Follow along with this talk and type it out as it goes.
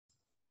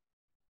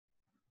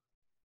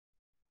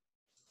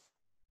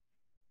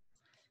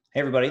Hey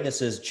everybody,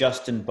 this is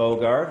Justin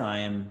Bogart. I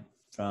am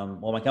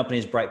from, my company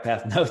is Bright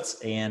Path Notes,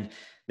 and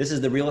this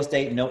is the Real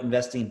Estate Note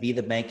Investing Be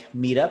the Bank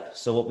Meetup.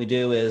 So what we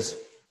do is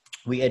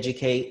we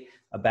educate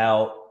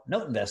about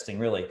note investing,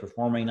 really,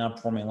 performing,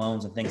 non-performing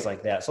loans and things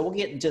like that. So we'll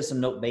get into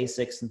some note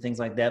basics and things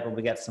like that, but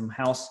we got some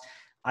house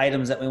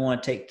items that we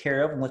want to take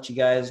care of and let you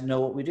guys know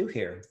what we do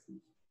here.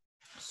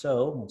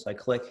 So once I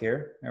click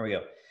here, there we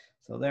go.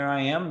 So there I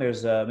am.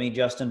 There's me,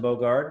 Justin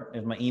Bogart.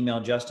 There's my email,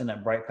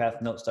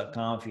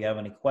 justin@brightpathnotes.com. If you have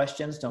any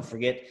questions, don't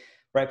forget,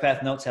 Bright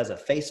Path Notes has a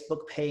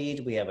Facebook page.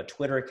 We have a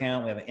Twitter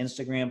account. We have an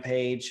Instagram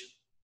page.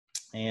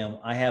 And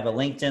I have a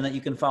LinkedIn that you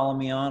can follow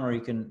me on, or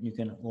you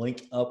can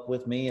link up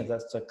with me if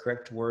that's the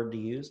correct word to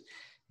use.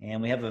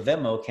 And we have a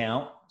Vimeo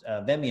account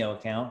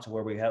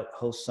where we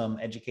host some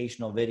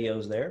educational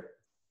videos there.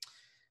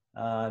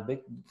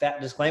 Big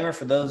fat disclaimer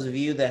for those of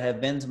you that have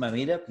been to my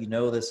meetup, you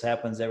know this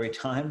happens every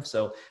time.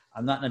 So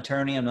I'm not an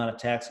attorney, I'm not a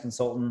tax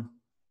consultant,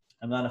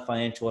 I'm not a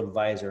financial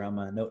advisor, I'm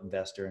a note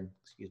investor. And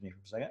excuse me for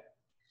a second.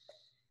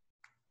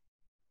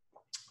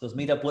 This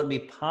meetup wouldn't be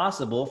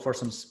possible for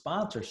some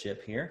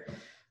sponsorship here.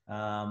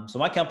 So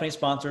my company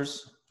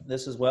sponsors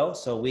this as well.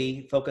 So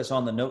we focus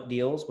on the note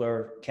deals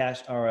where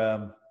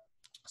our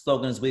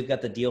slogan is, we've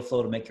got the deal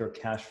flow to make your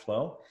cash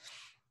flow.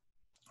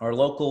 Our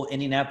local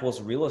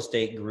Indianapolis real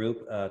estate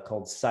group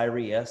called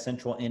CIREA,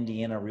 Central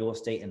Indiana Real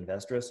Estate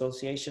Investor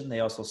Association.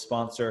 They also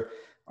sponsor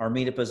our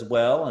meetup as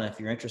well. And if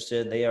you're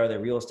interested, they are the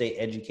real estate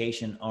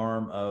education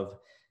arm of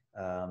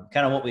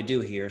kind of what we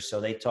do here. So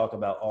they talk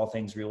about all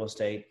things real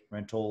estate,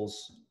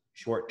 rentals,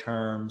 short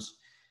terms,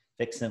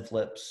 fix and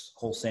flips,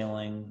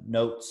 wholesaling,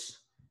 notes,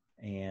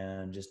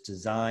 and just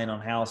design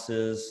on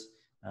houses.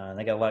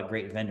 They got a lot of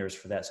great vendors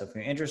for that. So if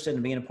you're interested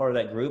in being a part of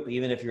that group,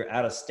 even if you're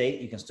out of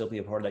state, you can still be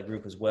a part of that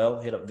group as well.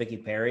 Hit up Vicki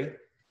Perry.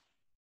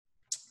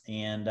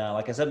 And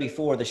like I said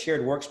before, the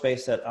shared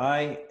workspace that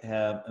I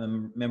am a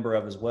member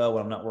of as well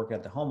when I'm not working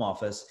at the home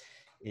office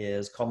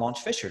is called Launch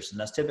Fishers. And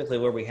that's typically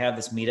where we have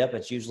this meetup.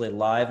 It's usually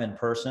live in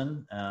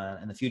person.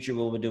 In the future,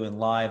 we'll be doing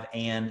live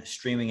and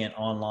streaming it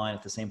online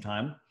at the same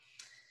time.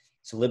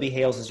 So Libby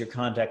Hales is your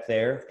contact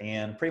there.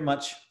 And pretty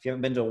much, if you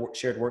haven't been to a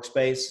shared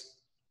workspace,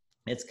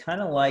 it's kind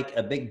of like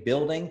a big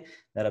building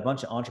that a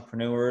bunch of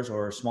entrepreneurs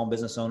or small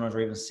business owners or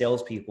even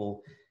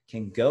salespeople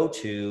can go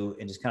to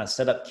and just kind of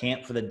set up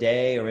camp for the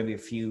day, or maybe a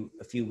few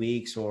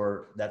weeks,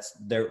 or that's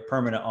their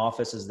permanent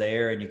office is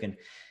there, and you can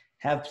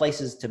have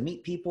places to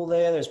meet people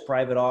there. There's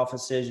private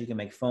offices. You can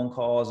make phone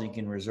calls, and you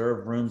can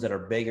reserve rooms that are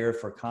bigger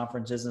for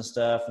conferences and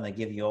stuff, and they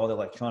give you all the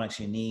electronics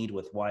you need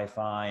with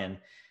Wi-Fi and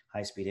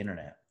high-speed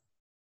internet.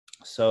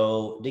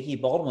 So Dickie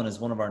Baldwin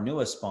is one of our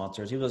newest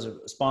sponsors. He was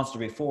a sponsor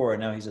before,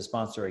 and now he's a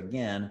sponsor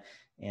again.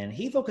 And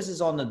he focuses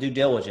on the due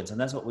diligence, and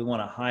that's what we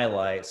want to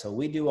highlight. So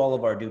we do all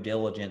of our due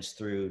diligence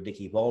through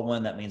Dickie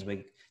Baldwin. That means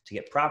to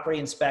get property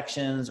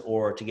inspections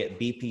or to get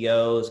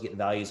BPOs, get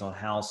values on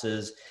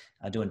houses,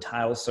 doing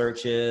title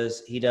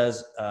searches. He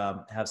does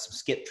have some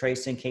skip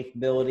tracing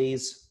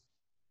capabilities.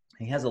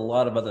 He has a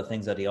lot of other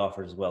things that he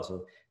offers as well.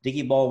 So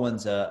Dickie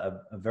Baldwin's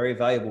a very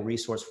valuable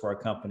resource for our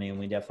company, and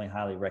we definitely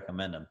highly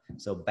recommend him.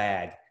 So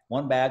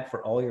one bag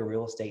for all your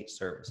real estate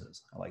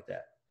services. I like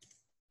that.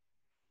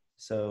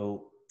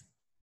 So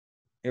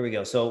here we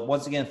go. So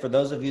once again, for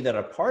those of you that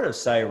are part of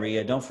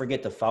CIREA, don't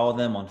forget to follow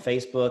them on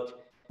Facebook,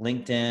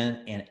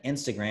 LinkedIn, and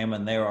Instagram.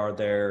 And there are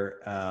their,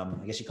 I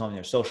guess you call them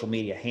their social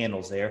media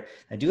handles there.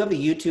 I do have a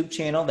YouTube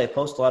channel. They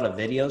post a lot of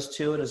videos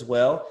to it as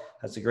well.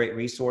 That's a great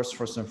resource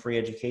for some free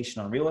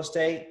education on real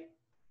estate.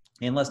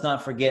 And let's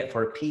not forget,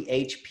 for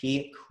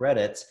PHP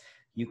credits,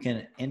 you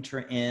can enter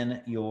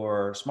in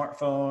your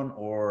smartphone,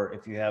 or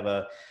if you have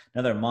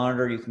another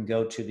monitor, you can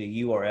go to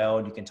the URL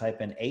and you can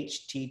type in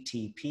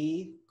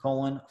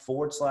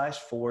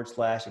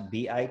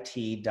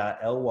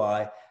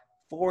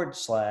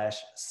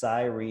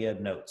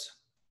http://bit.ly/CIREA notes.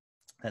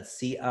 That's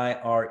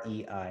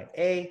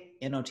CIREIA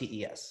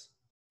NOTES.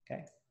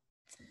 Okay.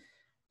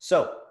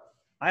 So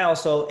I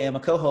also am a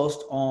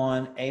co-host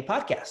on a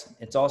podcast.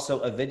 It's also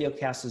a video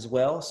cast as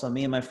well. So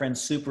me and my friend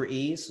Super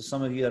E, so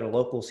some of you that are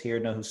locals here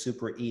know who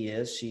Super E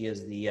is. She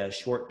is the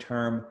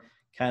short-term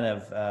kind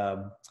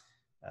of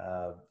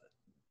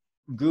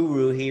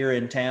guru here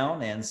in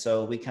town. And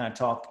so we kind of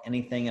talk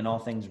anything and all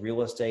things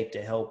real estate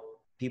to help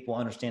people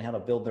understand how to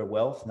build their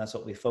wealth. And that's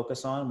what we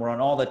focus on. We're on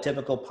all the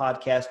typical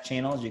podcast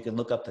channels. You can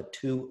look up the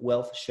 2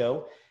 Wealth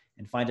Show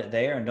and find it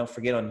there. And don't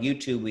forget, on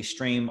YouTube, we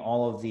stream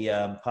all of the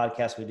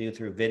podcasts we do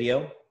through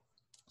video.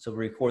 So we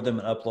record them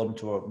and upload them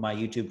to my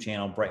YouTube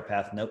channel, Bright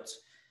Path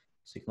Notes.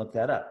 So you can look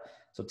that up.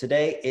 So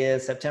today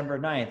is September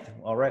 9th.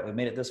 All right, we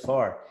made it this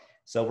far.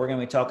 So we're going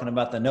to be talking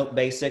about the note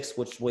basics,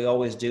 which we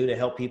always do to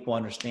help people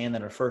understand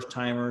that are first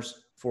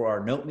timers for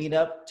our note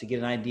meetup, to get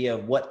an idea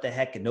of what the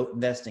heck note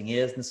investing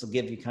is. This will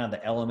give you kind of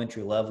the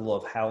elementary level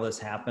of how this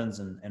happens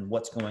and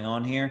what's going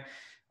on here.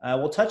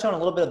 We'll touch on a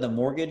little bit of the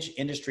mortgage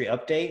industry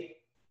update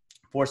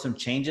for some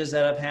changes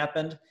that have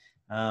happened.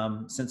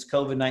 Since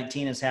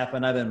COVID-19 has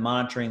happened, I've been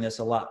monitoring this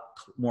a lot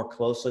more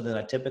closely than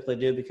I typically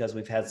do, because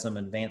we've had some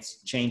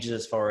advanced changes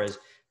as far as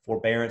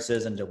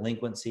forbearances and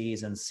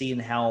delinquencies and seeing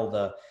how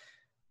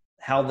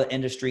the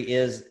industry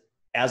is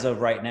as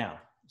of right now.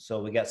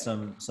 So we got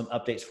some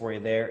updates for you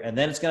there. And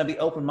then it's going to be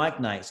open mic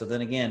night. So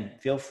then again,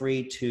 feel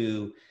free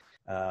to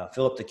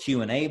fill up the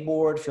Q&A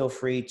board. Feel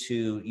free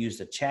to use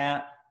the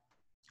chat,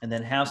 and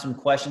then have some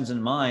questions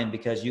in mind,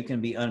 because you can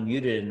be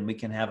unmuted and we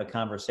can have a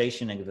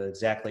conversation of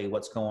exactly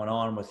what's going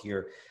on with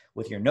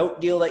your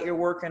note deal that you're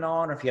working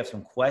on, or if you have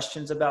some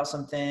questions about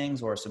some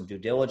things, or some due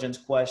diligence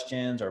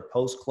questions, or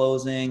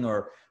post-closing,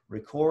 or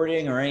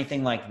recording, or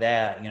anything like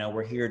that.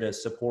 We're here to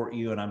support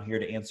you, and I'm here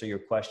to answer your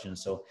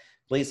questions. So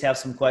please have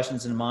some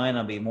questions in mind.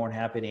 I'll be more than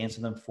happy to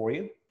answer them for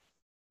you.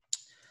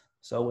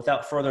 So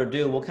without further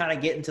ado, we'll kind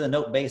of get into the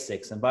note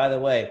basics. And by the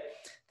way,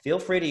 feel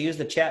free to use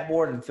the chat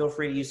board and feel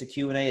free to use the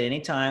Q&A at any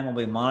time. I'll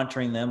be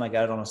monitoring them. I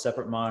got it on a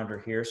separate monitor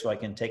here so I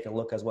can take a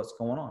look at what's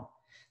going on.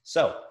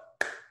 So,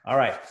 all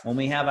right, when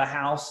we have a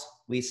house,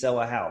 we sell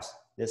a house.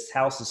 This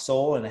house is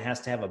sold and it has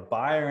to have a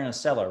buyer and a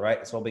seller, right?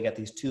 That's why we got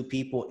these two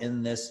people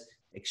in this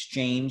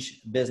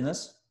exchange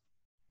business.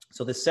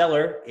 So the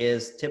seller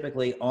is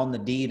typically on the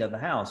deed of the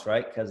house,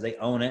 right? Because they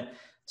own it.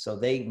 So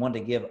they want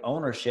to give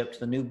ownership to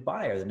the new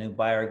buyer. The new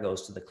buyer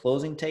goes to the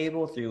closing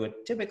table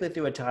typically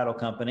through a title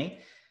company.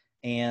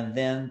 And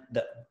then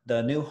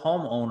the new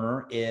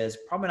homeowner is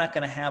probably not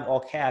going to have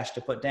all cash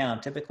to put down.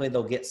 Typically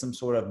they'll get some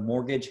sort of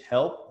mortgage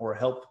help or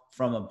help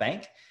from a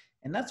bank.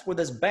 And that's where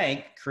this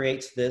bank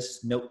creates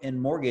this note and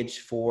mortgage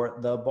for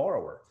the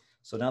borrower.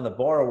 So now the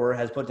borrower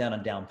has put down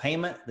a down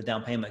payment. The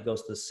down payment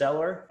goes to the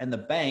seller, and the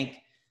bank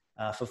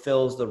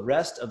fulfills the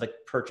rest of the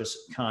purchase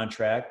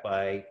contract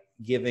by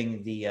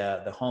giving the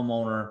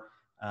homeowner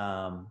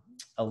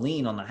a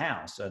lien on the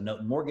house, a note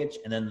and mortgage,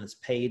 and then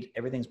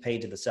everything's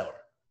paid to the seller.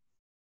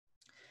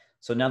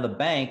 So now the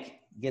bank,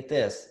 get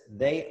this,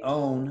 they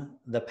own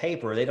the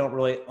paper. They don't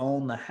really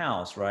own the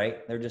house,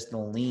 right? They're just the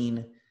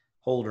lien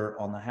holder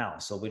on the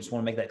house. So we just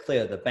want to make that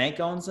clear. The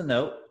bank owns the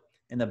note,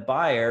 and the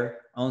buyer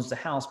owns the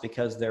house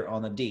because they're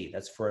on the deed.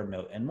 That's for a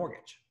note and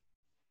mortgage.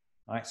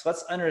 All right, so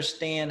let's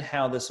understand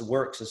how this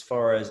works as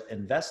far as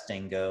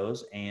investing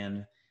goes,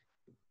 and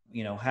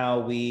how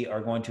we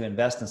are going to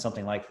invest in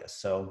something like this.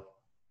 So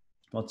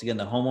once again,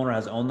 the homeowner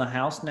has owned the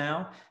house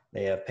now.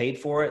 They have paid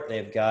for it.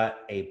 They've got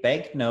a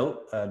bank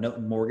note, note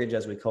and mortgage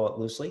as we call it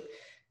loosely.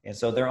 And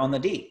so they're on the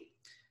deed.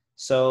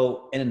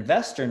 So an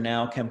investor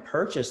now can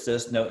purchase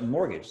this note and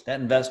mortgage. That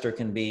investor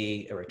can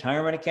be a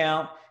retirement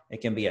account.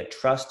 It can be a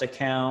trust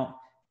account.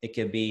 It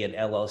could be an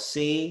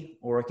LLC,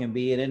 or it can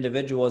be an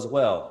individual as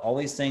well. All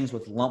these things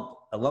with a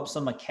lump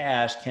sum of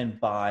cash can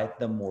buy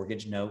the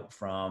mortgage note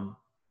from,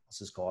 let's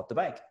just call it the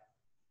bank.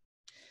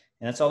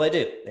 And that's all they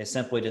do. They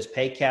simply just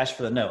pay cash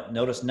for the note.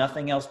 Notice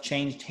nothing else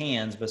changed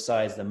hands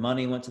besides the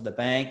money went to the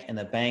bank, and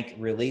the bank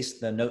released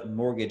the note and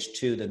mortgage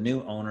to the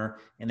new owner,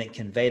 and they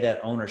convey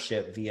that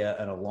ownership via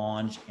an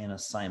allonge and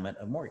assignment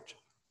of mortgage.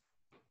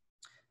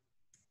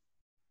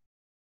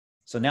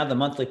 So now the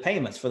monthly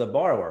payments for the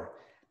borrower,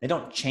 they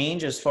don't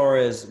change as far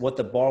as what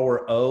the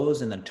borrower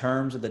owes in the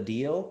terms of the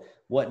deal.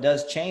 What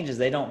does change is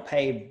they don't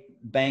pay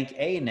Bank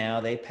A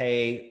now, they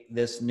pay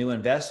this new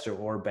investor,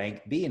 or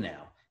Bank B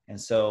now. And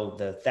so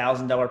the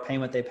 $1,000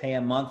 payment they pay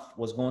a month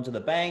was going to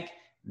the bank.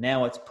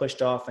 Now it's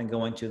pushed off and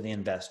going to the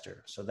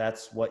investor. So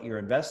that's what you're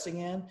investing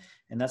in,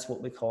 and that's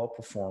what we call a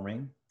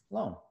performing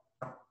loan.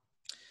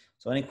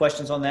 So any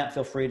questions on that,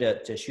 feel free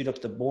to shoot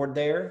up the board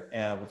there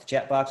with the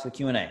chat box, the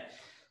Q&A.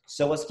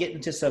 So let's get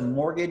into some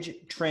mortgage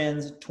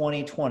trends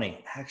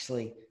 2020.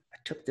 Actually, I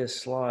took this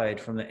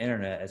slide from the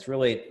internet. It's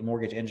really a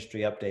mortgage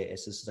industry update.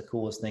 This is the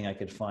coolest thing I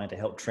could find to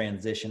help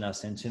transition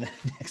us into the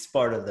next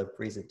part of the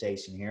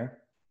presentation here.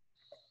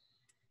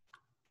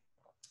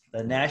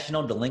 The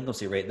national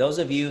delinquency rate. Those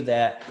of you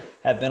that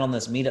have been on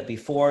this meetup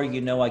before,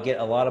 I get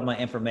a lot of my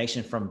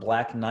information from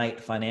Black Knight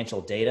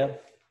Financial Data.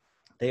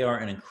 They are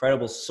an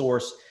incredible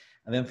source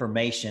of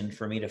information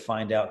for me to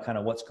find out kind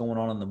of what's going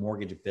on in the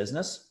mortgage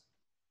business.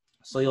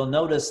 So you'll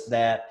notice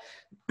that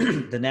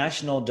the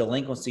national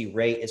delinquency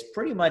rate is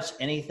pretty much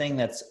anything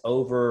that's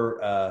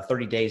over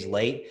 30 days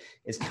late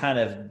is kind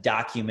of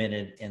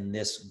documented in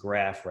this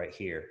graph right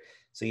here.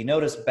 So you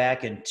notice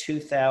back in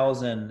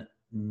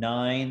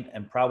 2009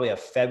 and probably a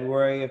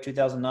February of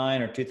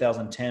 2009 or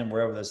 2010,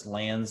 wherever this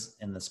lands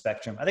in the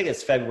spectrum. I think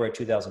it's February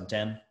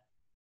 2010.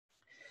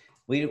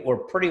 We were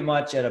pretty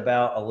much at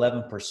about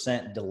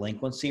 11%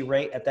 delinquency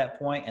rate at that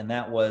point, and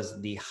that was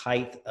the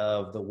height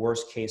of the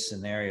worst case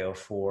scenario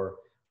for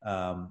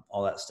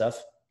all that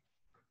stuff.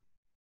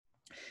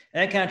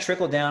 And it kind of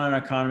trickled down, and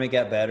our economy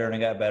got better, and it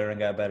got better, and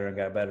got better, and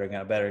got better, and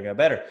got better, and got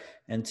better,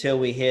 until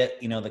we hit,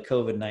 the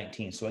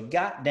COVID-19. So it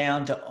got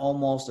down to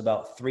almost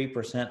about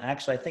 3%.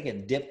 Actually, I think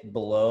it dipped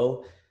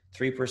below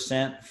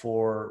 3%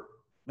 for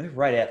maybe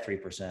right at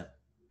 3%.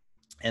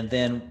 And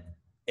then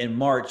in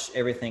March,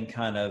 everything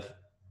kind of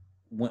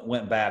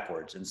went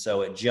backwards. And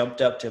so it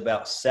jumped up to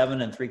about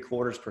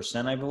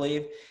 7.75%, I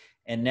believe.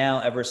 And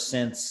now ever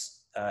since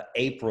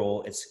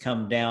April, it's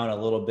come down a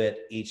little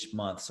bit each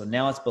month. So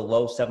now it's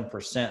below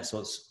 7%.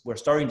 So we're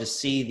starting to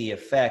see the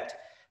effect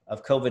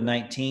of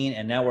COVID-19,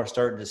 and now we're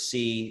starting to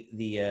see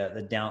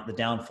the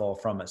downfall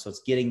from it. So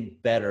it's getting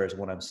better, is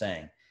what I'm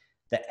saying.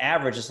 The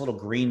average, this little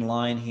green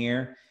line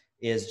here,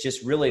 is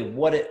just really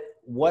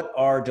what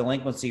our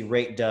delinquency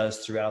rate does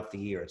throughout the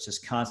year. It's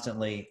just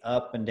constantly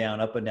up and down,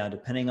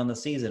 depending on the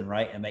season,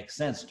 right? It makes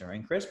sense.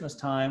 During Christmas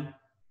time,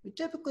 we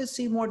typically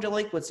see more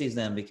delinquencies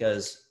then,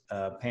 because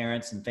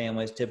parents and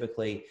families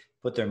typically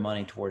put their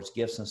money towards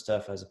gifts and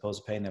stuff as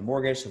opposed to paying their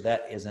mortgage. So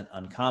that isn't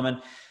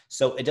uncommon.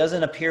 So it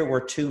doesn't appear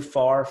we're too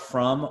far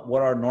from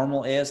what our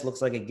normal is.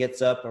 Looks like it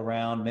gets up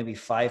around maybe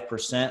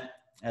 5%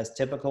 as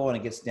typical, and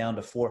it gets down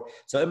to 4.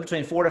 So in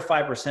between 4 to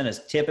 5%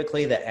 is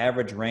typically the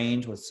average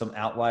range, with some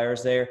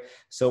outliers there.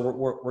 So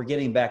we're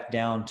getting back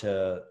down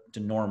to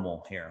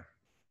normal here,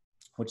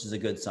 which is a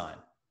good sign.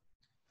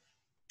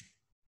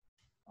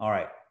 All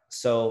right.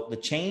 So the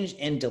change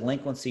in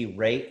delinquency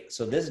rate.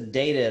 So this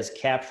data is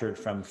captured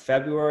from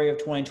February of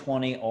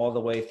 2020 all the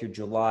way through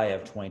July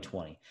of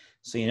 2020.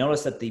 So you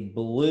notice that the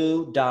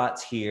blue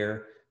dots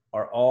here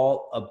are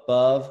all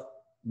above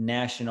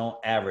national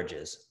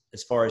averages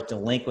as far as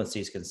delinquency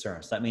is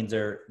concerned. So that means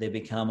they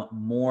become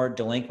more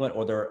delinquent,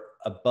 or they're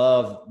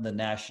above the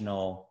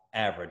national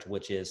average,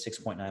 which is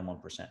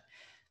 6.91%.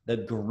 The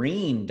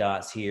green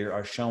dots here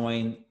are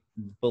showing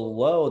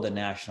below the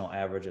national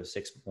average of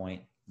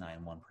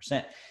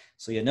 6.91%.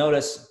 So you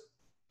notice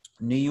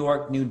New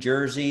York, New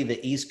Jersey,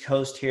 the East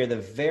Coast here, the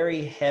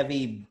very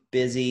heavy,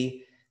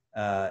 busy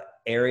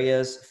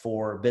areas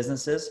for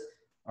businesses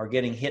are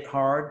getting hit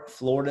hard.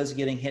 Florida's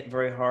getting hit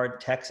very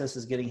hard. Texas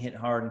is getting hit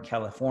hard, and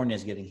California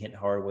is getting hit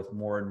hard with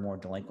more and more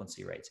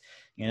delinquency rates.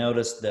 You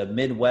notice the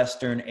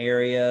Midwestern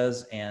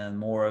areas and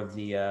more of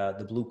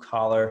the blue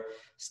collar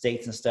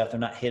states and stuff, they're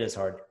not hit as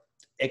hard.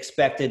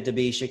 Expected to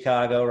be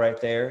Chicago right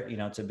there,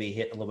 to be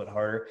hit a little bit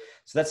harder.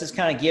 So that's just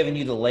kind of giving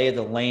you the lay of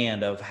the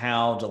land of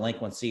how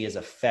delinquency is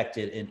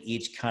affected in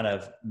each kind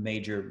of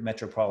major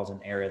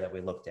metropolitan area that we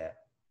looked at.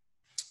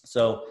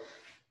 So,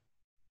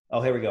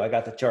 oh, here we go. I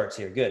got the charts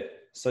here. Good.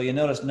 So you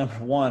notice number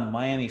one,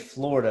 Miami,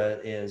 Florida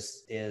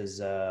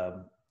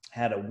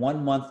had a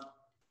 1 month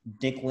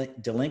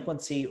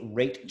delinquency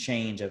rate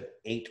change of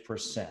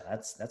 8%.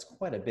 That's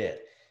quite a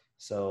bit.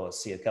 So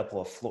let's see a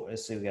couple of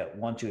Let's see, we got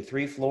 1, 2,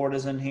 3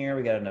 Floridas in here.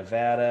 We got a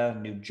Nevada,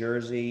 New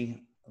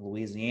Jersey,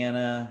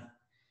 Louisiana,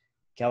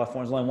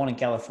 California. There's only one in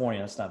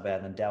California. That's not bad.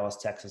 And then Dallas,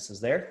 Texas is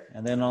there.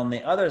 And then on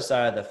the other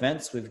side of the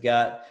fence, we've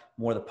got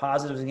more of the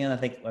positives again. I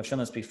think I've shown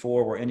this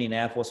before, where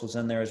Indianapolis was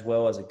in there as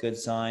well as a good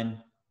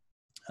sign.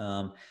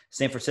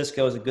 San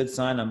Francisco is a good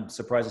sign. I'm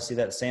surprised to see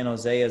that. San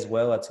Jose as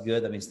well. That's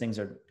good. That means things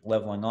are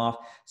leveling off.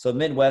 So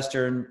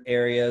Midwestern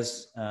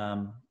areas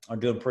are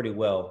doing pretty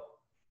well.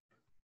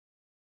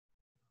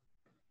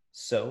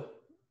 So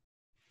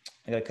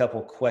I got a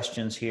couple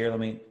questions here. Let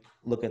me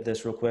look at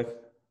this real quick.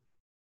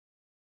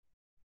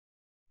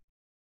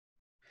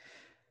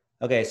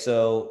 Okay,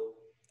 so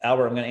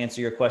Albert, I'm going to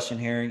answer your question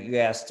here. You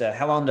asked,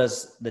 how long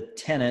does the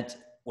tenant,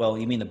 well,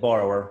 you mean the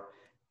borrower,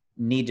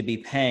 need to be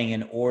paying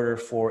in order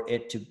for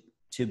it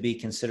to be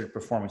considered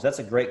performing? So that's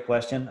a great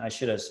question. I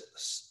should have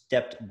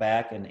stepped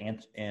back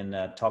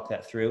and talked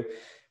that through.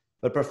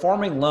 But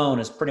performing loan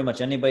is pretty much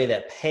anybody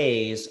that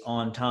pays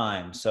on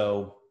time.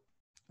 So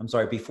I'm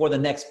sorry, before the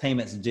next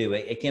payment's due.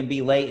 It can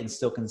be late and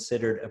still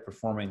considered a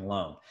performing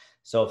loan.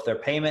 So if their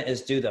payment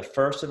is due the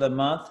first of the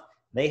month,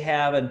 they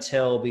have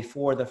until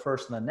before the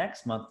first of the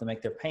next month to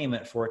make their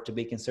payment for it to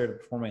be considered a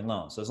performing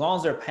loan. So as long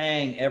as they're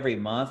paying every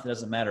month, it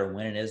doesn't matter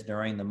when it is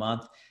during the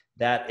month,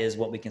 that is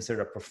what we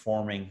consider a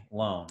performing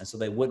loan. And so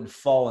they wouldn't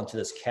fall into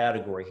this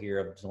category here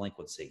of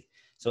delinquency.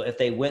 So if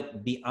they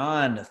went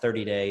beyond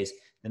 30 days,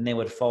 then they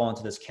would fall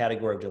into this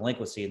category of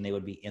delinquency and they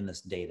would be in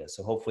this data.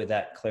 So hopefully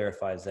that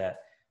clarifies that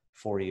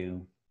for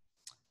you,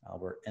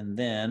 Albert. And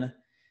then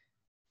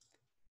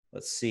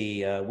let's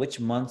see,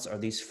 which months are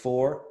these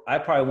for? I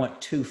probably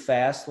went too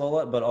fast,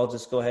 Lola, but I'll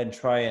just go ahead and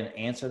try and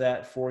answer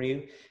that for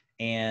you.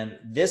 And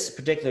this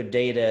particular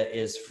data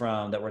is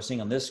that we're seeing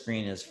on this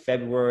screen is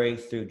February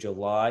through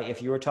July.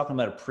 If you were talking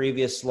about a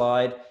previous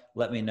slide,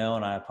 let me know,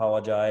 and I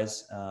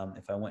apologize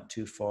if I went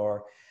too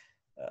far.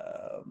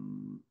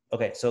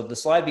 Okay, so the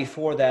slide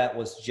before that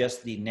was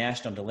just the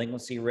national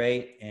delinquency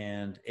rate,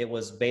 and it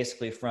was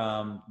basically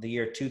from the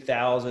year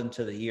 2000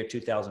 to the year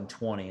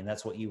 2020, and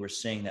that's what you were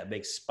seeing, that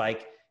big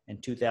spike in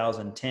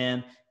 2010,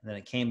 and then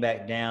it came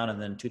back down,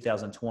 and then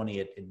 2020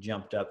 it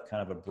jumped up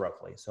kind of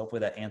abruptly. So hopefully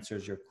that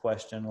answers your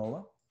question,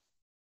 Lola.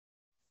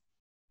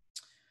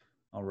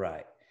 All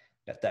right,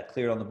 got that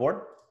cleared on the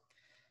board.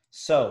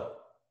 So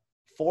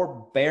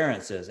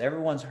forbearances.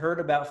 Everyone's heard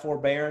about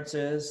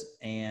forbearances,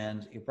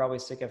 and you're probably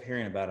sick of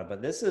hearing about it,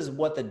 but this is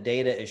what the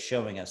data is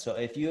showing us. So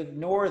if you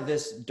ignore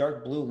this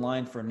dark blue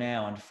line for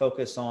now and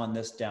focus on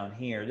this down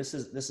here, this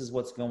is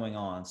what's going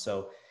on.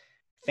 So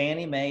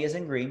Fannie Mae is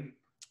in green,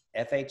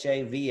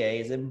 FHA, VA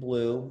is in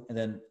blue, and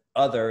then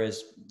other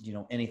is,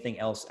 anything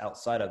else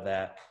outside of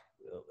that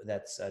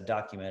that's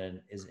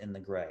documented is in the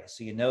gray.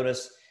 So you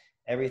notice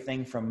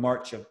everything from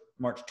March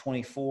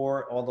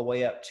 24 all the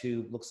way up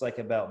to looks like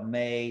about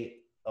May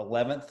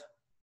 11th,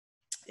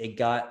 it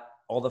got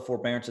all the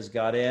forbearances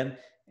got in,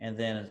 and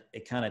then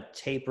it kind of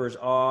tapers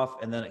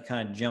off, and then it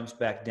kind of jumps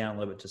back down a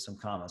little bit to some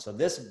comments. So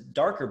this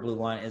darker blue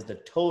line is the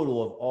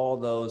total of all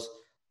those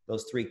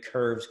three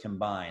curves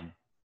combined.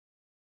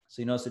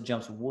 So you notice it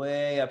jumps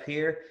way up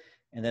here,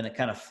 and then it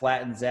kind of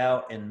flattens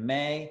out in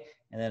May,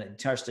 and then it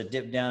starts to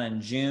dip down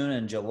in June.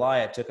 And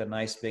July, it took a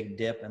nice big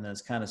dip, and then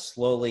it's kind of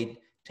slowly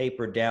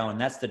tapered down.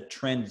 And that's the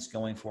trend it's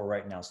going for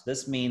right now. So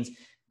this means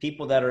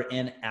people that are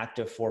in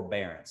active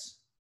forbearance.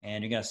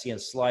 And you're going to see a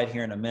slide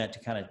here in a minute to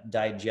kind of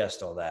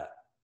digest all that.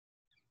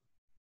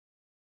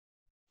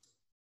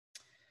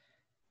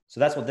 So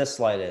that's what this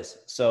slide is.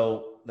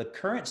 So the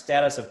current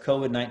status of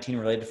COVID-19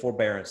 related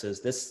forbearances,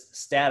 this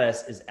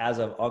status is as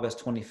of August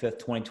 25th,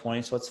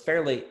 2020. So it's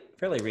fairly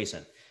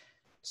recent.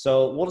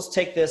 So we'll just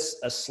take this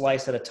a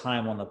slice at a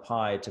time on the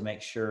pie to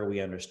make sure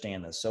we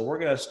understand this. So we're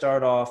going to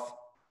start off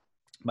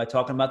by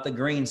talking about the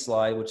green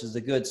slide, which is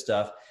the good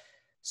stuff.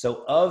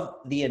 So of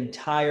the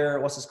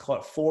entire, let's just call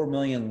it 4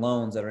 million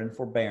loans that are in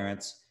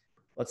forbearance,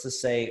 let's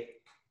just say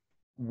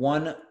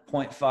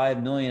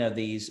 1.5 million of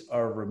these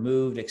are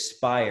removed,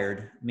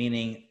 expired,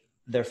 meaning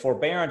their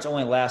forbearance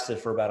only lasted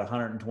for about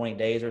 120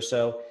 days or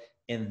so.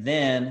 And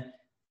then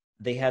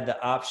they had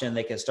the option,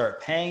 they could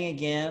start paying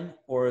again,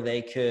 or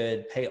they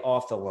could pay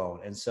off the loan.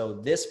 And so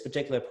this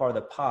particular part of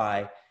the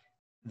pie,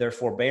 their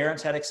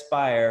forbearance had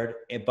expired,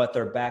 but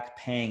they're back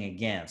paying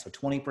again. So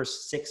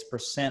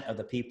 26% of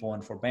the people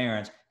in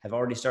forbearance have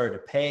already started to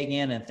pay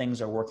again, and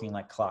things are working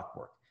like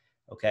clockwork.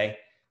 Okay.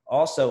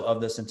 Also, of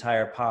this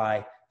entire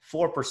pie,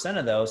 4%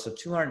 of those, so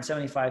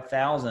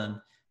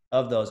 275,000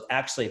 of those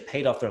actually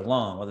paid off their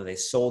loan, whether they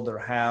sold their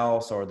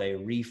house or they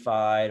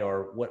refied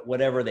or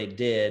whatever they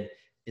did,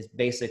 is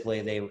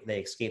basically they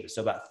escaped it.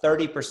 So about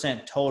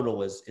 30%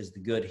 total is the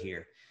good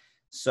here.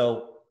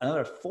 So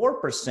another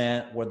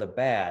 4% were the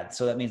bad.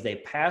 So that means they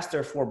passed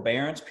their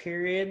forbearance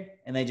period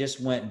and they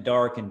just went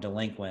dark and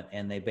delinquent,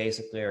 and they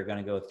basically are going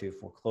to go through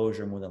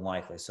foreclosure more than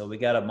likely. So we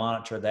got to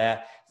monitor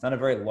that. It's not a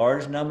very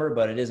large number,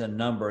 but it is a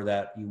number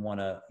that you want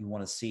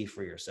to see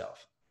for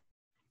yourself.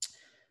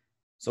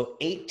 So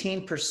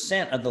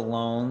 18% of the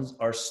loans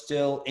are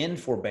still in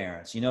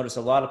forbearance. You notice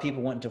a lot of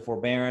people went into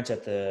forbearance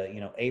at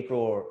the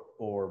April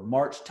or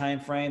March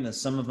timeframe, and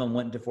some of them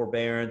went into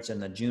forbearance in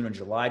the June or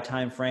July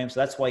timeframe. So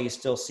that's why you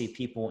still see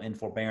people in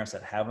forbearance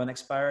that haven't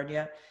expired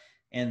yet.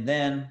 And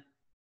then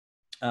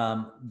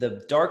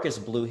the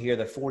darkest blue here,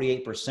 the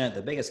 48%,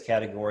 the biggest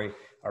category,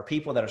 are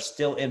people that are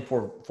still in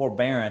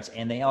forbearance,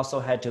 and they also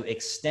had to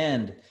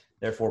extend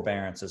their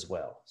forbearance as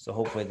well. So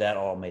hopefully that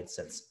all made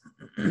sense.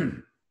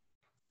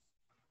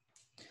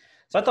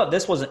 So I thought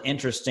this was an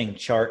interesting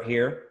chart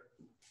here.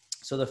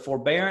 So the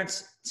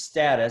forbearance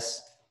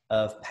status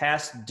of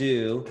past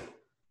due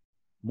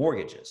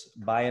mortgages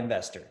by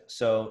investor.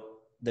 So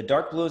the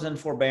dark blue is in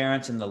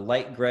forbearance and the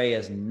light gray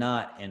is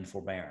not in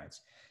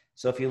forbearance.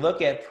 So if you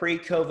look at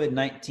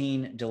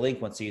pre-COVID-19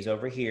 delinquencies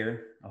over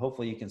here,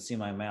 hopefully you can see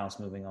my mouse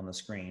moving on the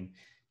screen.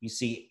 You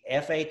see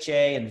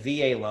FHA and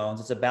VA loans.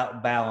 It's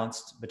about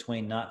balanced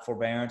between not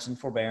forbearance and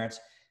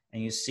forbearance.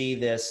 And you see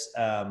this,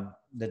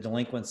 the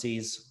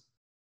delinquencies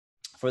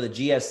for the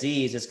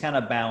GSEs, it's kind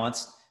of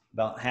balanced.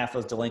 About half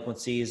those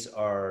delinquencies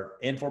are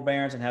in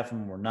forbearance and half of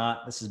them were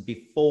not. This is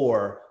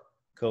before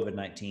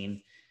COVID-19.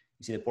 You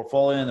see the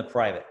portfolio and the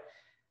private.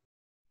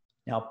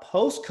 Now,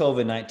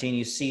 post-COVID-19,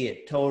 you see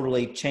it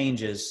totally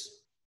changes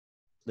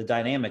the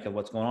dynamic of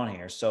what's going on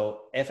here.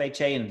 So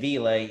FHA and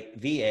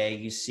VA,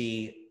 you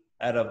see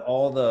out of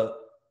all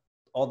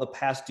the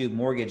past due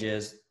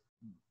mortgages,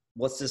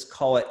 let's just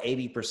call it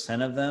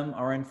 80% of them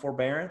are in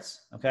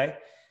forbearance, okay?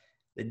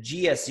 The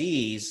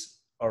GSEs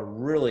are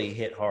really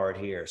hit hard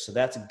here. So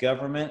that's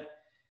government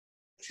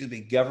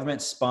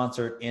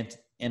sponsored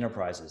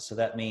enterprises. So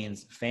that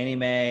means Fannie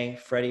Mae,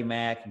 Freddie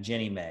Mac,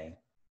 Ginnie Mae.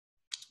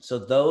 So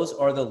those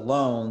are the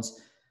loans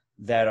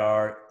that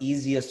are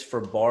easiest for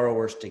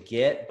borrowers to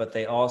get, but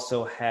they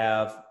also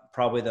have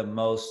probably the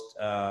most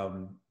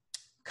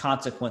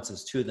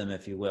consequences to them,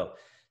 if you will.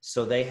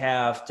 So they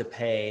have to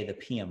pay the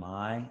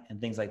PMI and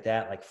things like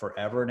that, like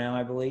forever now,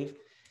 I believe.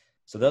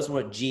 So those are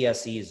what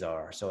GSEs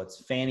are. So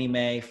it's Fannie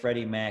Mae,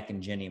 Freddie Mac, and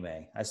Ginnie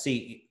Mae. I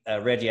see,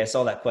 Reggie, I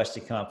saw that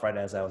question come up right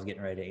as I was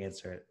getting ready to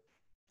answer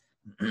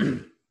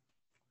it.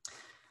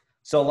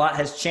 So a lot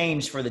has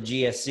changed for the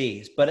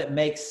GSEs, but it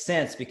makes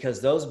sense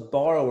because those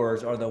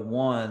borrowers are the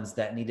ones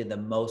that needed the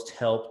most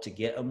help to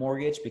get a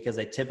mortgage, because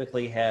they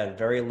typically had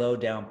very low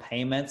down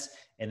payments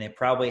and they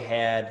probably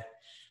had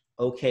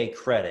okay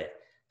credit.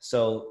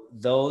 So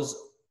those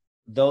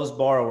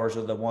borrowers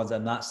are the ones,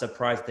 I'm not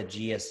surprised that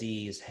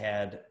GSEs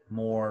had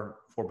more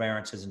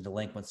forbearances and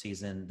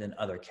delinquencies than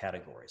other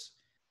categories.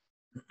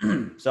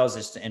 So that was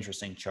just an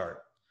interesting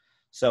chart.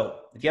 So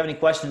if you have any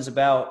questions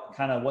about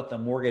kind of what the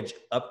mortgage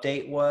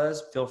update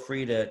was, feel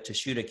free to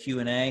shoot a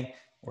Q&A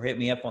or hit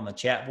me up on the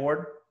chat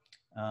board,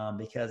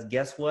 because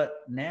guess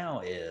what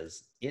now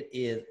is? It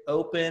is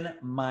open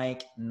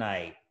mic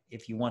night.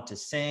 If you want to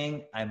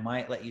sing, I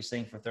might let you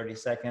sing for 30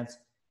 seconds.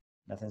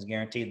 Nothing's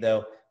guaranteed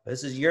though. But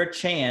this is your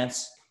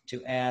chance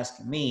to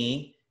ask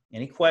me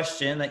any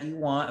question that you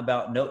want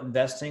about note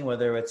investing,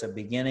 whether it's a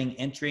beginning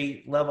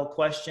entry level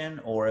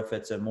question, or if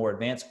it's a more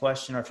advanced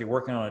question, or if you're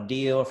working on a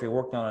deal, if you're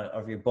working on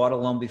or if you bought a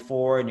loan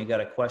before and you got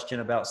a question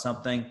about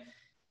something,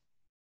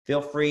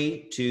 feel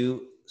free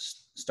to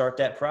start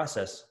that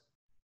process.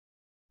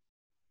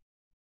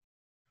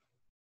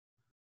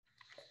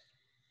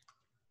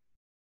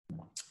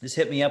 Just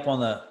hit me up on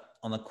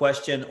the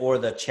question or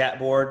the chat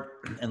board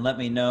and let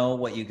me know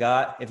what you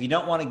got. If you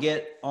don't want to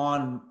get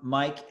on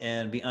mic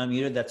and be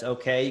unmuted, that's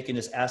okay. You can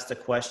just ask the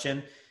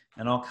question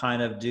and I'll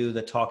kind of do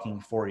the talking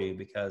for you,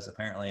 because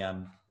apparently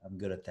I'm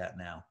good at that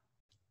now.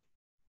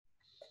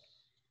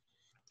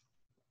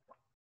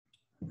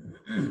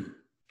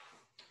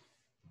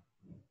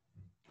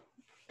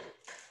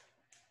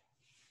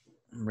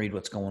 Read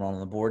what's going on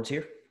the boards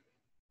here.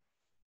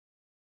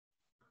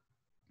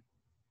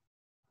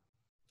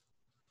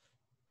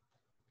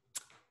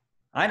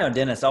 I know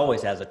Dennis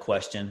always has a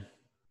question.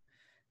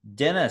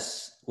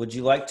 Dennis, would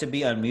you like to be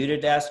unmuted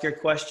to ask your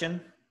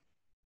question?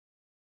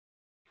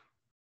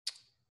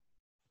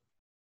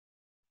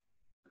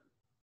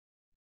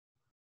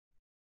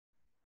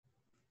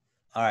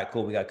 All right,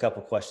 cool. We got a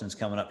couple questions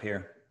coming up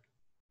here.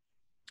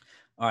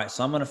 All right,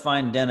 so I'm going to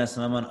find Dennis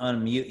and I'm going to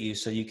unmute you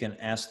so you can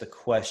ask the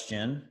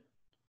question.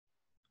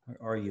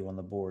 Where are you on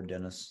the board,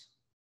 Dennis?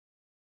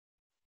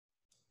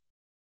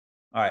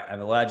 All right,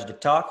 I've allowed you to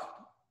talk.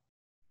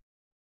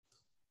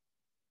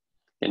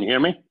 Can you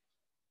hear me?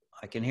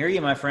 I can hear you,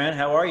 my friend.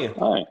 How are you?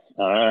 All right.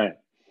 All right.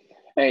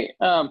 Hey,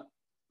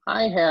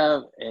 I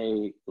have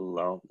a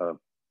loan,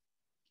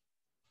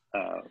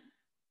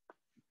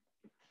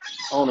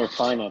 owner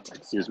finance.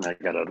 Excuse me, I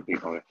got other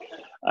people here.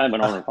 I have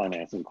an owner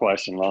financing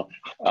question.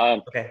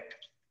 Okay.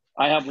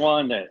 I have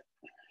one that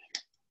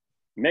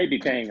may be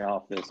paying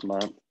off this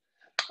month,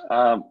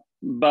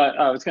 but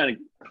I was kind of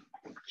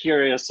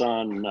curious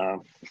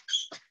on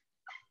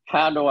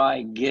how do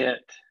I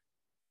get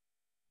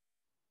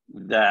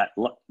that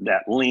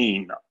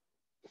lien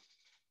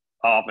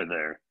off of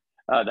there.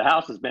 The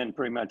house has been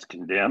pretty much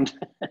condemned.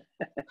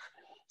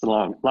 It's a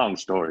long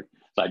story.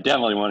 So I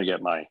definitely want to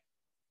get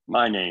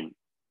my name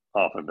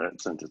off of it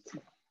since it's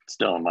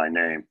still in my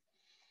name.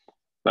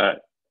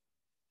 But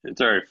is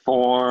there a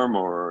form,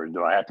 or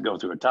do I have to go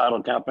through a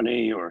title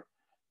company, or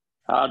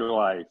how do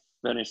I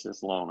finish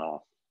this loan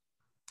off?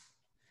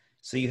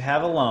 So you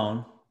have a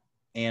loan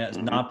and it's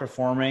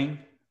non-performing?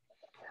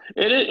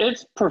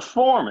 It's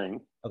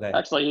performing. Okay.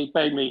 Actually, he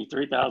paid me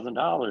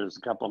 $3,000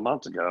 a couple of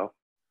months ago.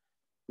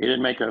 He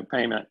didn't make a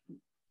payment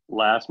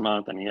last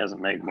month, and he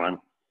hasn't made one.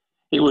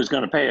 He was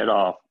going to pay it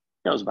off.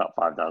 It was about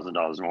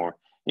 $5,000 more.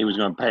 He was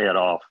going to pay it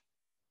off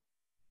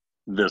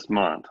this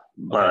month,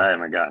 but I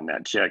haven't gotten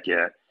that check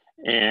yet.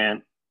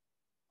 And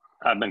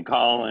I've been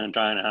calling and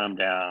trying to hunt him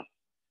down.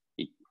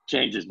 He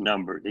changed his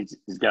number. He's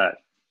got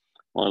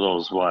one of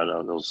those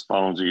those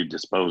phones you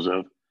dispose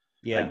of.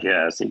 Yeah. I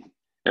guess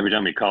every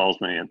time he calls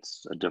me,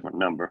 it's a different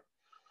number.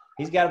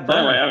 He's got a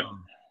burner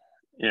phone.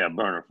 Yeah,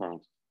 burner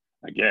phones,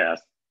 I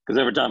guess. Because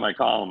every time I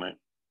call him,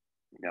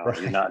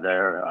 he's not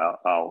there.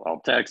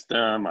 I'll text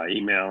him, I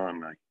email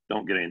him, I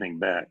don't get anything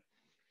back.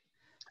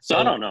 So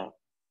I don't know.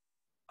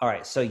 All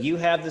right, so you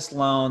have this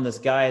loan. This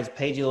guy has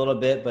paid you a little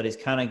bit, but he's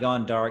kind of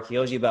gone dark. He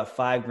owes you about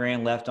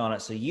 $5,000 left on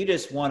it. So you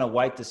just want to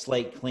wipe the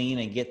slate clean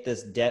and get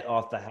this debt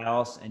off the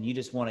house, and you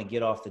just want to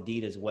get off the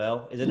deed as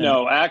well. Is it?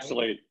 No,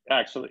 actually,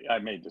 I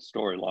made the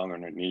story longer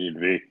than it needed to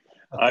be.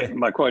 Okay.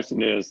 My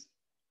question is,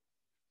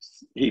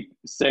 he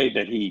say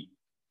that he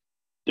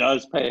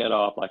does pay it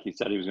off like he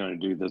said he was going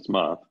to do this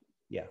month.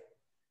 Yeah.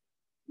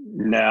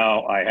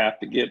 Now I have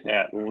to get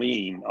that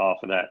lien off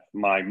of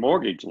my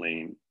mortgage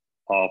lien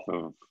off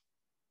of.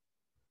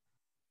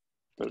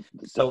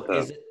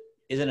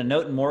 Is it a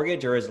note and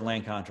mortgage, or is it a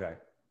land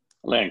contract?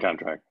 Land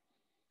contract.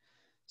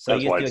 So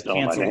you have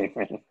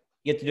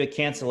to do a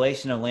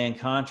cancellation of land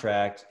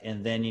contract,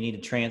 and then you need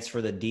to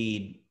transfer the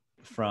deed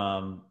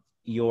from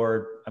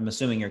I'm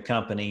assuming your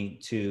company,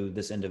 to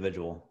this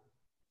individual.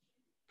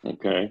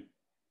 Okay.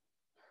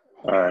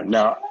 All right.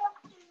 Now,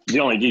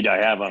 the only deed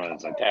I have on it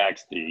is a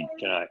tax deed.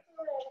 The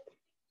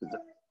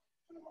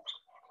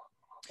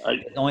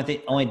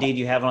only deed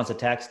you have on it's a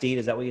tax deed.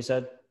 Is that what you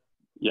said?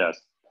 Yes.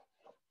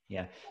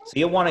 Yeah. So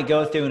you'll want to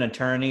go through an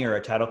attorney or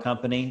a title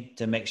company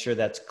to make sure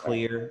that's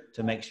clear,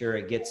 to make sure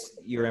it gets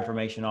your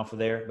information off of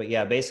there. But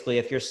yeah, basically,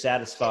 if you're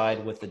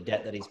satisfied with the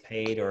debt that he's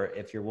paid, or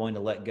if you're willing to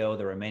let go of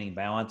the remaining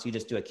balance, you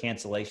just do a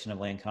cancellation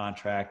of land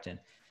contract. And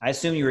I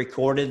assume you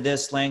recorded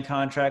this land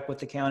contract with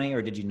the county,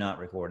 or did you not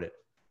record it?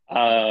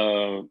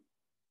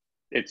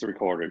 It's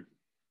recorded.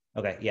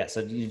 Okay. Yeah.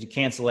 So you do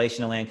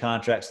cancellation of land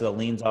contract, so the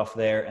lien's off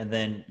there, and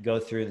then go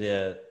through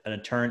an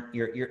attorney,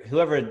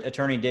 whoever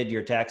attorney did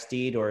your tax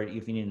deed, or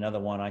if you need another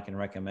one, I can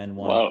recommend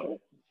one. Well,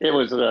 it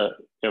was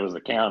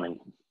the county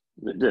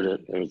that did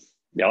it. It was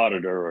the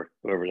auditor or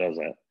whoever does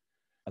that.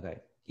 Okay.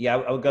 Yeah.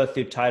 I would go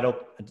through title,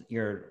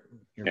 your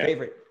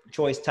favorite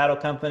choice title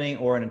company,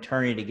 or an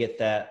attorney to get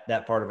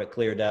that part of it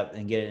cleared up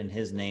and get it in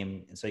his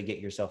name. And so you get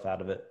yourself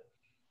out of it.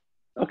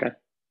 Okay.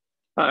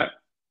 All right.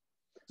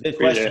 Good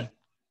question.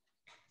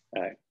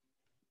 All right.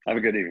 Have a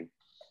good evening.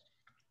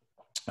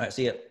 All right,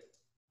 see you.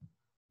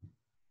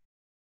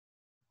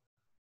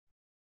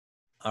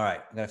 All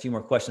right, got a few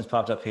more questions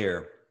popped up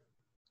here.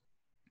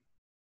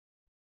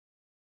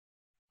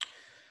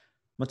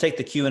 I'm gonna take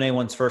the Q&A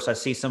ones first. I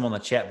see some on the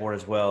chat board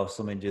as well,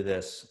 so let me do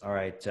this. All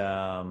right,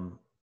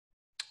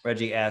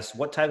 Reggie asks,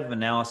 what type of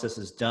analysis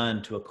is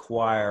done to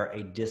acquire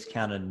a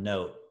discounted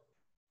note?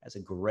 That's a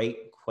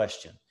great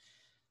question.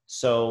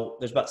 So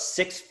there's about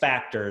 6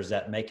 factors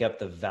that make up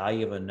the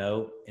value of a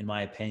note, in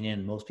my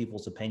opinion, most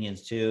people's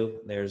opinions too.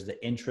 There's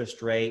the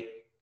interest rate,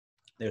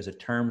 there's the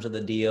terms of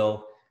the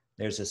deal,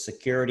 there's a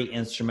security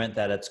instrument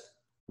that it's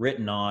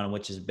written on,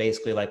 which is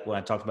basically like what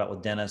I talked about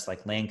with Dennis,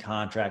 like land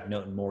contract,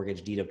 note and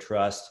mortgage, deed of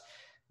trust.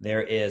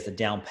 There is the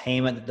down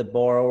payment that the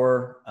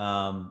borrower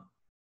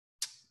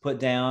put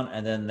down,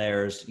 and then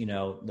there's, you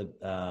know,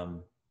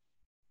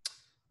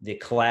 the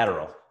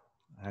collateral.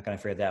 How can I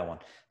forget that one?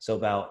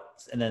 So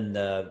and then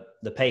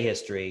the pay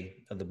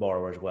history of the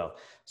borrower as well.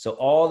 So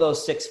all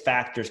those 6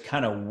 factors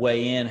kind of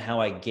weigh in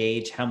how I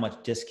gauge how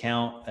much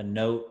discount a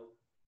note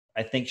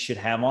I think should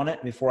have on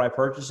it before I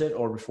purchase it,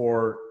 or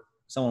before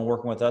someone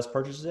working with us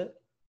purchases it.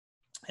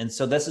 And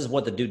so this is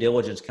what the due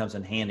diligence comes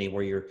in handy,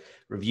 where you're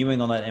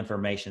reviewing all that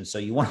information. So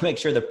you want to make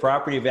sure the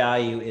property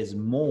value is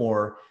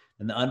more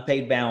than the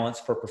unpaid balance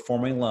for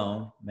performing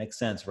loan. Makes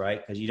sense,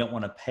 right? Because you don't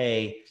want to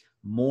pay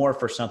more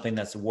for something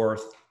that's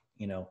worth,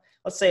 you know,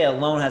 let's say a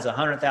loan has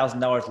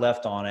 $100,000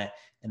 left on it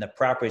and the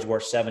property is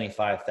worth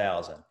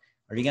 $75,000.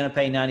 Are you going to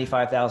pay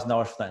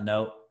 $95,000 for that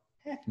note?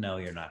 Heck no,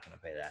 you're not going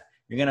to pay that.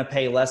 You're going to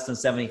pay less than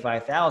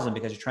 $75,000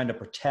 because you're trying to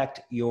protect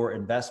your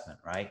investment,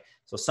 right?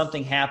 So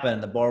something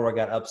happened, the borrower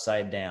got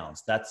upside down.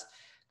 So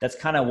that's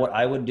kind of what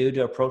I would do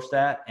to approach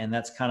that, and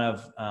that's kind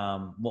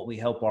of what we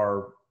help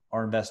our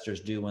investors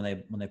do when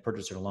they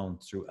purchase their loan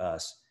through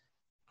us.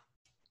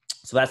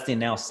 So that's the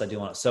analysis I do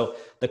on it. So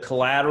the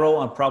collateral,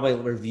 I'm probably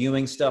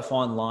reviewing stuff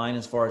online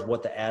as far as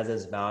what the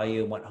as-is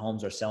value and what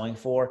homes are selling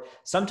for.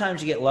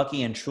 Sometimes you get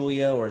lucky and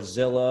Trulia or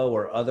Zillow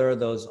or other of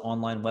those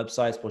online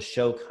websites will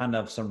show kind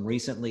of some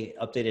recently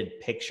updated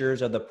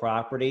pictures of the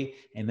property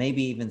and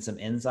maybe even some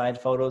inside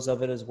photos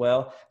of it as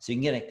well. So you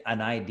can get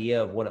an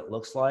idea of what it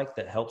looks like.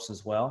 That helps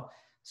as well.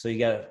 So you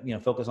got to, you know,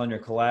 focus on your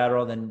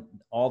collateral, then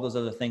all those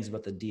other things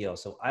about the deal.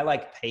 So I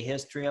like pay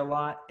history a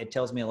lot. It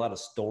tells me a lot of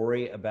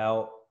story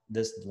about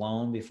this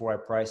loan before I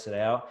price it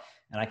out,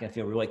 and I can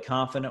feel really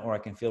confident or I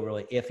can feel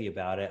really iffy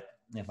about it.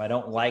 And if I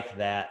don't like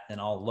that, then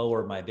I'll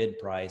lower my bid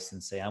price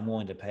and say I'm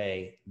willing to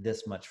pay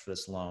this much for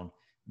this loan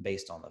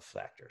based on the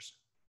factors.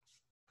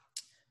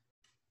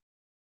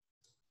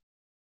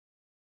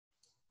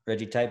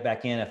 Reggie, type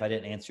back in if I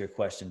didn't answer your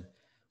question.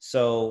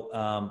 So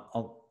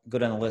I'll go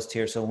down the list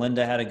here. So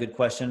Linda had a good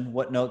question.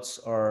 What notes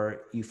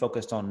are you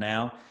focused on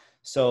now?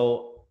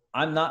 So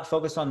I'm not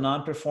focused on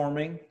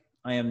non-performing.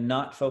 I am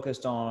not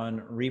focused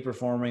on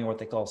reperforming or what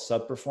they call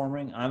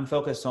subperforming. I'm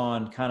focused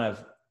on kind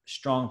of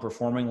strong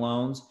performing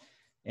loans.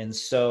 And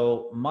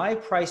so my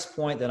price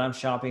point that I'm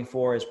shopping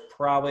for is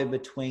probably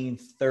between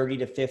 $30,000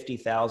 to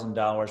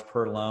 $50,000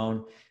 per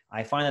loan.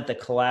 I find that the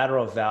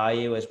collateral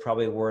value is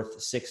probably worth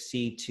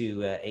 $60,000 to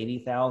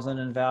 $80,000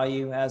 in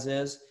value as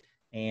is.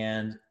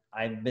 And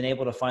I've been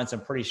able to find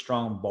some pretty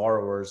strong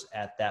borrowers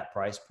at that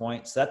price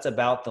point. So that's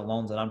about the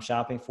loans that I'm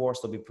shopping for.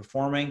 So they'll be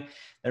performing.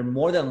 They're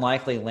more than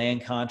likely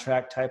land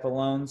contract type of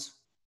loans.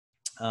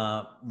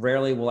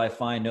 Rarely will I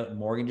find note and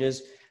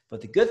mortgages.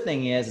 But the good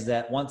thing is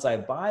that once I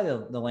buy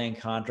the land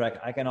contract,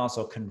 I can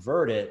also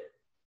convert it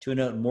to a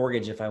note and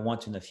mortgage if I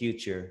want to in the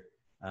future.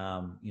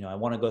 You know, I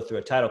want to go through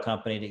a title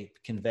company to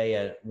convey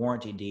a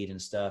warranty deed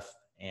and stuff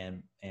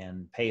and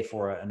pay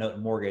for a note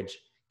and mortgage,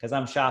 because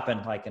I'm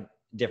shopping like in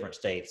different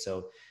states.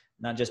 So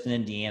not just in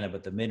Indiana,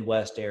 but the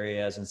Midwest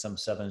areas and some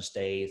southern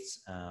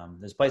states.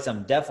 There's a place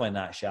I'm definitely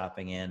not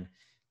shopping in.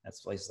 That's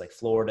places like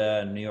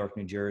Florida, New York,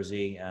 New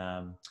Jersey,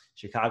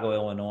 Chicago,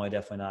 Illinois,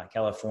 definitely not.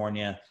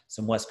 California,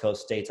 some West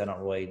Coast states I don't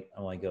really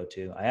go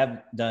to. I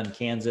have done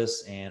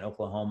Kansas and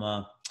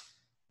Oklahoma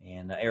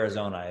and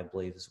Arizona, I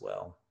believe, as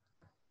well.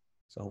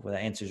 So hopefully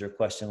that answers your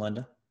question,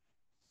 Linda.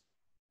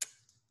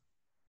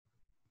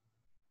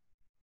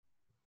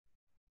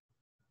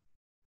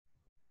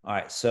 All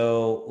right,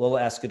 so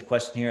Lola asked a good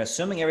question here.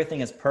 Assuming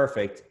everything is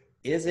perfect,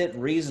 is it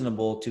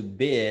reasonable to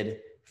bid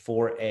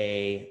for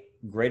a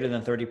greater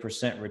than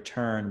 30%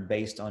 return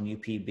based on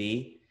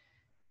UPB?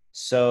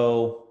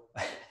 So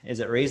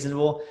is it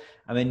reasonable?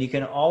 I mean, you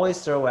can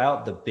always throw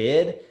out the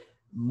bid.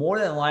 More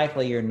than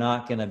likely, you're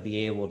not going to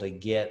be able to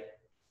get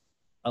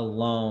a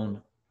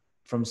loan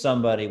from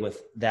somebody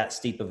with that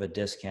steep of a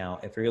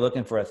discount. If you're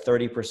looking for a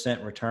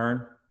 30%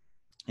 return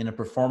in a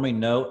performing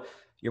note,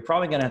 you're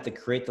probably going to have to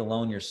create the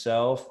loan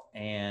yourself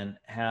and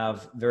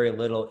have very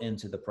little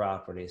into the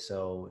property.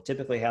 So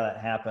typically how that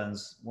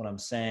happens, what I'm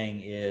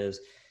saying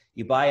is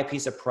you buy a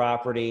piece of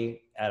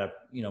property at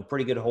a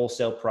pretty good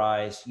wholesale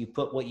price. You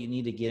put what you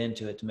need to get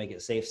into it to make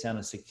it safe, sound,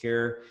 and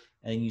secure,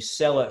 and then you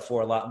sell it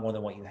for a lot more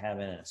than what you have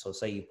in it. So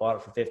say you bought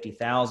it for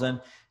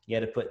 $50,000, you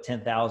had to put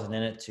 $10,000 in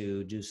it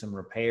to do some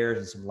repairs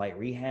and some light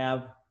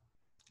rehab.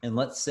 And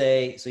let's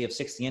say, so you have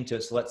 60 into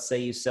it. So let's say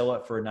you sell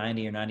it for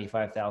 $90,000 or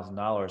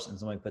 $95,000 and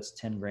somebody puts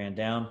 10 grand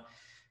down.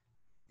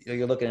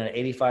 You're looking at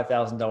an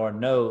 $85,000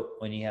 note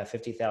when you have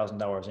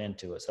 $50,000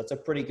 into it. So that's a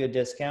pretty good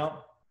discount.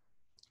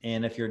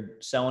 And if you're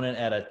selling it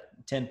at a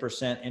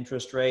 10%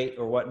 interest rate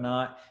or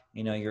whatnot,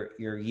 you know,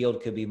 your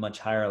yield could be much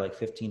higher, like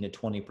 15 to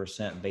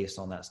 20% based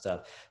on that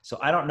stuff. So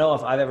I don't know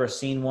if I've ever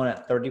seen one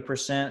at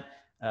 30%,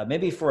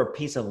 maybe for a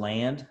piece of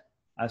land.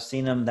 I've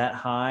seen them that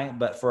high,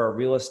 but for a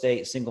real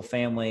estate, single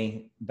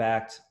family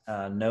backed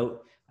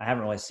note, I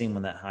haven't really seen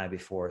one that high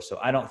before. So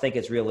I don't think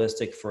it's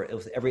realistic for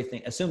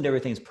everything, assumed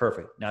everything's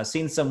perfect. Now I've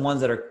seen some ones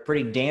that are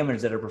pretty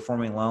damaged that are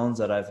performing loans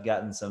that I've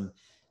gotten some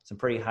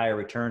pretty higher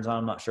returns on.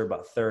 I'm not sure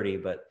about 30,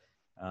 but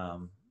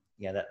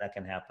yeah, that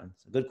can happen.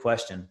 So good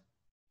question.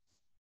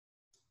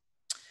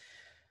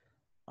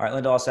 All right,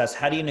 Linda also asks,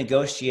 how do you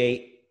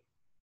negotiate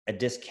a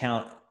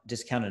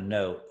discounted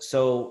note?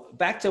 So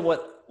back to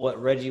what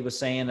Reggie was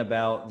saying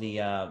about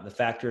the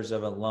factors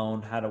of a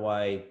loan. How do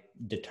I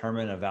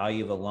determine a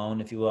value of a loan,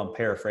 if you will? I'm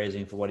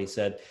paraphrasing for what he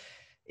said.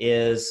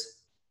 Is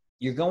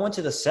you're going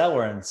to the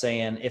seller and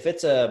saying, if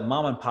it's a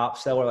mom and pop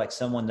seller, like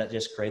someone that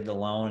just created the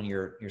loan, and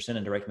you're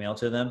sending direct mail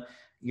to them,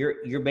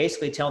 you're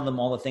basically telling them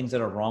all the things that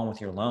are wrong with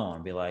your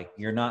loan. Be like,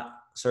 you're not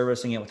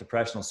servicing it with a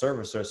professional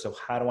servicer. So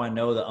how do I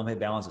know the unpaid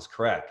balance is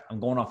correct? I'm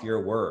going off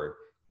your word.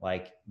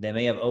 Like they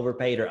may have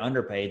overpaid or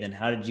underpaid. Then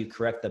how did you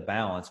correct the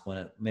balance when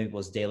it maybe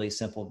was daily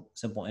simple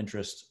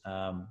interest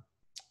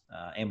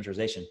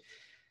amortization?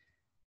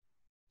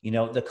 You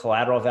know, the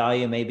collateral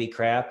value may be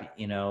crap.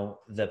 You know,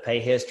 the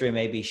pay history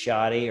may be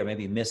shoddy or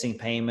maybe missing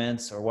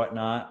payments or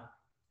whatnot.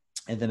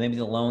 And then maybe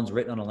the loan's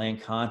written on a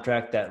land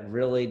contract that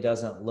really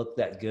doesn't look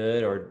that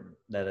good, or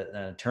that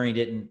an attorney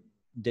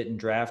didn't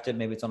draft it.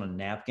 Maybe it's on a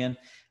napkin. I mean,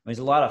 there's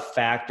a lot of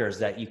factors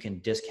that you can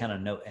discount a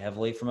note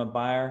heavily from a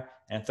buyer.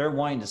 And if they're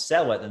wanting to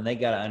sell it, then they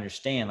got to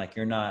understand, like,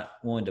 you're not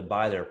willing to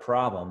buy their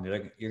problem.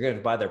 You're going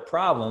to buy their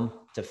problem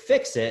to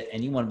fix it,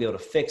 and you want to be able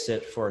to fix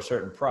it for a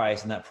certain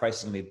price, and that price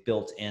is going to be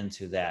built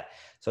into that.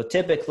 So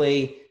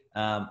typically,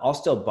 I'll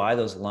still buy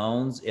those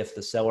loans if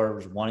the seller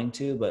is wanting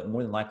to, but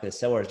more than likely the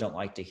sellers don't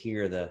like to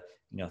hear the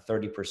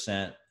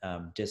 30%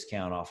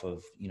 discount off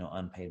of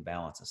unpaid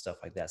balance and stuff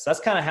like that. So that's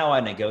kind of how I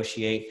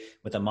negotiate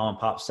with a mom and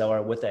pop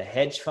seller. With a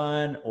hedge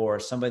fund or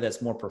somebody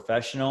that's more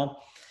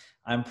professional,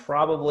 I'm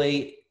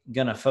probably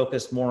going to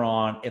focus more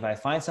on, if I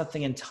find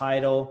something in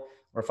title,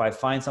 or if I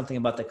find something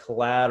about the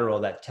collateral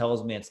that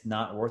tells me it's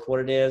not worth what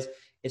it is,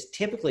 it's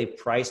typically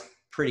priced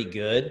pretty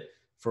good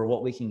for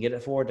what we can get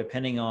it for,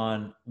 depending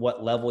on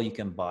what level you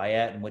can buy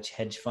at and which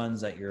hedge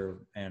funds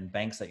and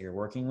banks that you're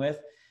working with.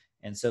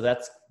 And so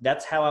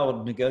that's how I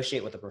would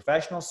negotiate with a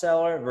professional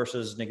seller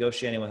versus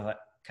negotiating with kind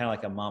of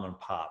like a mom and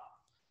pop.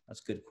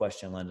 That's a good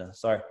question, Linda.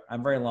 Sorry,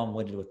 I'm very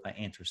long-winded with my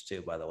answers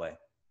too, by the way.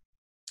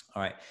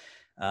 All right.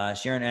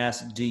 Sharon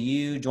asks, do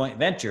you joint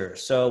venture?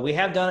 So we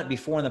have done it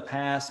before in the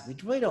past. We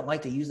really don't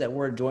like to use that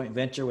word joint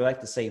venture. We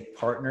like to say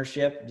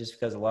partnership, just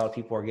because a lot of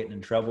people are getting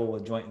in trouble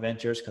with joint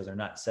ventures because they're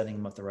not setting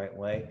them up the right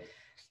way.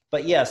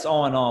 But yes,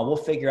 all in all, we'll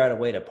figure out a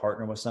way to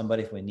partner with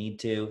somebody if we need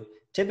to.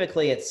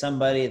 Typically, it's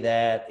somebody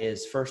that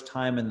is first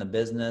time in the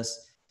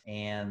business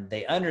and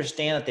they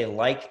understand that they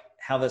like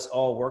how this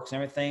all works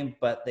and everything,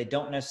 but they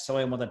don't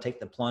necessarily want to take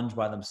the plunge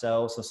by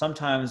themselves. So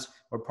sometimes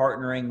we're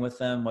partnering with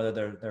them, whether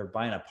they're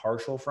buying a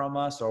partial from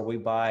us or we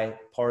buy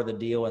part of the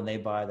deal and they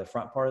buy the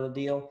front part of the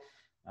deal,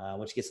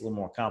 which gets a little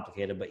more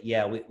complicated. But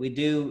yeah, we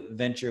do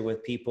venture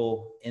with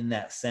people in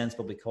that sense,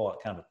 but we call it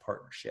kind of a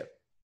partnership.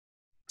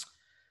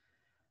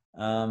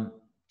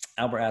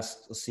 Albert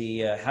asks, let's see,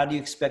 how do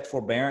you expect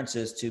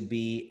forbearances to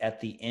be at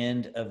the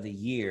end of the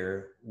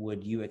year?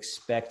 Would you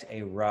expect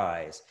a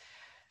rise?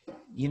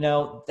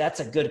 That's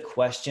a good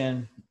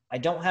question. I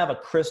don't have a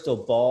crystal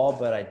ball,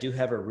 but I do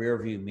have a rear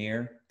view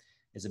mirror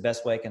is the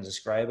best way I can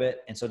describe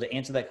it. And so to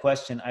answer that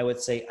question, I would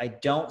say I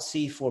don't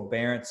see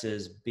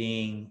forbearances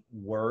being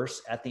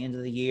worse at the end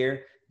of the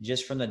year,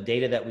 just from the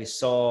data that we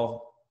saw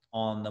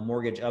on the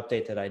mortgage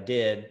update that I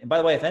did. And by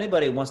the way, if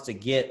anybody wants to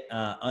get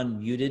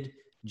unmuted,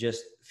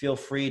 just feel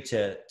free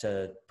to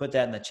put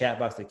that in the chat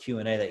box, the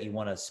Q&A, that you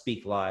want to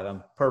speak live.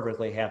 I'm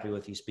perfectly happy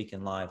with you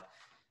speaking live.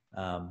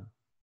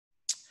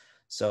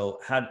 So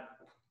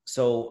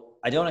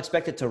I don't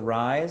expect it to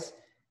rise,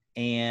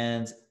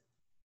 and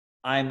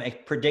I'm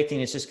predicting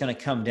it's just going to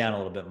come down a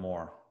little bit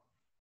more.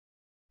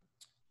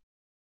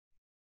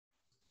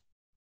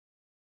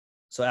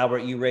 So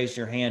Albert, you raised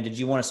your hand. Did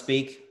you want to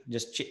speak?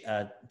 Just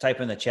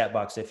type in the chat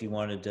box if you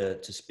wanted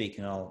to speak,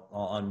 and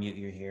I'll unmute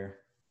you here.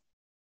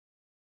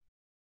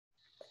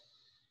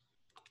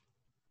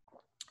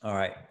 All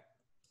right.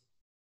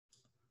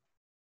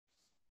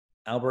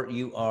 Albert,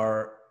 you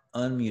are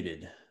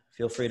unmuted.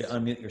 Feel free to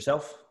unmute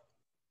yourself.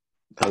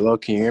 Hello,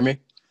 can you hear me?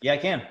 Yeah, I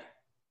can.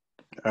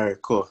 All right,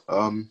 cool.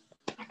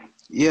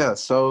 Yeah,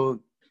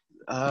 so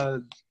I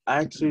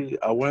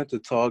wanted to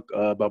talk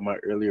about my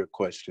earlier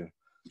question.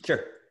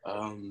 Sure.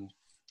 And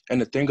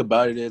the thing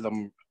about it is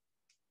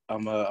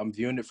I'm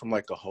viewing it from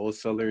like a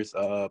wholesaler's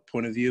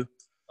point of view.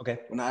 Okay.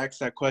 When I asked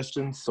that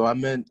question, so I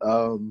meant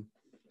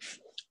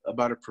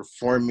about a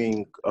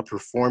performing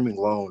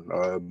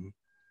loan.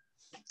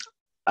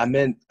 I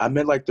meant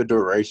like the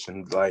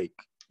duration, like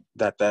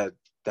that the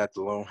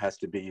loan has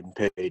to be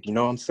paid. You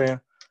know what I'm saying?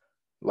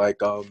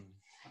 Like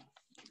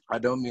I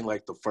don't mean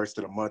like the first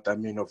of the month. I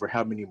mean over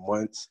how many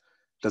months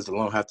does the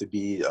loan have to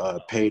be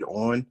paid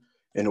on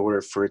in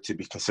order for it to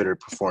be considered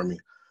performing,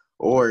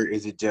 or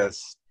is it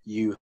just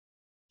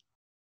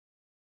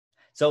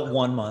So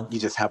 1 month. you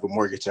just have a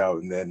mortgage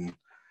out and then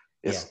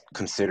it's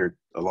considered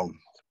a loan?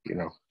 You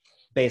know.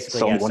 Basically,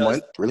 So yeah. 1 So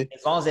month, really?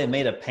 as long as they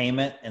made a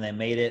payment and they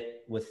made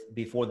it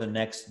before the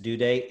next due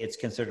date, it's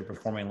considered a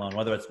performing loan.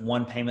 Whether it's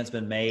one payment's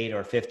been made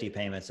or 50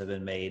 payments have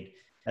been made,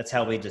 that's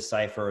how we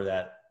decipher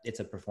that it's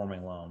a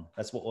performing loan.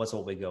 That's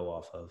what we go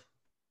off of.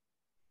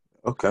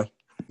 Okay.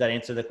 Does that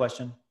answer the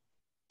question?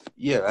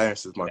 Yeah, that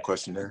answers my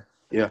question there.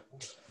 Yeah.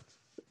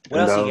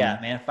 What else you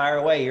got, man? Fire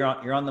away. You're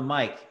on the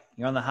mic.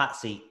 You're on the hot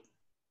seat.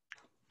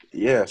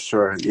 Yeah,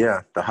 sure.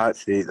 Yeah, the hot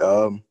seat.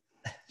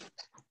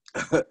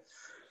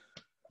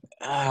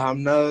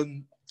 I'm not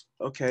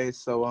okay.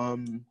 So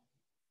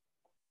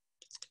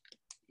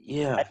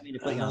yeah. I didn't mean to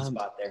put you on the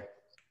spot there.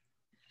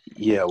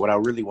 Yeah, what I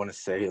really want to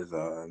say is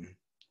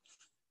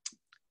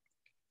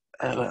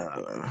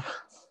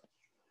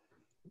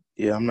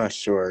yeah, I'm not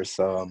sure.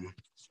 So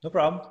no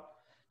problem.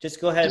 Just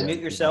go ahead and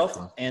mute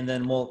yourself, and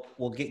then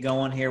we'll get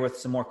going here with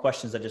some more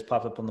questions that just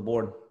popped up on the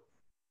board.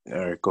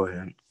 All right, go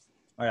ahead.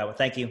 All right. Well,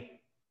 thank you.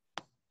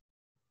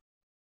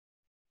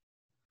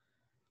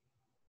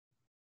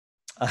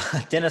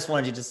 Dennis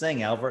wanted you to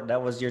sing, Albert.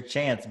 That was your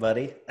chance,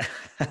 buddy.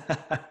 All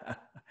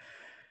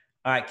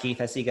right, Keith,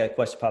 I see you got a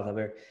question pop up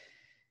here.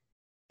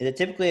 Is it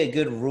typically a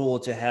good rule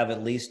to have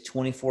at least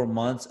 24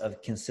 months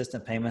of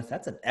consistent payments?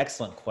 That's an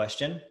excellent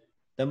question.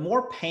 The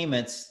more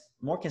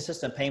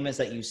consistent payments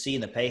that you see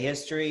in the pay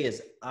history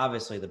is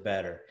obviously the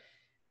better.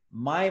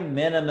 My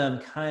minimum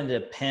kind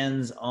of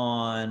depends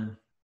on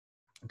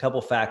a couple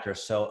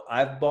factors. So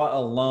I've bought a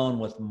loan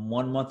with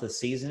 1 month of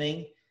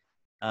seasoning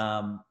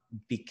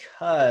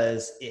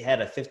because it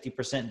had a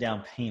 50%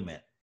 down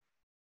payment,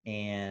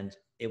 and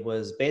it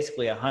was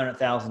basically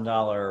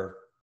 $100,000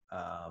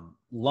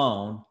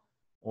 loan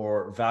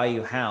or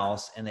value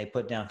house, and they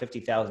put down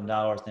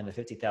 $50,000 and a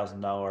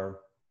 $50,000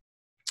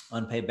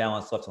 unpaid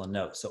balance left on the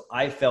note. So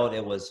I felt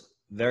it was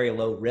very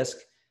low risk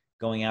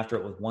going after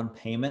it with one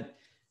payment.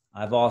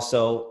 I've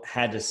also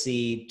had to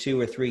see 2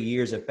 or 3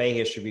 years of pay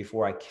history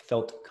before I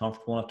felt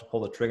comfortable enough to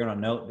pull the trigger on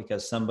a note,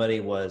 because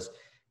somebody was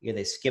either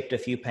they skipped a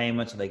few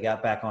payments or they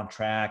got back on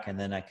track. And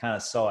then I kind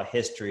of saw a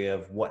history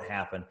of what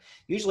happened.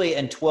 Usually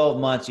in 12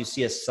 months, you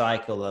see a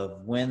cycle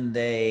of when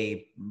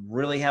they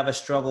really have a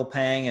struggle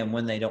paying and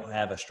when they don't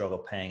have a struggle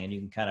paying. And you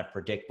can kind of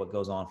predict what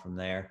goes on from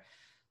there.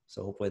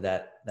 So hopefully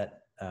that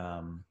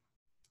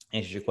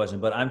answers your question.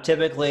 But I'm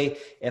typically,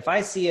 if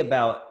I see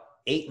about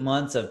 8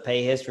 months of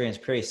pay history and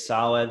it's pretty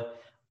solid,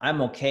 I'm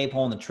okay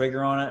pulling the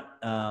trigger on it,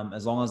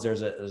 as long as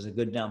there's a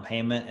good down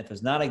payment. If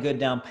it's not a good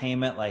down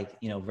payment, like,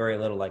 very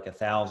little, like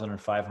 $1,000 or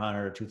 $500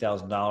 or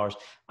 $2,000,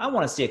 I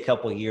want to see a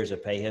couple of years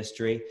of pay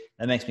history.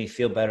 That makes me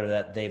feel better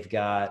that they've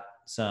got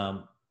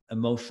some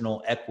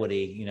emotional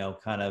equity,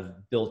 kind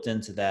of built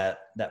into that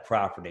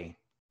property.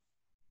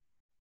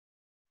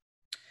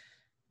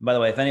 By the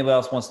way, if anybody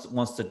else wants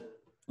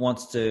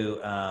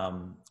to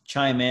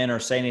chime in or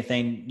say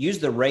anything, use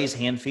the raise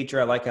hand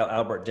feature. I like how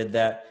Albert did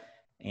that.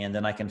 And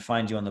then I can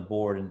find you on the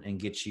board and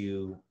get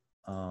you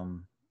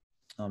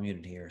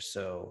unmuted here.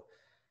 So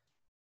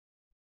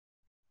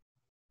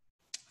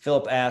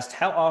Philip asked,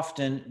 how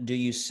often do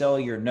you sell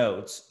your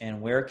notes,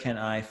 and where can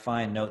I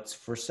find notes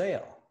for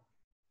sale?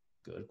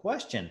 Good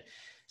question.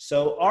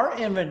 So our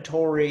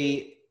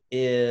inventory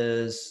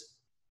is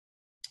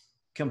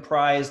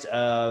comprised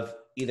of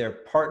either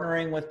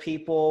partnering with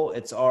people,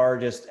 it's our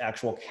just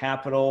actual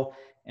capital,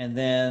 and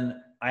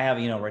then I have,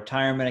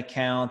 retirement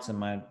accounts, and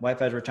my wife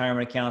has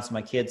retirement accounts, and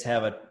my kids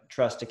have a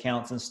trust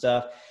accounts and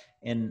stuff.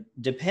 And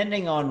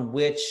depending on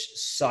which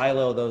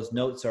silo those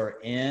notes are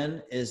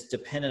in is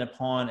dependent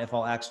upon if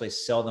I'll actually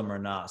sell them or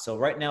not. So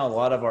right now, a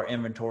lot of our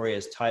inventory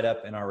is tied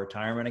up in our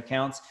retirement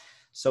accounts.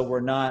 So we're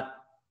not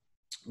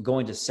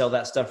going to sell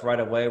that stuff right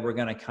away. We're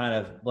going to kind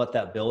of let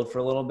that build for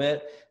a little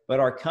bit. But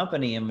our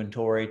company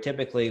inventory,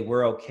 typically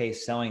we're okay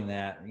selling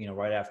that,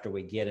 right after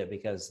we get it,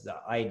 because the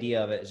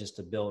idea of it is just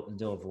to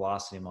do a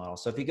velocity model.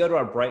 So if you go to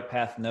our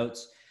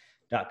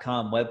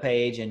brightpathnotes.com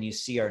webpage and you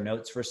see our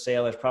notes for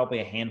sale, there's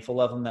probably a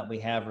handful of them that we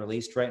have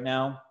released right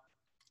now.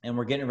 And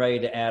we're getting ready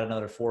to add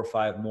another 4 or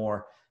 5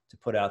 more to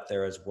put out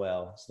there as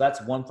well. So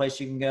that's one place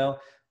you can go.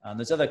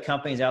 There's other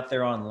companies out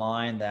there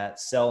online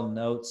that sell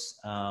notes.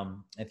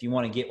 If you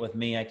want to get with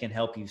me, I can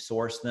help you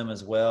source them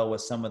as well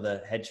with some of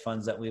the hedge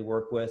funds that we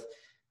work with.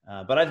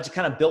 But I've just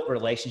kind of built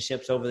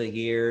relationships over the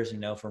years,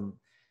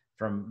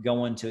 from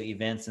going to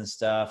events and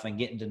stuff and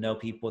getting to know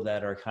people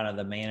that are kind of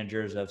the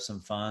managers of some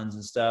funds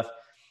and stuff.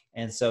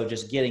 And so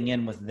just getting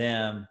in with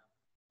them,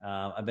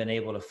 I've been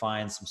able to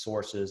find some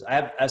sources.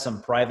 I have some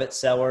private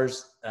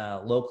sellers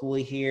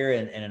locally here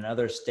and in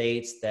other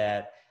states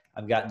that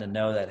I've gotten to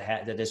know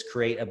that just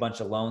create a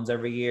bunch of loans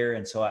every year.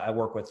 And so I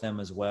work with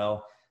them as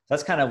well.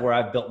 That's kind of where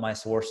I've built my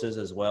sources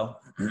as well.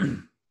 So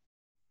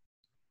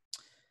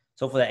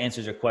hopefully that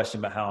answers your question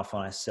about how often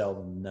I sell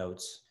the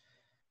notes.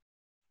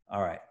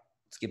 All right,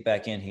 let's get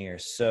back in here.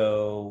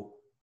 So,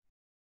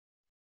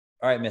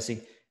 all right,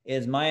 Missy, it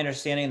is my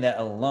understanding that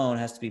a loan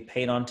has to be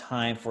paid on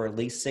time for at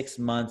least 6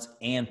 months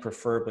and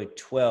preferably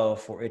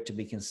 12 for it to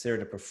be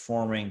considered a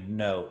performing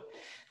note.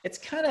 It's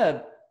kind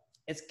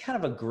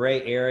of a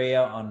gray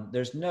area on,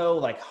 there's no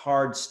like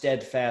hard,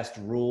 steadfast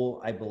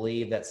rule, I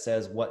believe, that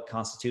says what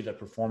constitutes a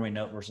performing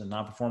note versus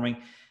non-performing.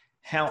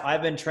 How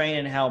I've been trained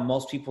and how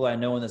most people I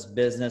know in this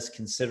business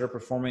consider a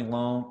performing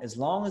loan, as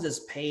long as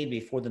it's paid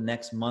before the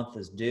next month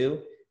is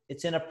due,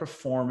 it's in a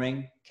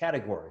performing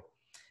category.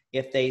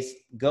 If they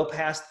go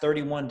past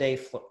 31-day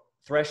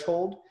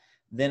threshold,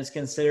 then it's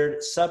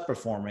considered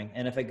sub-performing.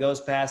 And if it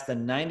goes past the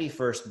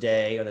 91st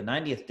day or the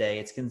 90th day,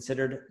 it's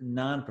considered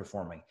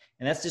non-performing.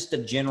 And that's just a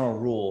general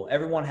rule.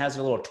 Everyone has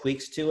their little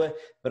tweaks to it,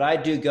 but I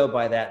do go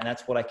by that. And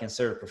that's what I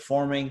consider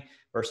performing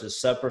versus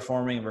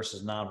sub-performing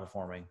versus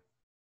non-performing.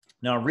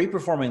 Now, a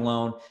reperforming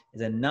loan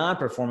is a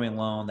non-performing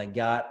loan that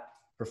got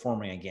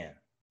performing again.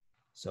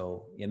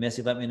 So, yeah,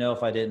 Missy, let me know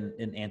if I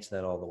didn't answer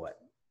that all the way.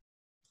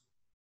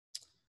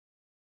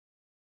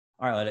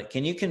 All right,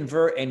 can you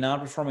convert a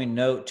non-performing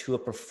note to a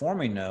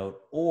performing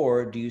note,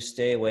 or do you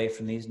stay away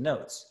from these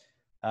notes?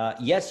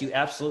 Yes, you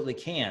absolutely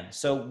can.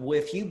 So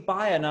if you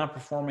buy a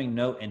non-performing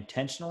note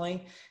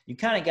intentionally, you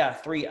kind of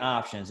got 3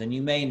 options, and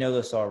you may know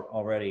this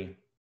already.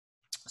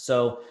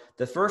 So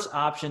the first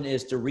option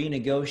is to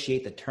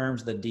renegotiate the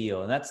terms of the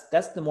deal. And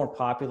that's the more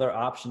popular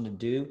option to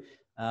do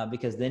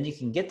because then you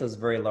can get those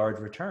very large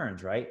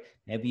returns, right?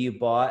 Maybe you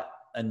bought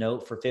a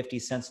note for 50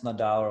 cents on the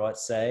dollar,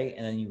 let's say,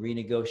 and then you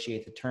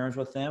renegotiate the terms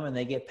with them and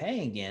they get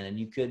paying again. And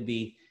they could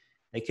be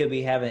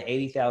having an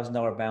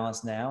 $80,000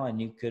 balance now,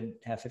 and you could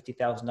have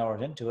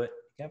 $50,000 into it.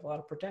 You have a lot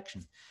of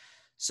protection.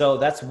 So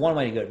that's one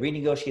way to go.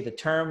 Renegotiate the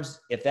terms.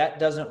 If that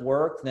doesn't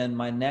work, then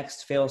my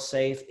next fail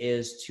safe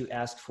is to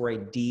ask for a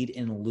deed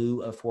in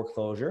lieu of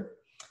foreclosure.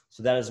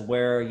 So that is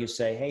where you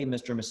say, hey,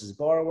 Mr. and Mrs.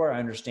 Borrower, I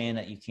understand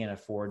that you can't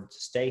afford to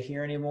stay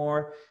here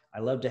anymore.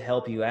 I'd love to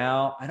help you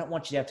out. I don't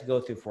want you to have to go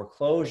through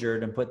foreclosure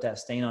and put that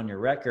stain on your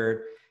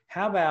record.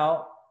 How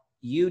about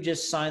you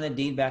just sign the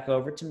deed back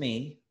over to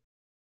me?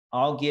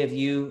 I'll give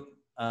you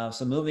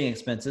some moving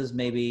expenses,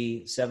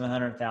 maybe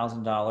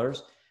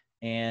 $700,000.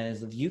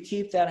 And if you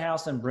keep that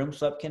house in broom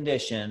swept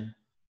condition,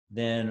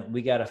 then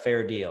we got a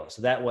fair deal.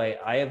 So that way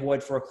I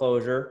avoid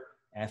foreclosure,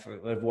 I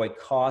avoid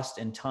cost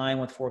and time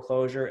with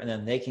foreclosure, and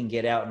then they can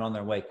get out and on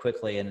their way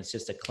quickly. And it's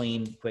just a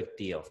clean, quick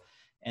deal.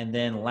 And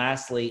then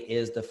lastly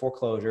is the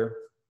foreclosure.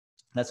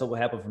 That's what will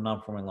happen from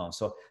non-performing loans.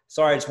 So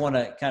sorry, I just want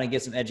to kind of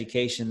get some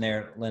education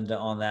there, Linda,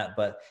 on that.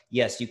 But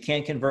yes, you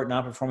can convert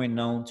non-performing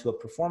loan to a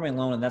performing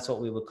loan, and that's what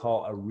we would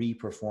call a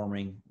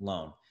re-performing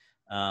loan.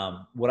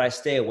 Would I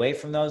stay away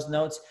from those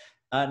notes?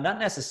 Not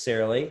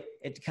necessarily.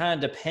 It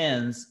kind of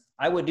depends.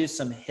 I would do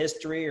some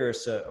history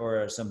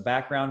or some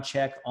background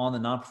check on the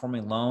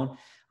non-performing loan.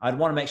 I'd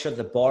want to make sure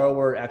that the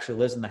borrower actually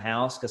lives in the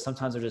house, because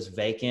sometimes they're just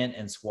vacant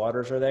and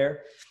squatters are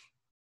there.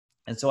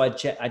 And so I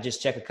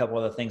just check a couple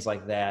other things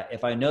like that.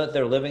 If I know that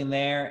they're living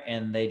there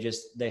and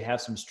they have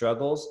some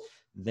struggles,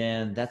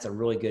 then that's a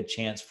really good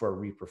chance for a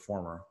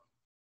re-performer.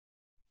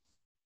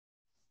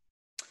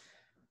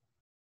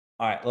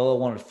 All right, Lola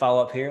wanted to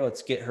follow up here.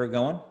 Let's get her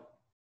going.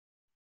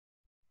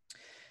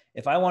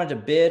 If I wanted to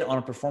bid on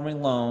a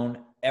performing loan,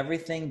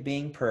 everything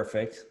being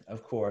perfect,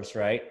 of course,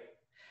 right?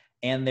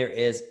 And there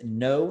is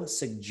no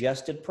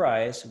suggested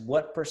price,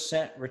 what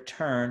 %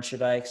 return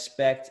should I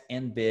expect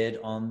and bid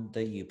on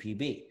the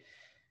UPB?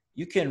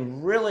 You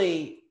can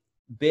really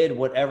bid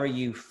whatever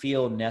you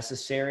feel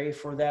necessary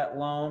for that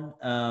loan.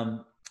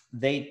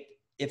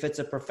 If it's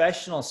a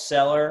professional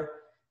seller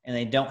and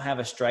they don't have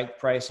a strike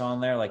price on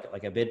there,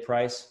 like a bid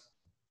price,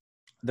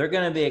 they're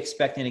going to be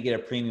expecting to get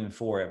a premium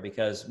for it,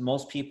 because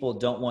most people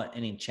don't want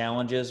any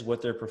challenges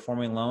with their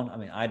performing loan. I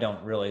mean, I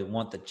don't really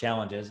want the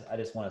challenges. I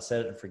just want to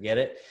set it and forget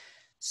it.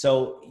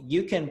 So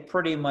you can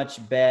pretty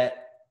much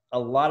bet a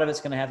lot of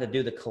it's going to have to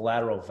do the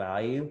collateral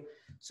value.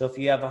 So if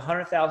you have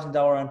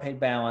 $100,000 unpaid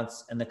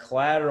balance and the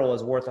collateral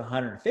is worth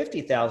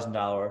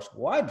 $150,000,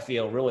 well, I'd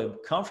feel really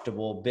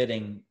comfortable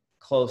bidding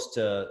close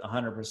to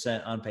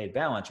 100% unpaid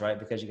balance, right?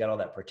 Because you got all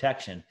that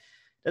protection.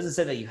 Doesn't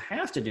say that you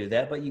have to do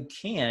that, but you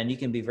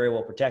can be very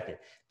well protected.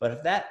 But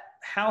if that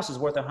house is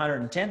worth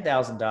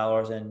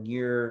 $110,000 and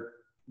you're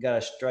got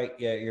a strike,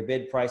 your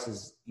bid price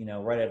is,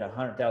 right at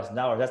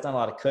 $100,000, that's not a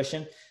lot of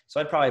cushion.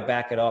 So I'd probably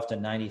back it off to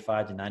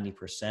 95 to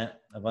 90%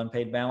 of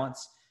unpaid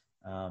balance.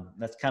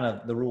 That's kind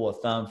of the rule of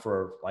thumb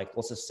for, like,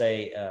 let's just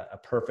say a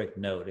perfect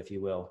note, if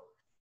you will.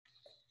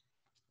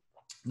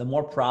 The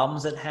more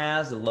problems it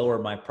has, the lower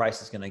my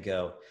price is going to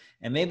go.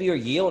 And maybe your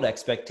yield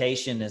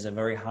expectation is a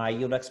very high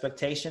yield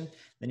expectation,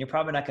 then you're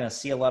probably not going to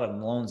see a lot of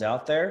loans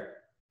out there.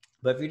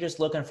 But if you're just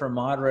looking for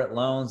moderate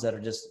loans that are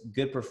just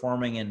good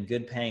performing and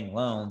good paying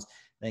loans,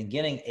 then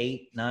getting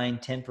 8, 9,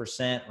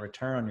 10%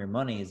 return on your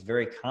money is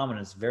very common.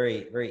 It's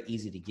very, very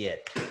easy to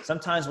get.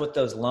 Sometimes with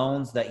those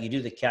loans that you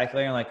do the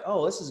calculator, like,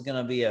 oh, this is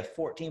going to be a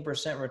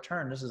 14%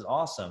 return. This is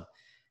awesome.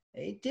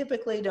 They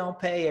typically don't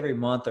pay every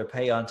month or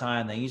pay on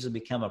time. They usually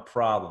become a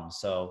problem.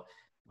 So,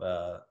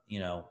 you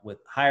know, with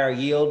higher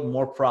yield,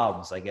 more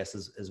problems, I guess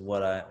is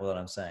what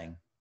I'm saying.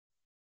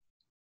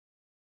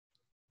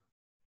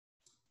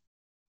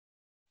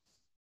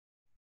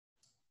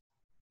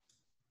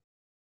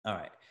 All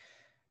right.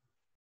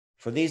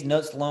 For these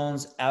notes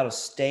loans out of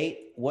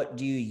state, what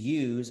do you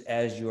use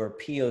as your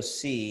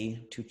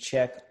POC to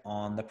check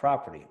on the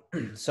property?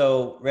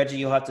 So Reggie,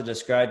 you'll have to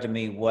describe to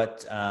me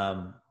what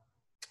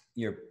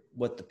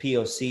what the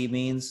POC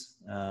means.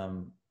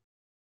 I'm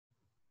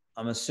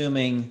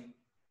assuming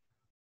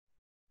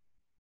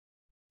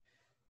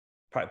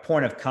probably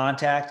point of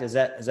contact. Is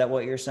that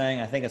what you're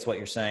saying? I think that's what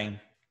you're saying.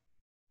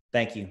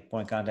 Thank you.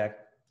 Point of contact.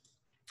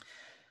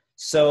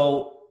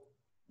 So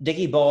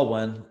Dickie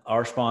Baldwin,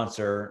 our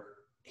sponsor,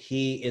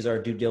 he is our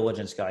due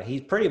diligence guy.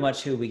 He's pretty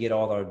much who we get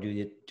all our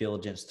due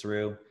diligence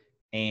through.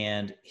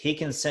 And he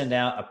can send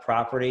out a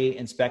property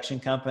inspection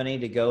company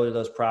to go to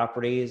those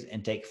properties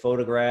and take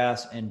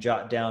photographs and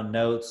jot down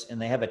notes. And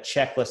they have a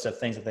checklist of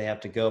things that they have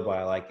to go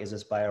by. Like, is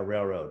this by a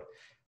railroad?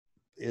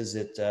 Is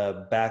it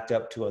backed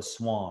up to a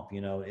swamp?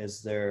 You know,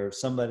 is there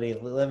somebody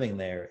living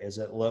there? Is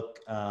it look,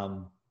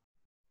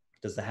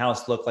 does the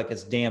house look like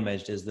it's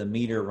damaged? Is the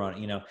meter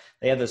running? You know,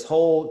 they have this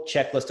whole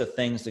checklist of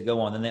things to go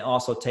on. Then they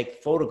also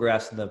take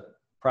photographs of the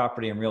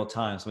property in real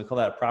time. So we call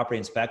that a property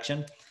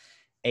inspection.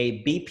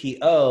 A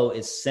BPO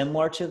is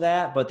similar to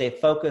that, but they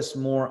focus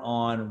more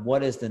on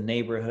what is the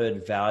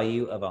neighborhood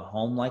value of a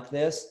home like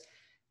this.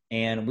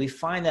 And we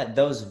find that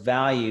those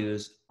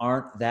values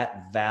aren't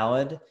that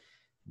valid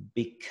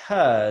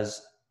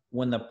because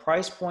when the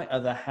price point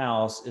of the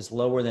house is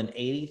lower than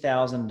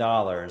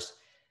 $80,000,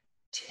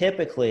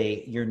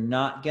 typically you're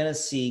not going to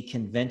see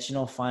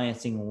conventional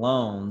financing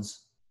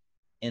loans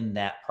in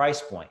that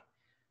price point.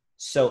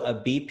 So a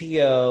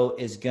BPO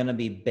is going to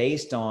be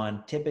based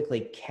on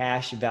typically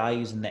cash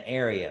values in the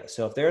area.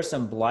 So if there are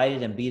some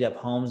blighted and beat up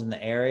homes in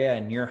the area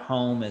and your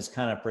home is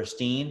kind of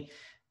pristine,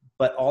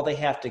 but all they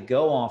have to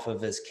go off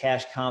of is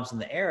cash comps in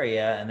the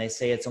area, and they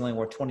say it's only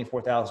worth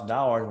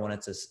 $24,000 when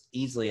it's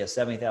easily a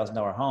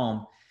 $70,000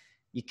 home,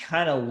 you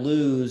kind of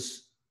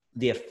lose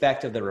the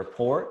effect of the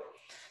report.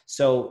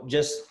 So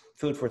just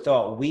food for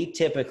thought, we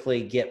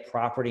typically get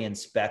property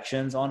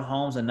inspections on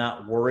homes and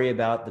not worry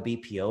about the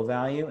BPO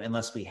value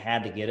unless we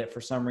had to get it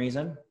for some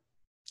reason.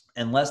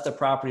 Unless the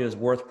property was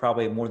worth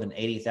probably more than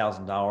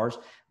 $80,000,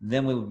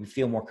 then we would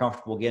feel more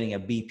comfortable getting a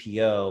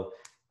BPO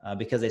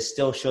because they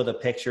still show the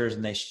pictures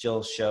and they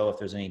still show if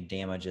there's any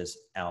damages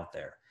out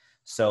there.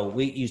 So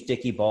we use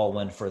Dickie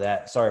Baldwin for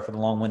that. Sorry for the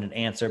long-winded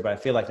answer, but I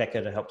feel like that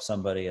could have helped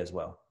somebody as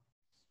well.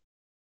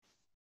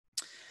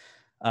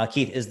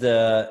 Keith, is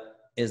the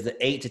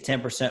 8 to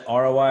 10%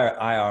 ROI or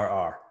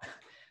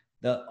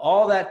IRR?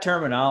 All that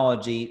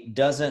terminology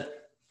doesn't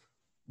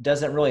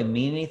really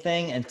mean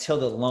anything until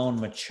the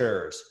loan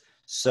matures.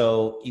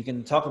 So you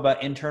can talk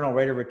about internal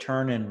rate of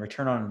return and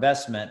return on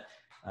investment.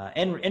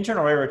 And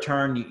internal rate of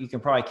return, you can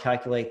probably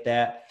calculate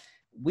that.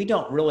 We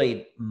don't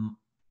really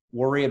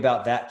worry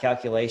about that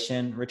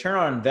calculation. Return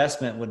on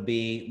investment would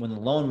be when the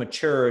loan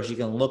matures, you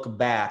can look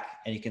back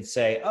and you can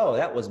say, oh,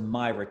 that was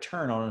my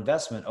return on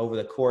investment over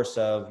the course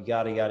of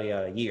yada, yada,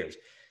 yada years.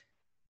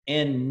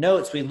 In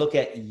notes, we look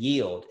at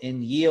yield.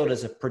 And yield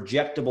is a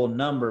projectable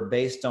number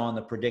based on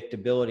the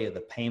predictability of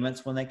the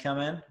payments when they come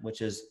in,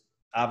 which is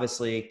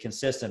obviously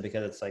consistent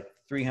because it's like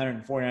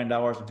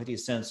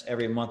 $349.50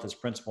 every month is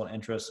principal and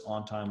interest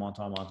on time, on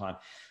time, on time.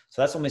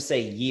 So that's when we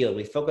say yield.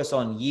 We focus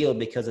on yield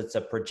because it's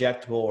a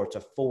projectable or it's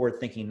a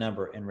forward-thinking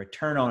number. And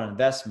return on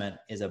investment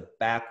is a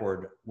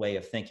backward way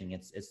of thinking.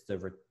 It's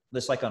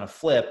just like on a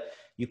flip,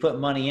 you put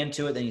money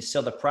into it, then you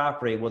sell the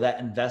property. Well, that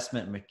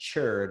investment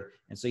matured.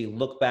 And so you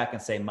look back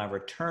and say, my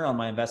return on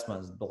my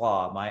investment is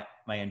blah.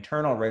 My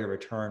internal rate of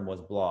return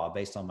was blah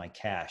based on my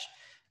cash.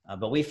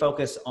 But we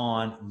focus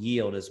on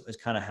yield is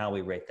kind of how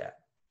we rate that.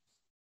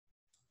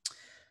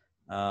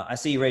 I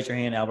see you raise your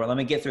hand, Albert. Let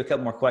me get through a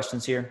couple more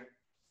questions here.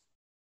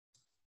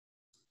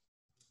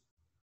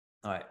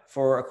 All right.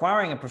 For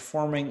acquiring a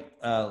performing,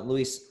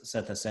 Luis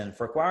sent this in.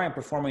 For acquiring a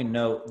performing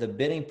note, the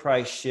bidding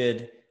price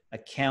should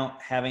account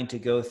having to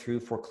go through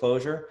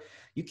foreclosure.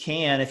 You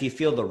can if you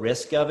feel the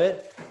risk of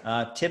it.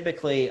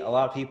 Typically, a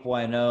lot of people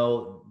I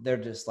know, they're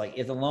just like,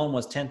 if the loan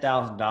was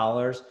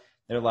 $10,000,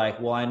 they're like,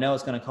 well, I know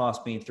it's going to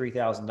cost me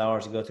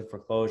 $3,000 to go through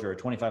foreclosure or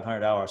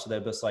 $2,500. So they're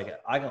just like,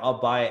 I'll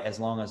buy it as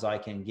long as I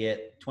can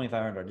get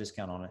 $2,500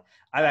 discount on it.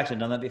 I've actually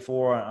done that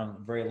before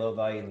on very low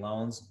value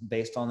loans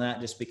based on that,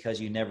 just because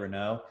you never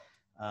know.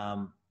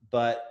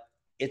 But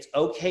it's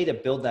okay to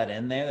build that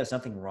in there. There's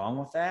nothing wrong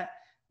with that,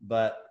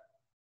 but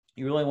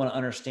you really want to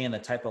understand the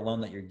type of loan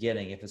that you're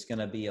getting. If it's going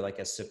to be like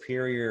a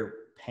superior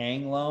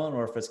paying loan,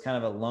 or if it's kind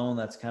of a loan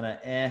that's kind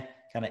of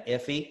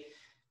iffy.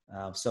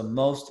 So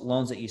most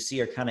loans that you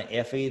see are kind of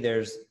iffy.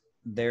 There's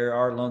there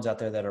are loans out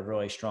there that are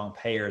really strong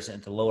payers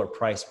at the lower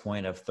price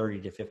point of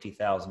 $30,000 to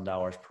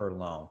 $50,000 per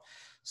loan.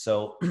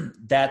 So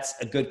that's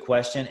a good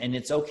question. And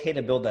it's okay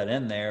to build that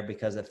in there,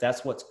 because if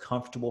that's what's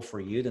comfortable for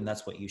you, then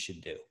that's what you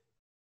should do.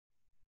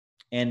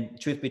 And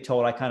truth be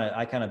told, I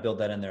kind of build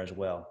that in there as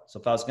well. So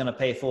if I was going to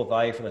pay full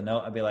value for the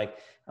note, I'd be like,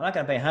 I'm not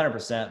going to pay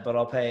 100%, but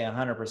I'll pay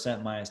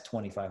 100% minus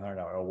 $2,500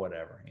 or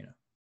whatever, you know.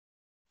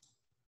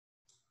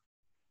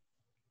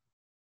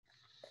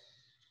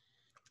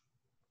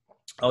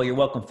 Oh, you're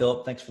welcome,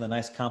 Philip. Thanks for the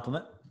nice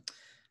compliment.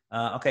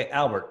 Okay,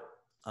 Albert,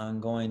 I'm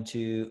going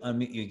to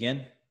unmute you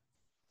again.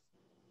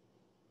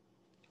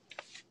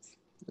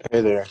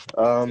 Hey there.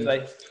 Hey,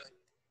 buddy.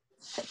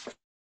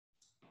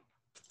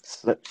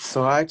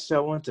 So actually, I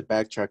wanted to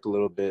backtrack a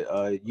little bit. You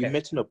Okay.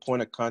 mentioned a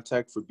point of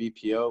contact for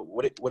BPO.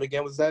 What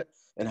again was that?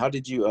 And how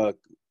did you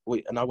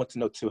wait? And I want to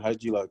know too, how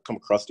did you come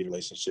across the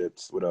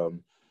relationships with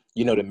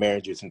the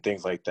managers and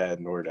things like that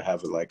in order to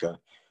have a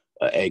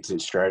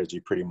exit strategy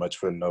pretty much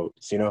for the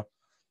notes,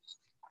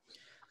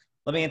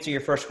 Let me answer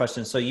your first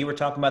question. So you were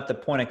talking about the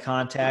point of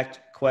contact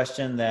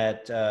question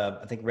that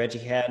I think Reggie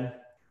had.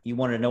 You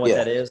wanted to know what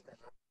that is?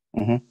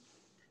 Mm-hmm.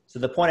 So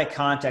the point of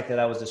contact that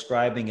I was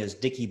describing is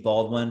Dickie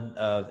Baldwin.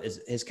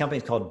 His company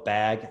is called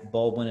BAG,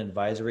 Baldwin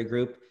Advisory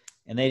Group,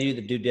 and they do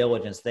the due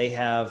diligence. They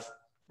have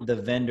the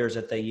vendors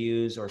that they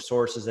use or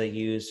sources they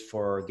use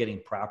for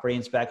getting property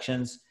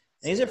inspections.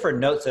 And these are for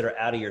notes that are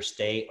out of your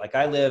state. Like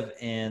I live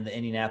in the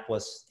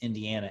Indianapolis,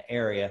 Indiana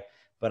area,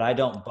 but I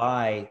don't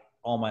buy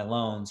all my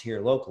loans here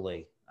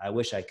locally. I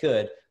wish I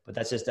could, but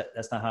that's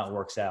not how it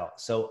works out.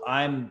 So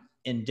I'm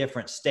in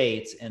different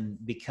states, and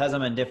because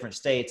I'm in different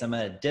states, I'm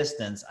at a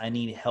distance. I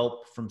need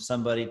help from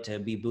somebody to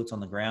be boots on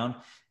the ground,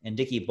 and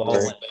Dickie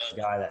Baldwin is the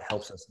guy that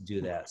helps us do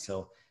that.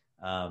 So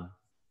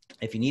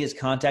if you need his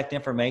contact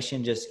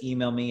information, just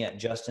email me at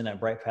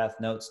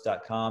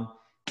justin@brightpathnotes.com,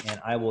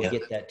 and I will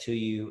get that to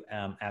you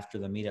after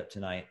the meetup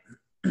tonight.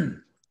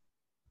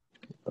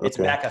 It's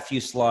back a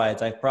few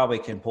slides. I probably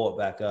can pull it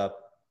back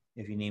up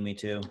if you need me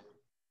to.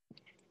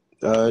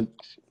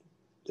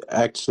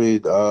 Actually,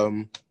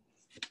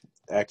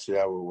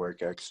 that would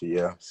work.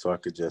 Yeah. So I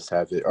could just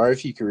have it, or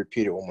if you could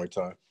repeat it one more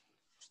time.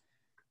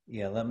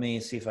 Yeah, let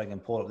me see if I can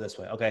pull it up this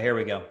way. Okay, here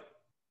we go.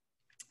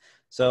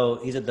 So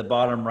he's at the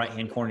bottom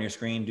right-hand corner of your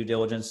screen, due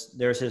diligence.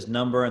 There's his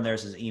number and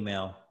there's his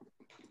email.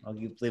 I'll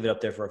leave it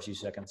up there for a few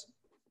seconds.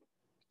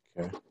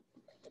 Okay.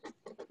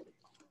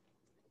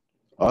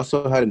 I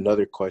also had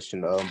another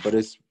question, but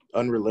it's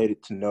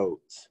unrelated to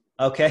notes.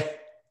 Okay.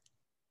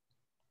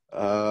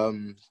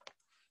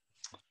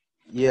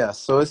 Yeah.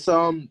 So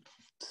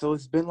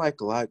it's been a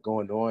lot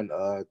going on,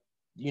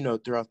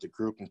 throughout the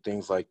group and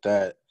things like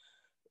that.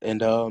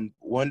 And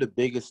one of the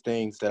biggest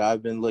things that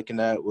I've been looking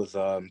at was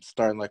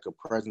starting a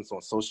presence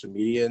on social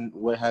media and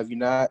what have you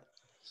not.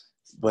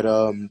 But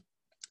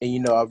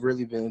I've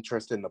really been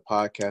interested in the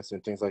podcast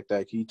and things like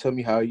that. Can you tell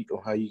me how you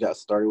got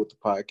started with the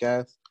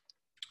podcast?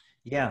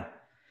 Yeah.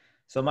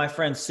 So my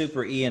friend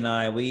Super E and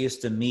I, we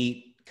used to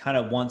meet kind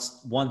of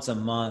once a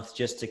month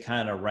just to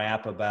kind of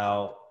rap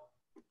about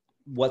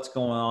what's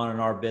going on in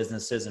our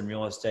businesses and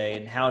real estate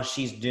and how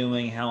she's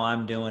doing, how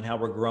I'm doing, how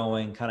we're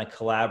growing, kind of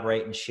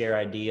collaborate and share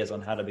ideas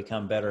on how to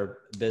become better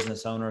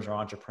business owners or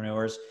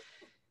entrepreneurs.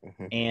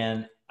 Mm-hmm.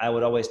 And I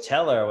would always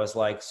tell her, I was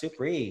like,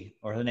 Super E,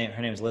 or her name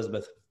is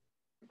Elizabeth.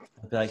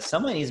 I'd be like,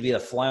 somebody needs to be a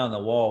fly on the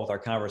wall with our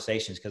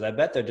conversations, because I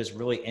bet they're just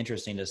really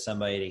interesting to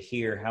somebody to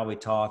hear how we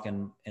talk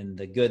and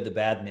the good, the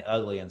bad, and the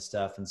ugly and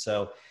stuff. And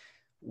so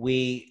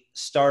we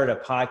started a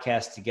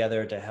podcast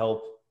together to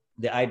help.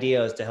 The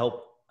idea is to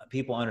help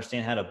people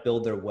understand how to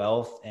build their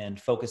wealth, and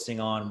focusing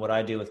on what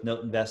I do with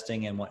note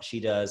investing and what she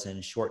does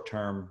in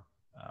short-term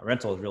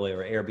rentals, really,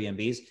 or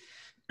Airbnbs.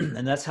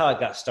 And that's how it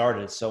got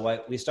started.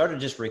 So we started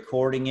just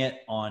recording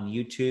it on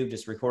YouTube,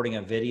 just recording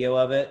a video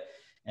of it.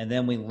 And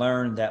then we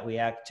learned that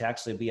to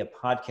actually be a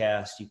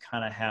podcast, you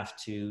kind of have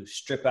to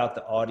strip out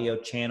the audio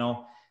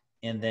channel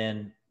and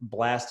then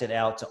blast it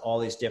out to all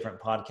these different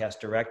podcast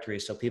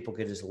directories so people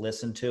could just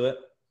listen to it.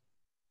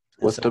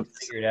 We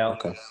figured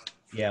out. Okay.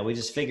 Yeah, we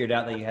just figured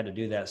out that you had to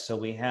do that. So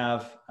we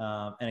have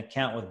an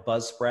account with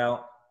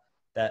Buzzsprout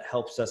that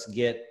helps us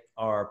get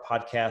our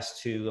podcast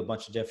to a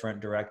bunch of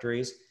different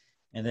directories.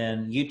 And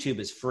then YouTube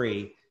is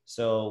free.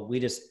 So we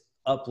just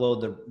upload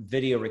the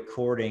video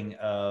recording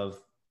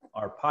of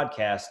our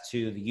podcast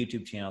to the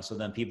YouTube channel, so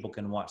then people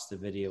can watch the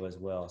video as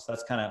well. So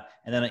that's kind of,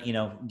 and then,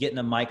 getting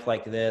a mic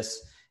like this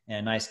and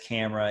a nice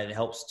camera, it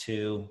helps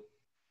too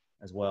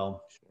as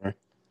well. Sure.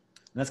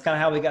 And that's kind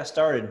of how we got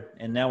started.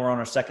 And now we're on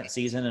our second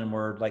season, and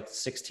we're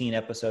 16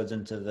 episodes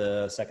into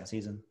the second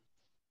season.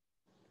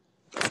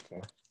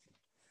 Okay.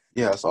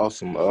 Yeah, that's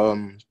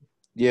awesome.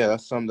 Yeah,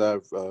 that's something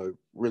that I've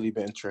really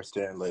been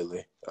interested in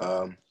lately.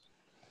 Yeah,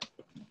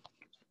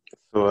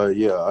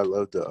 I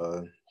love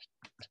to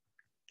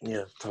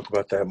talk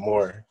about that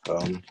more.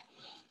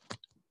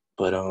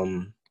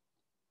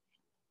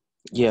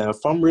 Yeah,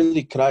 if I'm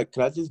really, could I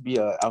just be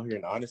out here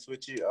and honest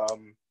with you?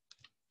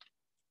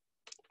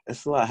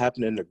 It's a lot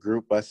happening in the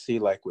group. I see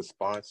with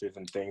sponsors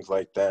and things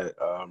like that.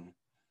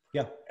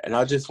 Yeah. And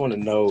I just want to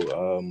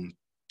know,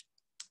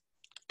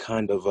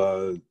 kind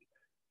of,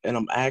 and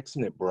I'm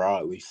asking it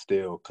broadly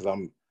still, because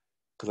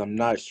I'm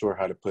not sure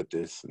how to put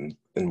this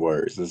in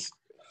words. If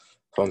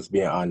I'm just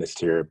being honest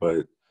here,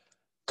 but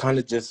kind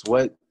of just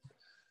what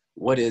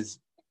is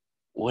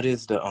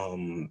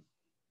the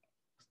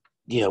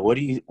yeah, what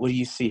do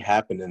you see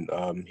happening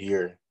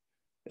here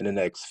in the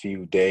next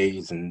few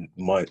days and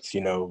months,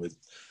 with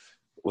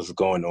what's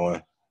going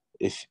on,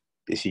 if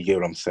you get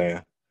what I'm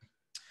saying.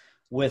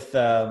 With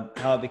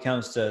how it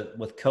becomes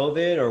with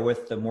COVID, or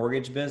with the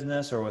mortgage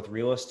business, or with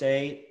real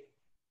estate?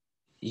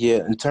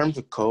 Yeah, in terms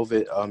of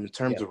COVID, in Yeah.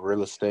 terms of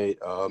real estate,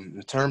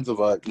 in terms of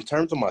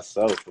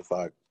myself,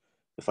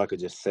 if I could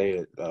just say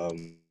it,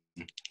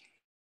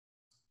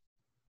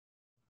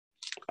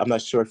 I'm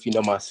not sure if you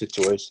know my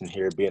situation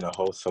here, being a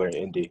wholesaler in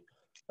Indy.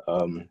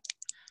 Um,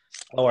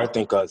 Oh, I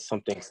think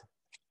some things,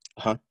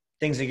 huh?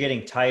 things are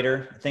getting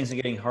tighter? Things are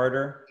getting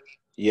harder?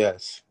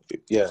 Yes,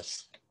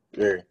 yes,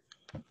 very.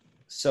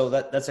 So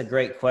that's a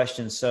great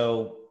question.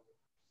 So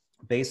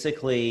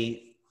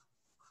basically,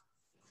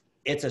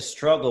 it's a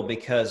struggle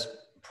because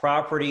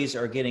properties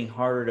are getting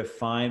harder to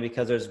find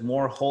because there's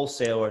more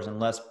wholesalers and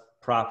less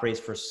properties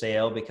for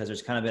sale, because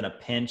there's kind of been a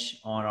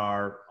pinch on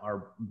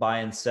our buy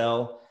and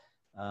sell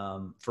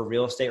for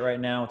real estate right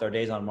now with our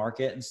days on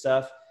market and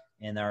stuff,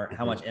 and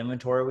how much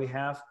inventory we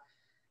have.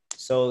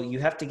 So you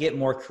have to get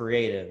more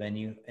creative,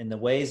 and the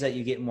ways that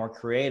you get more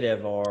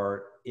creative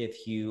are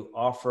if you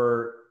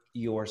offer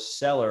your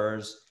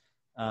sellers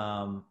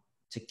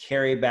to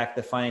carry back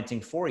the financing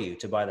for you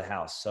to buy the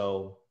house.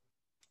 So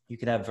you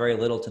can have very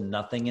little to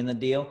nothing in the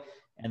deal,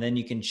 and then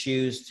you can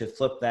choose to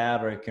flip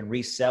that, or you can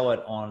resell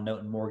it on a note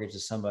and mortgage to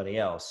somebody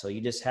else. So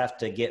you just have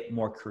to get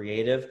more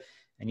creative,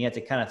 and you have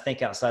to kind of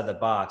think outside the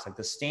box. Like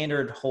the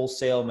standard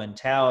wholesale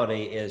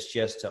mentality is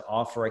just to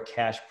offer a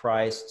cash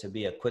price, to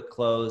be a quick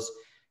close,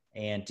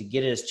 and to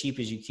get it as cheap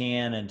as you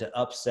can, and to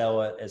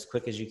upsell it as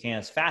quick as you can,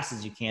 as fast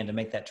as you can, to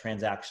make that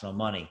transactional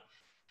money.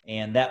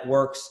 And that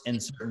works in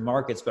certain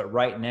markets, but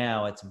right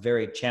now it's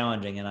very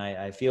challenging, and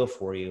I feel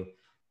for you.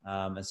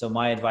 And so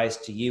my advice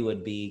to you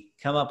would be,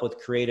 come up with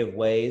creative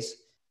ways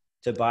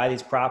to buy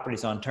these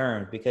properties on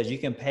terms, because you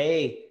can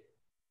pay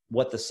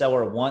what the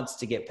seller wants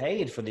to get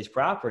paid for these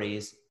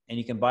properties, and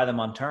you can buy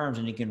them on terms,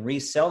 and you can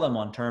resell them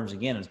on terms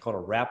again. It's called a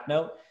wrap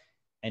note.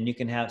 And you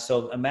can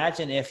so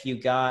imagine if you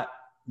got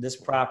this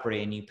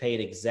property and you paid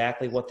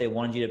exactly what they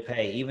wanted you to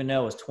pay, even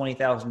though it was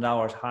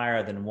 $20,000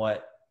 higher than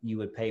what you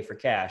would pay for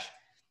cash,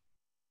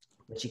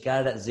 but you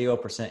got it at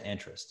 0%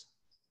 interest.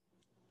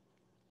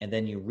 And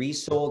then you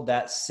resold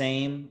that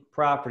same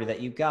property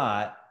that you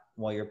got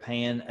while you're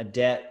paying a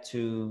debt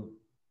to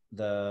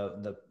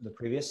the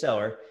previous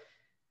seller,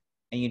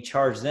 and you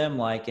charge them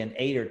like an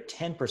 8 or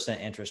 10%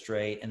 interest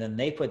rate, and then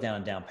they put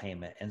down a down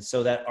payment. And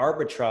so that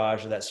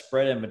arbitrage, or that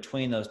spread in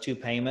between those two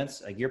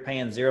payments, like you're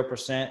paying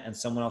 0% and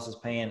someone else is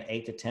paying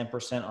 8 to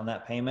 10% on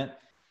that payment,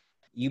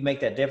 you make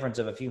that difference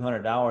of a few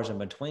 $100s in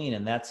between.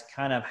 And that's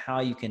kind of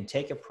how you can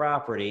take a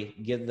property,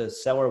 give the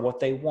seller what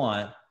they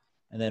want,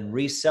 and then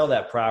resell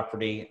that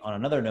property on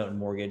another note and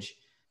mortgage,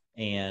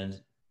 and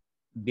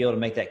be able to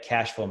make that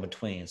cash flow in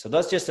between. So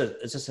that's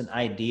it's just an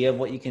idea of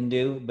what you can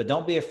do, but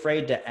don't be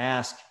afraid to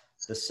ask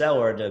the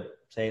seller to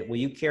say, will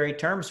you carry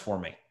terms for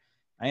me?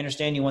 I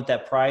understand you want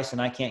that price,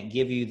 and I can't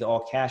give you the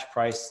all cash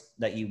price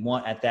that you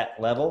want at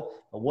that level,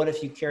 but what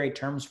if you carry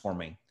terms for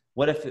me?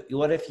 What if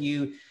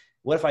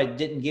I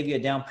didn't give you a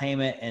down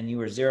payment and you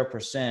were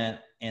 0%,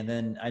 and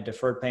then I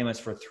deferred payments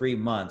for 3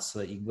 months so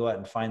that you can go out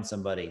and find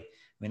somebody?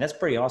 I mean, that's a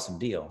pretty awesome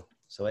deal.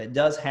 So it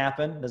does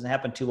happen. It doesn't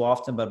happen too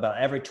often, but about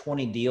every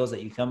 20 deals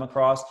that you come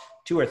across,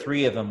 2 or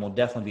 3 of them will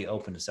definitely be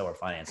open to seller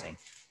financing.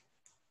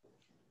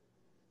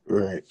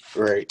 Right,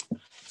 right.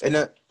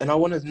 And I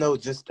want to know,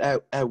 just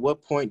at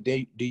what point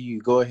do you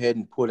go ahead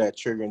and pull that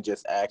trigger and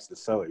just ask the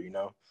seller,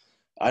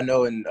 I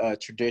know in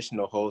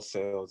traditional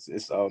wholesales,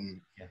 it's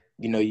Yeah.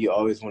 You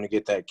always want to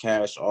get that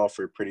cash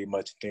offer, pretty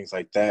much, things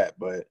like that.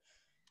 But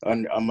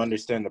I'm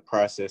understanding the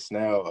process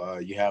now.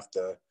 You have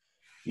to,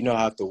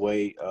 have to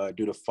wait,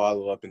 do the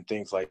follow up and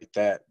things like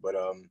that. But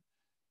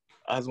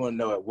I just want to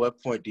know, at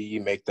what point do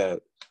you make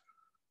that?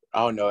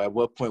 I don't know. At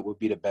what point would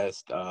be the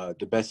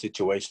best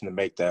situation to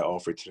make that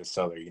offer to the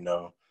seller?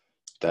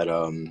 That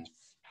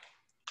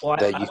Well,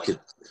 that you could.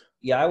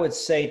 yeah, I would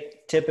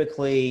say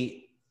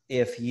typically,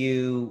 if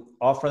you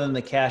offer them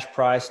the cash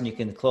price and you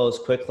can close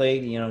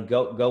quickly,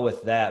 go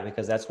with that,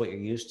 because that's what you're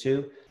used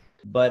to.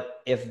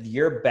 But if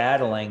you're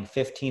battling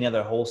 15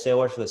 other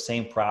wholesalers for the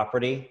same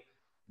property,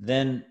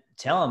 then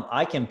tell them,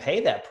 I can pay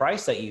that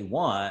price that you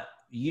want.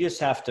 You just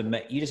have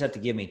to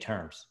give me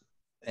terms.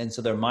 And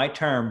so they're my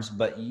terms,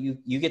 but you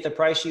get the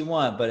price you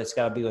want, but it's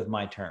got to be with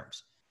my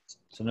terms.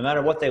 So no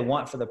matter what they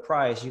want for the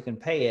price, you can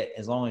pay it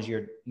as long as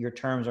your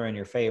terms are in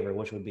your favor,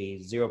 which would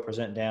be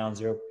 0% down,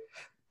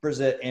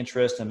 0%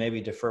 interest, and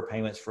maybe defer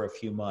payments for a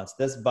few months.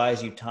 This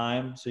buys you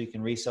time so you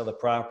can resell the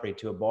property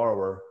to a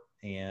borrower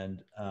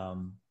and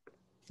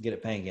get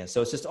it paying again.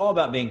 So it's just all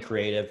about being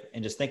creative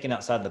and just thinking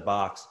outside the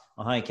box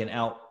on how you can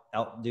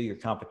outdo your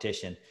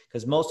competition,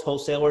 because most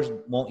wholesalers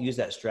won't use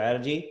that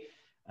strategy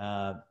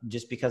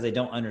just because they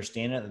don't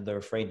understand it. They're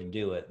afraid to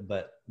do it.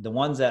 But the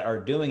ones that are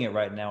doing it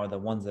right now are the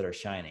ones that are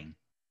shining.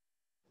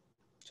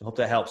 So hope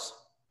that helps.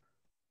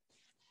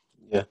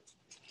 Yeah.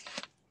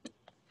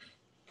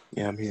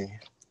 Yeah, I'm hearing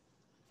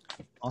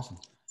you. Awesome.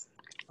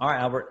 All right,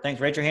 Albert.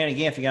 Thanks. Raise your hand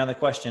again if you got another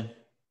question.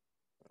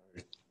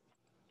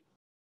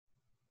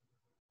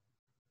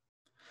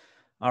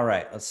 All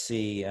right. Let's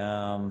see.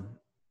 We'll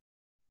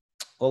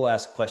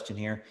ask a question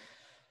here.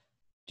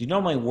 Do you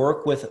normally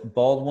work with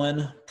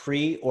Baldwin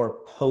pre or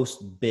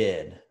post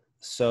bid?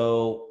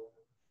 So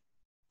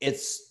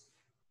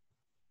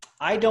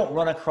I don't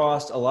run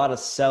across a lot of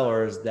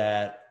sellers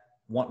that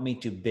want me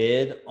to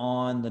bid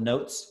on the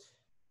notes.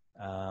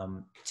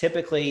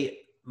 Typically,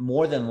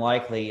 more than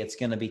likely, it's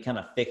going to be kind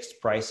of fixed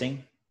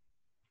pricing.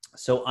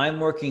 So I'm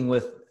working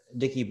with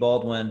Dickey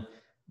Baldwin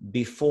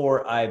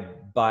before I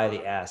buy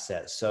the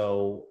asset.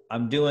 So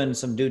I'm doing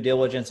some due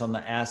diligence on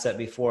the asset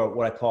before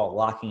what I call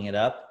locking it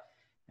up.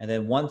 And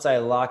then once I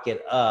lock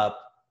it up,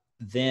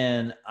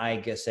 then I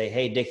just say,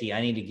 hey, Dickey, I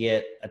need to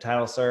get a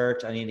title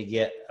search. I need to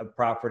get a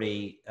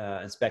property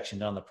inspection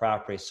done on the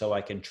property so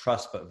I can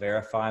trust but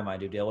verify my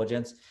due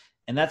diligence.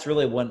 And that's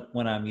really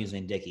when I'm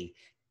using Dickey.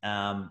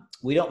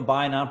 We don't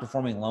buy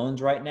non-performing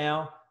loans right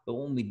now, but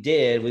when we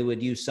did, we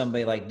would use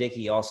somebody like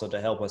Dickey also to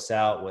help us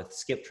out with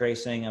skip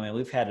tracing. I mean,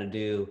 we've had to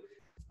do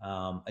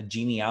a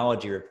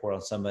genealogy report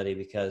on somebody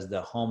because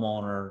the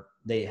homeowner,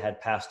 they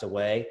had passed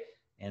away.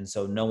 And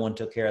so no one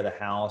took care of the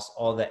house.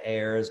 All the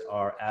heirs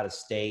are out of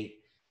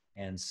state.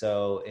 And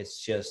so it's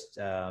just,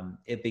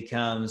 it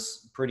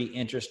becomes pretty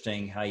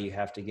interesting how you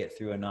have to get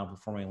through a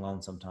non-performing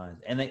loan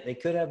sometimes. And they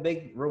could have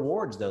big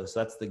rewards though. So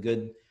that's the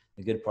good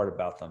part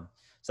about them.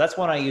 So that's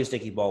when I use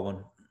Dickey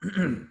Baldwin.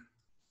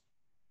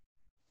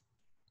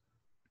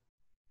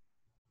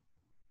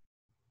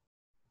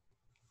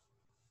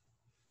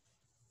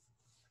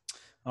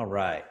 All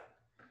right.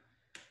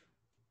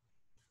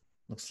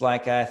 Looks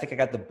like I think I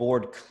got the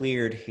board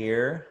cleared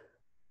here.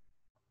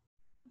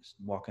 Just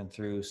walking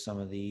through some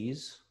of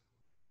these.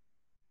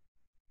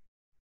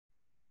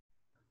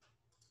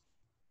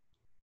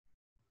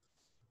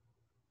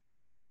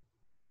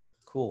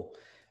 Cool.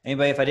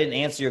 Anybody, if I didn't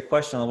answer your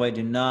question on the way,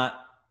 do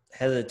not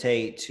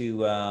hesitate to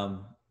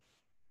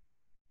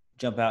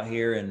jump out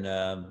here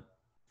and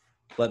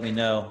let me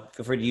know.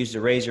 Feel free to use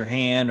the raise your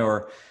hand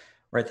or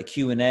write the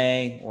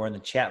Q&A or in the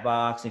chat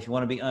box. If you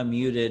want to be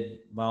unmuted,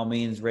 by all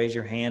means, raise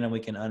your hand and we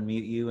can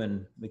unmute you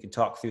and we can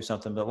talk through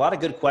something. But a lot of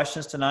good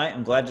questions tonight.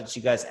 I'm glad that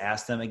you guys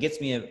asked them. It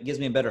gives me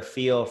a better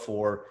feel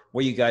for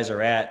where you guys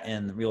are at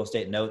in the real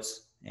estate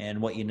notes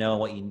and what you know,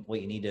 what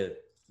you need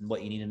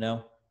to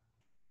know.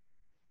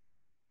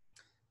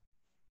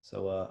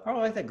 So, I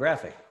like that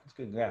graphic. It's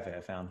a good graphic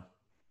I found.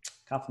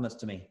 Compliments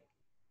to me.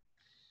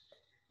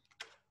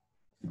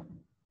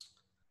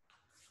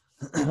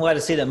 I'm glad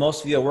to see that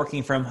most of you are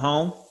working from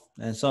home,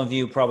 and some of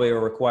you probably are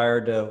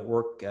required to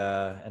work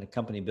at a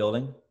company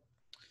building.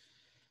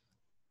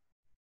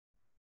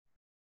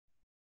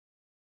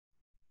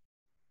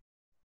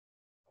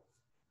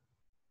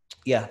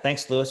 Yeah,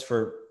 thanks, Lewis,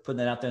 for putting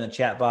that out there in the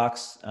chat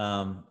box.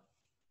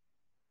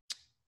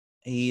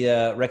 He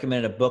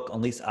recommended a book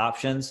on lease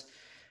options.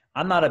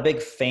 I'm not a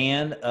big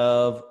fan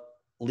of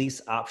lease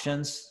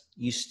options.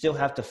 You still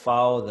have to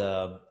follow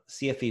the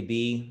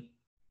CFPB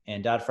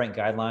and Dodd-Frank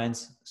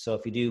guidelines. So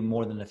if you do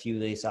more than a few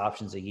lease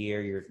options a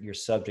year, you're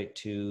subject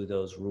to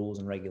those rules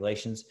and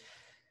regulations.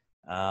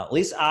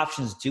 Lease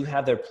options do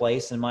have their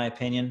place, in my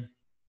opinion.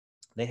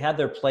 They have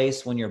their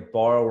place when your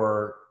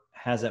borrower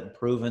hasn't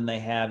proven they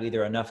have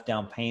either enough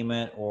down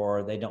payment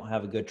or they don't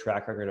have a good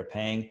track record of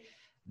paying.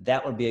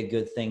 That would be a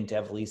good thing to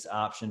have a lease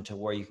option to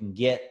where you can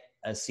get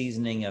a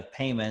seasoning of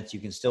payments.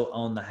 You can still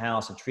own the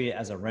house and treat it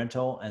as a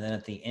rental. And then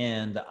at the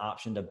end, the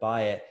option to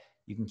buy it,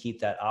 you can keep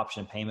that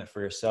option payment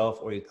for yourself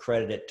or you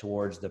credit it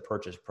towards the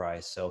purchase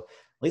price. So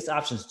lease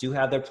options do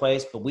have their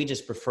place, but we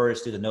just prefer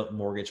to do the note and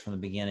mortgage from the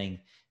beginning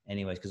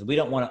anyways, because we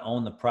don't want to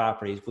own the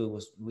properties. We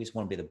just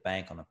want to be the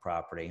bank on the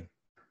property.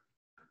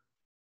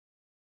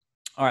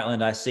 All right,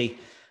 Linda, I see.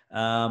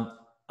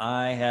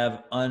 I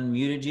have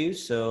unmuted you,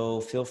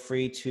 so feel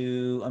free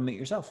to unmute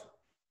yourself.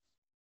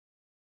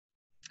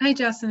 Hey,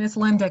 Justin, it's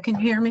Linda. Can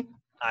you hear me?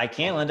 I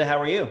can, Linda.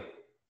 How are you?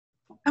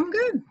 I'm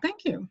good.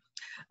 Thank you.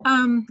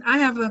 I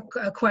have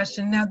a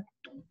question. Now,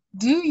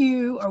 do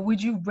you or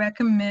would you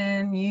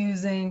recommend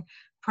using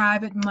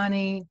private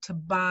money to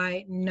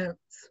buy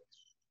notes?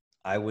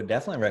 I would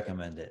definitely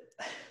recommend it.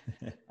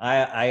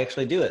 I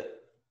actually do it.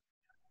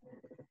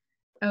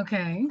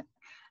 Okay.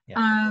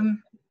 Yeah.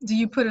 Do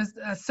you put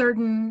a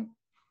certain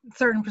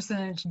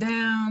percentage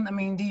down? I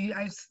mean,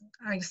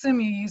 I assume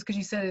you use, because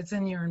you said it's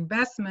in your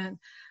investment,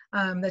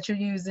 that you're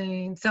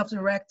using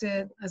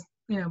self-directed, as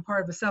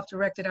part of the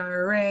self-directed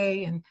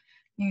IRA, and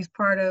use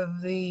part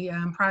of the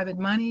private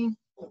money.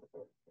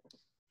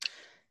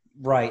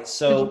 Right.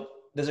 So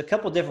there's a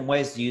couple different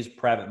ways to use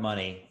private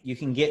money. You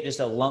can get just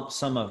a lump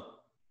sum of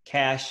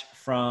cash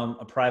from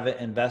a private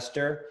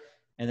investor,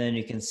 and then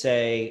you can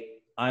say,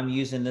 I'm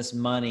using this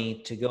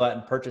money to go out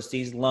and purchase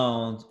these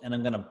loans, and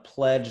I'm going to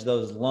pledge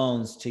those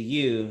loans to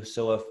you.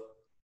 So if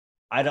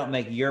I don't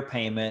make your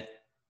payment,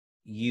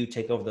 you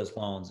take over those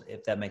loans,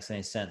 if that makes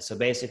any sense. So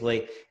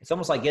basically, it's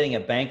almost like getting a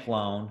bank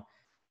loan,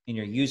 and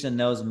you're using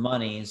those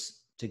monies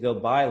to go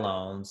buy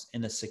loans,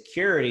 and the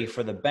security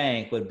for the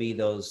bank would be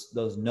those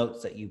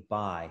notes that you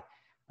buy.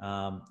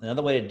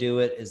 Another way to do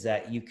it is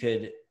that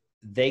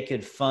they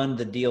could fund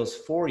the deals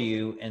for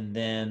you, and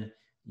then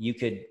you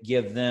could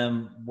give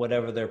them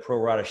whatever their pro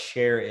rata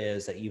share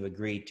is that you've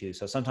agreed to.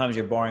 So sometimes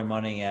you're borrowing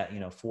money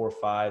at 4,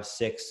 5,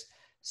 6,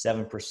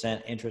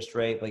 7% interest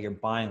rate, but you're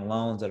buying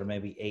loans that are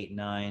maybe 8,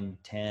 9,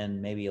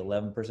 10, maybe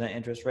 11%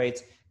 interest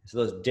rates. So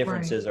those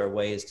differences are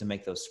ways to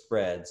make those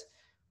spreads.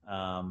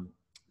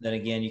 Then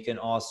again, you can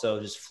also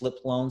just flip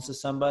loans to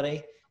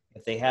somebody.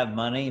 If they have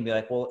money, and be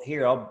like, well,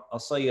 here, I'll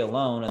sell you a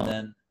loan, and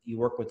then you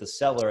work with the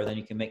seller, and then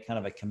you can make kind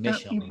of a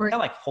commission, kind of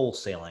like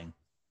wholesaling.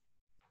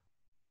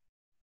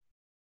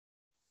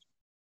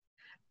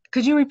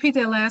 Could you repeat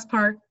that last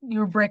part? You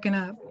were breaking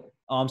up.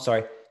 Oh, I'm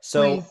sorry.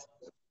 So Please.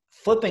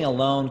 Flipping a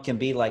loan can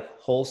be like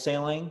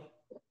wholesaling,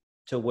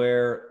 to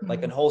where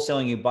like in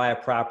wholesaling, you buy a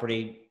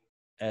property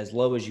as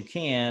low as you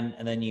can,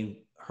 and then you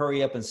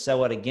hurry up and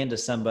sell it again to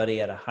somebody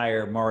at a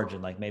higher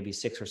margin, like maybe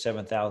 $6,000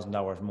 or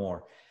 $7,000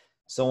 more.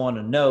 So on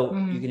a note,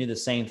 you can do the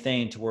same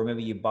thing, to where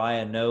maybe you buy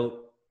a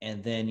note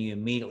and then you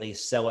immediately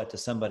sell it to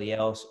somebody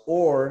else,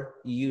 or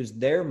you use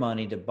their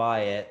money to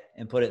buy it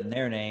and put it in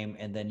their name,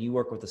 and then you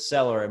work with the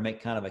seller and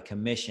make kind of a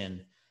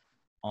commission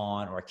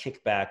on, or a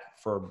kickback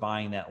for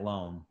buying that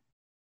loan,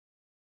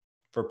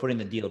 for putting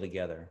the deal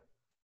together.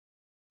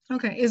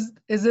 Okay, is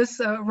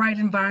this a right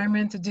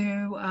environment to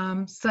do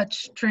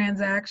such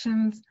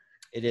transactions?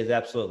 It is,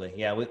 absolutely.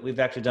 Yeah, we've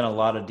actually done a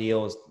lot of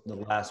deals the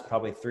last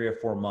probably 3 or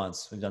 4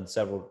 months. We've done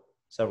several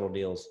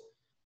deals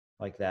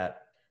like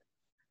that.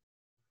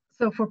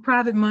 So for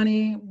private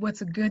money,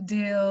 what's a good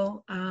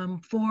deal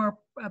for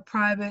a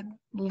private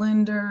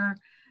lender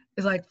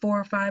is like 4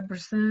 or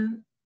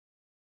 5%?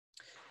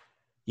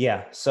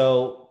 Yeah,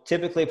 so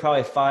typically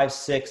probably 5,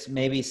 6,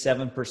 maybe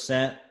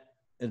 7%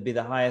 would be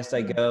the highest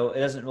I go. It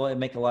doesn't really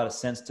make a lot of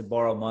sense to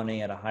borrow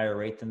money at a higher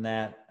rate than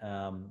that.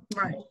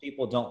 Right. Most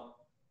people don't,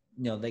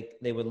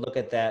 they would look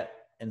at that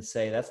and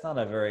say, that's not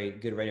a very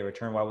good rate of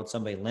return. Why would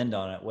somebody lend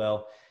on it?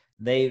 Well,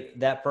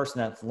 that person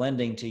that's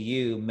lending to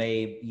you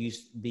may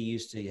be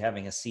used to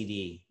having a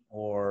CD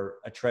or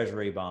a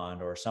treasury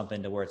bond or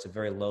something, to where it's a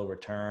very low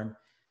return.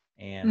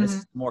 And this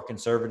is a more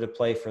conservative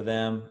play for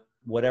them.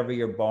 Whatever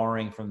you're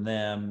borrowing from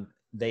them,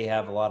 they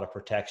have a lot of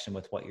protection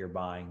with what you're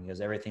buying,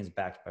 because everything's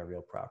backed by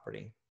real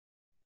property.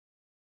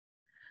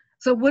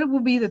 So what will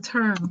be the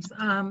terms,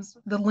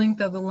 the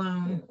length of the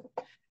loan?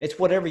 It's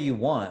whatever you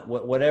want,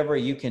 whatever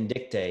you can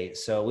dictate.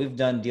 So we've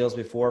done deals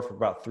before for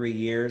about 3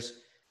 years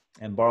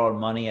and borrowed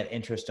money at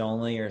interest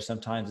only, or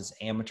sometimes it's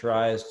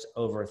amortized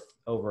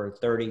over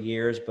 30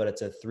 years, but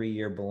it's a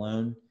 3-year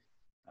balloon.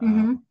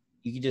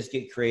 You can just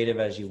get creative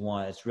as you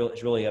want. It's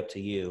really up to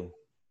you.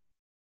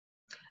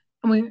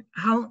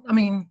 How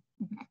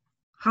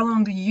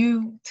long do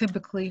you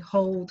typically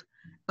hold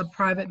a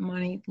private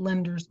money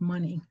lender's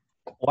money?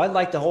 Well, I'd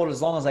like to hold it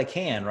as long as I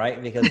can,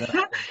 right? Because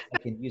then I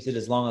can use it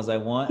as long as I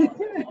want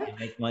and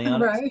make money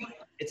on it.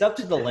 It's up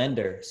to the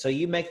lender. So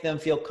you make them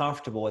feel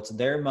comfortable. It's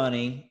their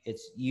money.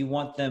 You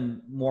want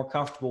them more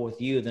comfortable with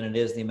you than it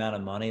is the amount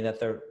of money that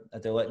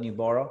they're letting you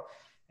borrow.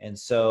 And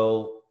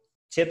so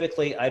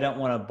typically I don't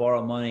want to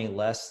borrow money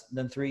less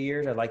than 3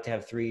 years. I'd like to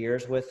have 3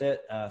 years with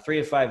it. 3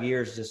 to 5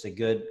 years is just a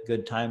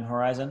good time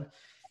horizon.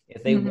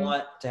 If they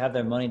want to have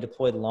their money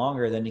deployed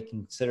longer, then you can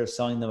consider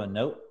selling them a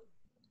note,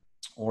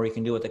 or you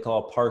can do what they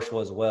call a partial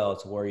as well.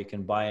 It's where you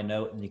can buy a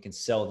note and you can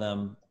sell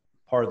them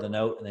part of the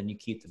note, and then you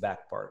keep the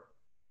back part.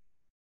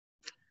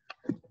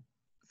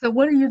 So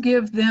what do you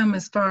give them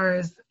as far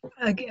as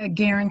a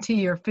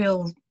guarantee, or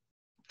feel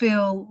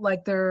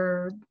like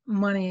their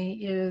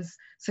money is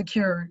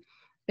secured?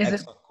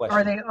 Excellent question.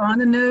 Are they on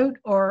the note,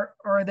 or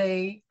are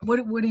they,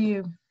 what do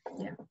you,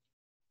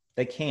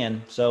 They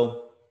can.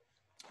 So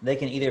they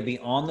can either be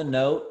on the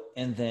note,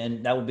 and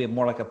then that would be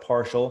more like a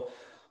partial,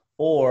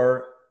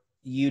 or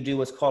you do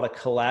what's called a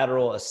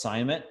collateral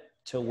assignment,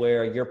 to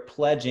where you're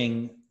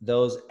pledging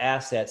those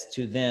assets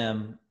to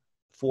them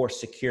for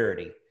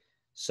security.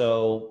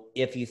 So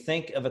if you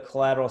think of a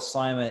collateral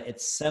assignment,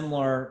 it's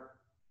similar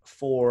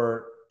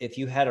for if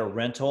you had a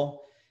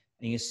rental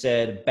and you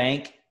said,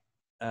 Bank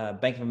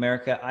of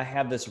America, I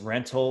have this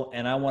rental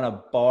and I want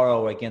to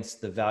borrow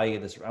against the value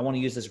of this. I want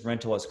to use this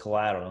rental as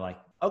collateral. I'm like,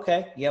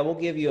 okay, yeah, we'll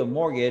give you a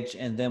mortgage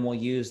and then we'll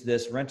use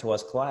this rental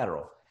as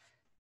collateral.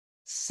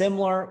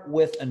 Similar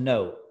with a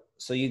note.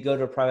 So you go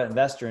to a private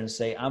investor and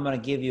say, I'm going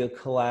to give you a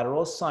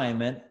collateral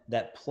assignment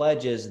that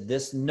pledges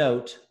this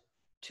note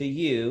to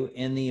you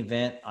in the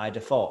event I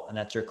default, and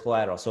that's your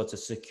collateral. So it's a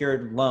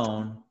secured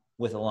loan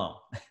with a loan.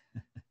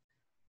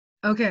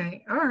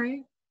 Okay. All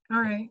right.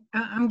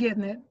 I'm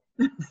getting it.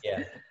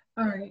 Yeah.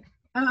 All right.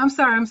 I'm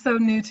sorry, I'm so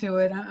new to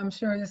it. I'm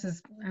sure this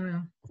is, I don't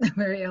know,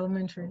 very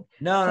elementary.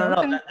 No, So, no,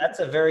 no. okay. That's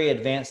a very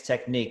advanced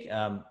technique.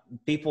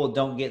 People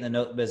don't get in the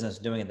note business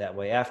doing it that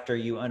way. After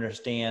you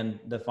understand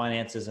the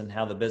finances and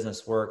how the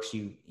business works,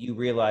 you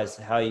realize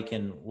how you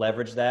can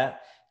leverage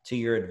that to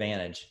your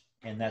advantage.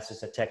 And that's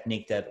just a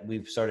technique that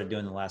we've started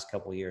doing the last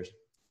couple of years.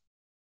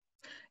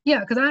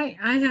 Yeah, because I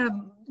have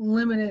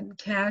limited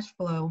cash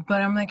flow,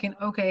 but I'm thinking,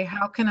 okay,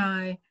 how can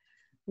I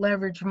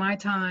leverage my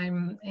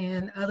time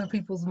and other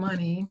people's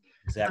money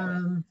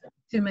Exactly.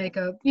 to make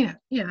a,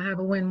 have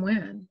a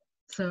win-win.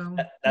 So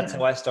That's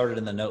how I started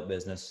in the note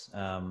business.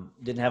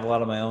 Didn't have a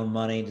lot of my own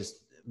money, just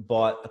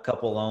bought a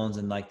couple loans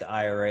in like the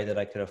IRA that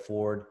I could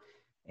afford,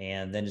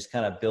 and then just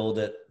kind of build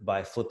it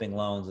by flipping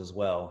loans as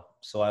well.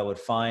 So I would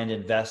find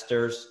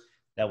investors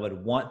that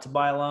would want to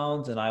buy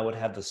loans, and I would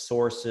have the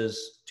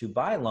sources to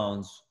buy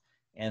loans,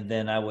 and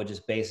then I would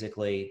just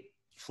basically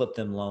flip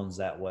them loans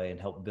that way and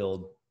help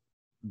build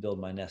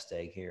my nest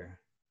egg here.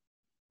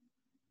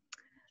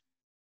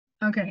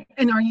 Okay,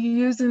 and are you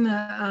using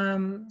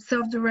the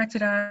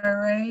self-directed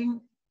IRA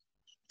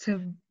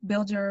to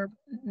build your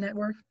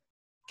network?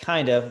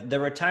 Kind of. The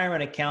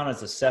retirement account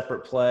is a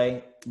separate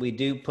play. We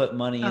do put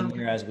money in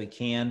there as we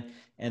can,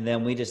 and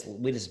then we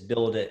just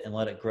build it and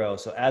let it grow.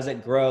 So as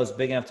it grows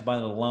big enough to buy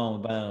another loan,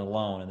 we buy another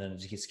loan, and then it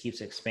just keeps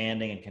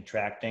expanding and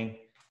contracting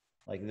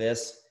like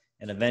this.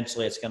 And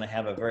eventually it's going to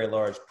have a very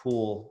large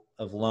pool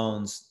of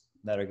loans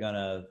that are going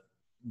to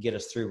get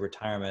us through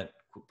retirement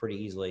pretty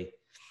easily.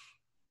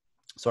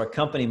 So our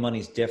company money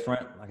is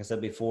different. Like I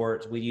said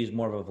before, we use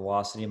more of a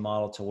velocity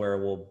model to where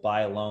we'll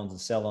buy loans and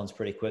sell loans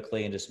pretty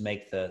quickly and just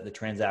make the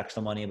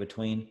transactional money in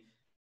between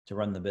to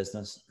run the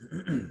business.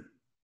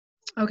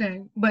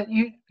 Okay, but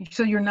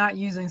so you're not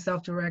using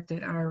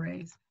self-directed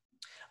IRAs?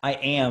 I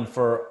am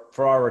for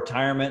our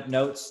retirement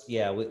notes.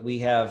 Yeah, we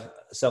have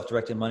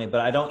self-directed money,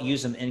 but I don't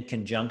use them in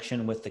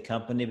conjunction with the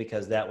company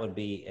because that would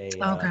be a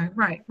Okay,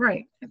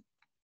 right.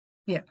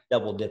 Yeah,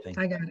 double dipping.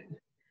 I got it.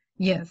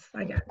 Yes,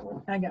 I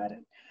got it.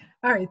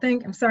 All right,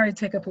 I'm sorry to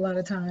take up a lot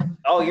of time.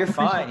 Oh, you're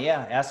fine.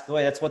 Yeah, ask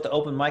away. That's what the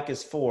open mic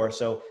is for.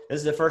 So this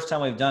is the first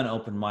time we've done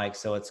open mic,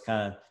 so it's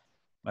kind of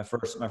my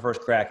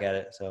first crack at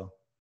it. So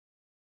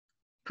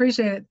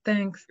appreciate it.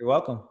 Thanks. You're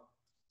welcome.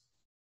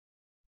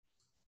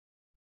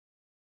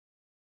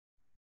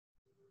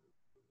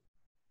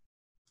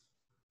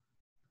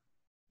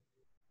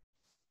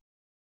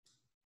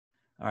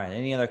 All right.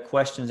 Any other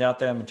questions out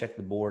there? I'm gonna check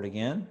the board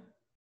again.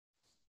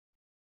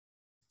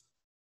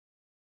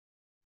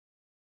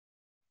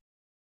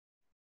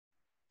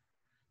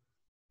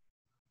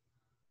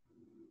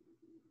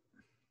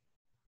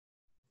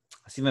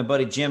 I see my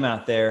buddy Jim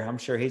out there. I'm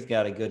sure he's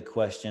got a good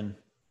question.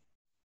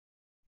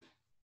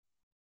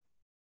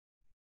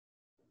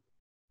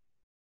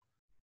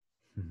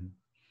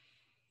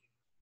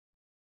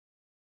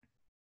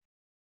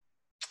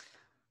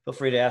 Feel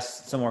free to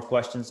ask some more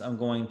questions. I'm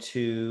going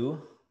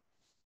to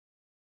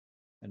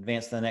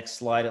advance to the next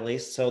slide at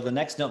least. So the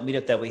next note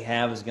meetup that we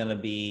have is going to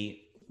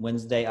be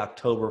Wednesday,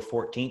 October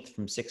 14th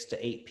from 6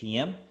 to 8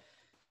 p.m.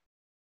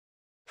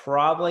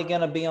 Probably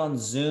going to be on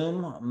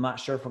Zoom. I'm not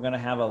sure if we're going to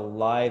have a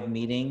live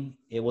meeting.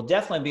 It will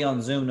definitely be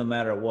on Zoom no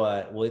matter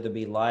what. We'll either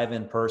be live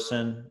in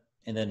person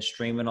and then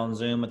streaming on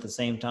Zoom at the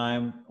same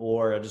time,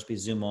 or it'll just be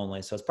Zoom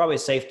only. So it's probably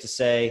safe to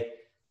say,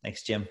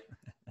 thanks, Jim.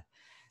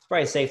 It's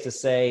probably safe to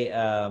say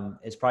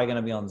it's probably going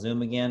to be on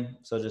Zoom again.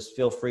 So just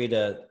feel free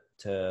to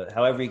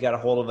however you got a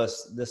hold of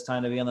us this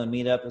time to be on the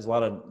meetup. There's a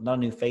lot of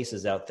new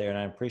faces out there, and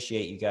I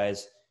appreciate you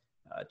guys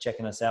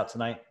checking us out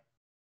tonight.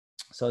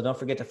 So don't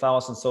forget to follow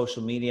us on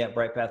social media at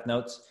Bright Path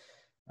Notes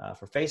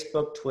for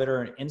Facebook,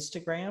 Twitter, and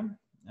Instagram.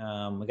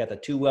 We got the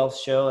Two Wealth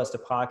Show. That's the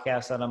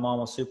podcast that I'm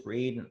on with Super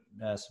Ed.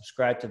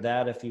 Subscribe to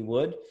that if you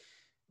would.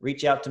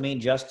 Reach out to me,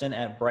 Justin,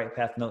 at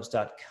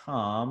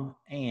brightpathnotes.com.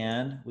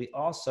 And we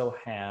also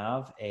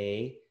have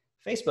a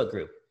Facebook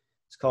group.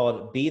 It's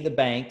called Be the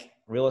Bank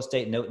Real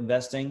Estate Note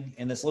Investing.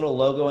 And this little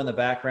logo in the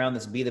background,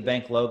 this Be the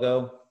Bank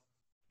logo,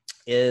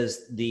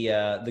 is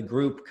the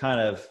group kind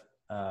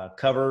of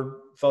cover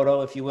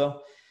photo, if you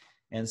will.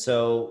 And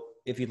so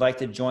if you'd like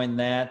to join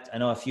that, I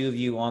know a few of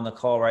you on the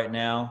call right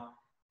now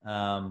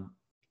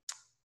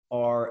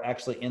are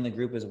actually in the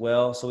group as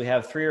well. So we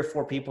have 3 or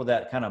 4 people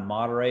that kind of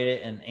moderate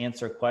it and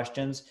answer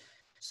questions.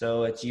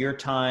 So it's your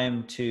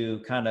time to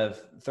kind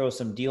of throw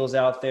some deals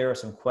out there,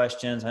 some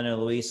questions. I know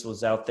Luis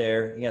was out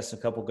there. He has a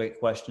couple great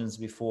questions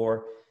before.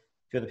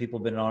 A few other people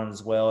have been on it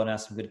as well and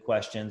asked some good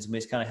questions. We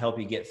just kind of help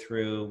you get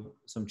through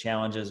some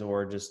challenges,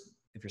 or just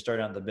if you're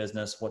starting out the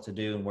business, what to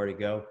do and where to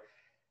go.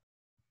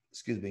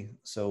 Excuse me.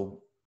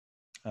 So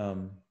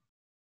I'm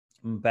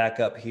back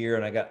up here,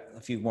 and I got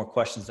a few more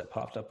questions that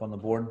popped up on the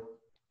board.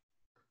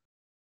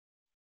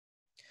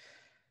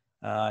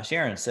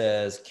 Sharon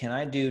says, can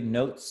I do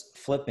notes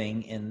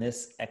flipping in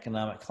this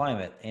economic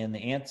climate? And the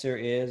answer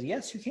is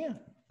yes, you can.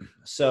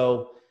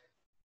 So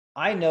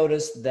I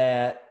noticed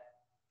that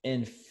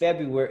in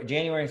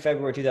January and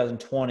February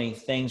 2020,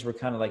 things were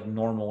kind of like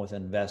normal with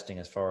investing,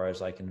 as far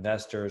as like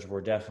investors were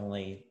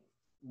definitely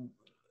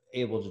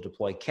able to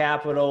deploy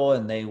capital,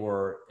 and they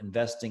were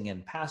investing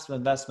in passive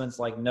investments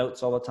like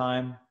notes all the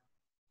time.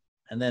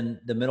 And then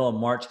the middle of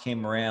March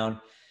came around,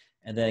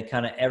 and then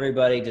kind of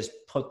everybody just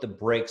put the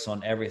brakes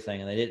on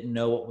everything, and they didn't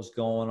know what was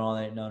going on.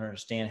 They didn't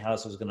understand how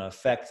this was going to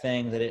affect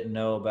things. They didn't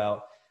know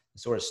about the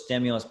sort of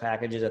stimulus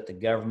packages that the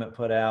government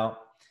put out.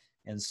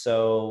 And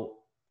so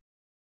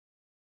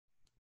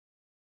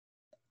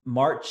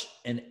March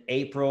and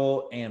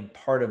April and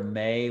part of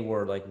May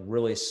were like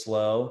really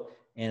slow,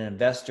 and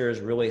investors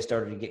really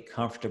started to get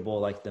comfortable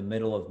like the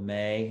middle of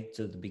May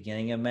to the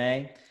beginning of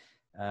May.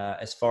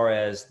 As far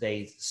as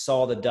they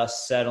saw the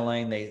dust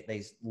settling,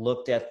 they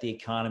looked at the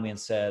economy and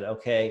said,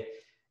 okay,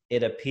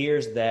 it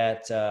appears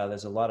that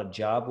there's a lot of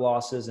job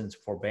losses and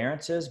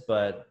forbearances,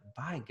 but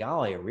by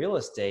golly, real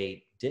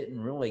estate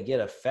didn't really get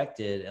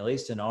affected, at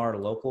least in our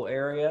local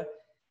area,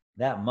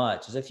 that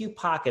much. There's a few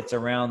pockets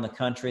around the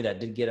country that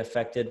did get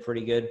affected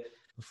pretty good,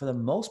 but for the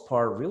most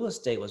part, real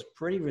estate was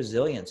pretty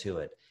resilient to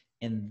it.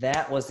 And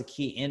that was the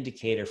key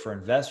indicator for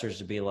investors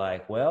to be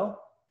like,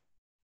 well,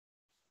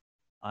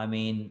 I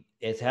mean,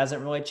 it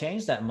hasn't really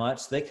changed that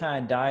much. So they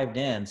kind of dived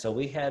in. So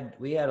we had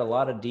a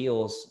lot of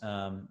deals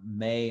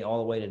May all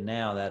the way to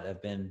now that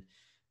have been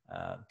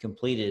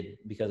completed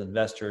because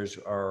investors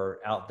are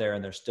out there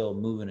and they're still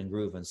moving and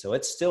grooving. So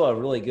it's still a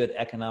really good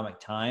economic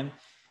time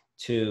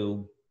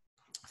to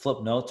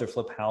flip notes or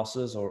flip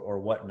houses or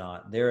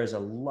whatnot. There is a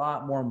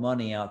lot more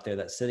money out there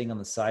that's sitting on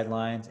the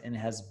sidelines and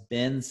has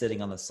been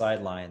sitting on the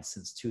sidelines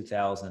since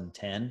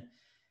 2010.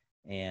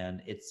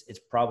 And it's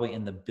probably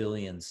in the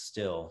billions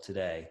still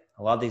today.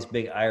 A lot of these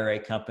big IRA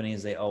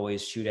companies, they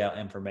always shoot out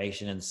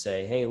information and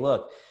say, hey,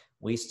 look,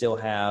 we still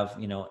have,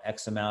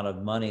 X amount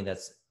of money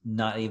that's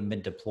not even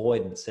been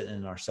deployed and sitting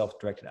in our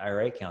self-directed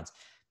IRA accounts,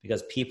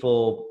 because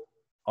people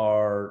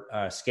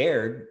are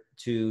scared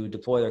to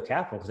deploy their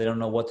capital because they don't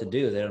know what to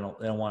do. They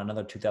don't want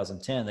another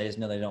 2010. They just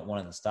know they don't want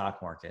it in the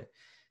stock market.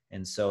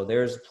 And so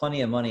there's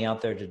plenty of money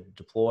out there to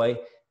deploy.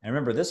 And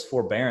remember, this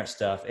forbearance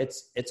stuff,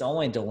 it's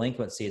only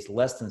delinquency. It's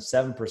less than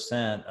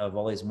 7% of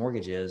all these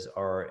mortgages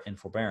are in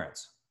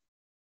forbearance.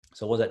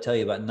 So what does that tell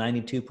you? About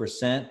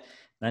 92%,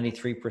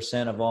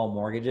 93% of all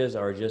mortgages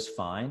are just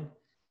fine.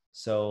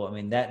 So, I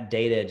mean, that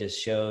data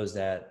just shows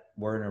that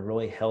we're in a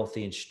really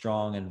healthy and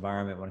strong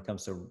environment when it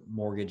comes to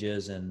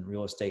mortgages and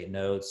real estate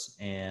notes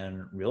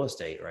and real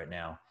estate right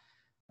now.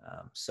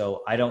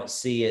 So I don't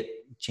see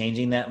it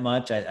changing that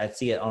much. I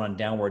see it on a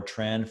downward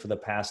trend for the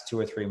past 2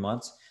 or 3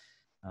 months.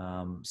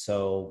 I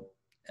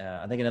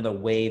think another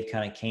wave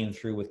kind of came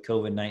through with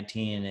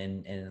COVID-19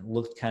 and it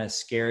looked kind of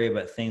scary,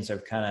 but things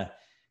have kind of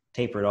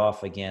tapered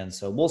off again.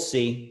 So we'll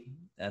see.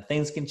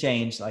 Things can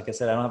change. Like I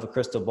said, I don't have a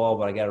crystal ball,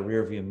 but I got a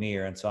rear view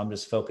mirror. And so I'm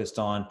just focused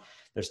on,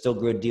 there's still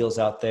good deals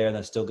out there. And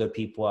there's still good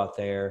people out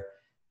there.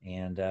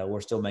 And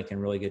we're still making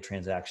really good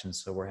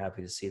transactions. So we're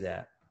happy to see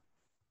that.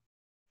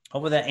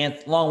 Hopefully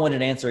that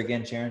long-winded answer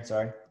again, Sharon,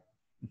 sorry.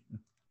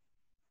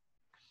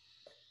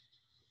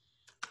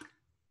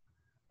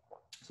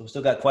 So we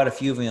still got quite a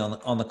few of you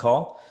on the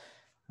call.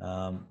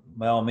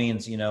 By all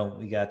means, we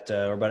got,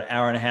 we're about an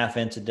hour and a half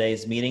in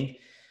today's meeting.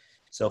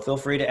 So feel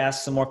free to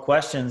ask some more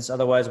questions.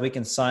 Otherwise, we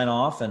can sign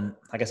off. And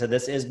like I said,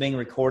 this is being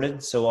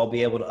recorded, so I'll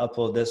be able to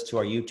upload this to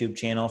our YouTube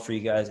channel for you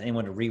guys,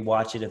 anyone to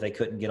rewatch it if they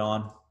couldn't get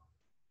on.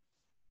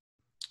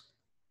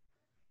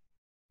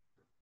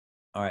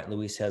 All right,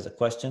 Luis has a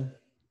question.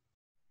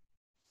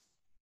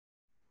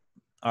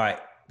 All right,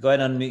 go ahead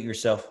and unmute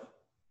yourself.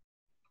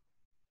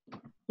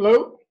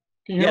 Hello,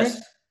 can you hear me?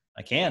 Yes,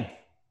 I can.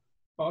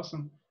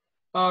 Awesome.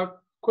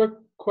 Quick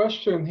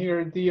question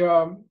here.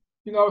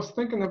 I was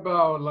thinking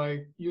about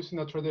like using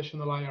a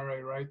traditional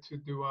IRA, right, to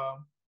do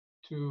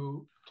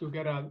to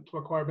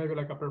acquire maybe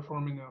like a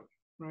performing note,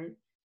 right?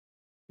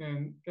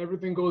 And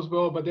everything goes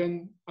well, but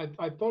then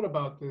I thought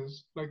about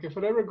this, like if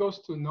it ever goes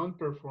to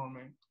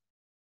non-performing,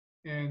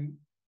 and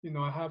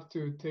I have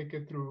to take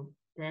it through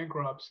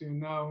bankruptcy, and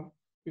now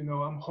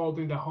I'm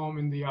holding the home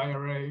in the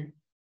IRA.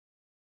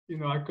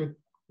 I could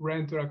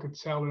rent or I could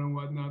sell it and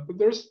whatnot, but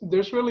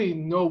there's really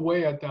no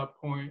way at that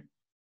point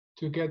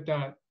to get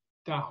that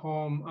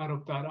home out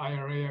of that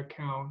IRA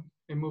account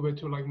and move it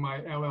to like my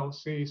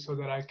LLC so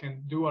that I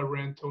can do a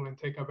rental and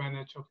take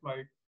advantage of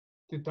like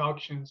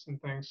deductions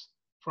and things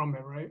from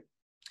it, right?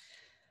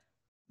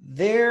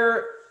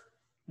 There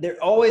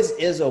always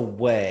is a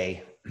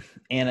way,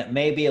 and it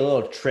may be a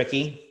little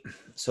tricky.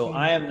 So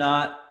I am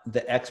not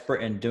the expert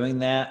in doing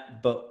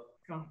that, but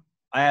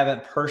I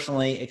haven't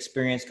personally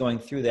experienced going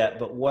through that.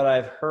 But what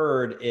I've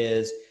heard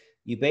is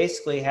you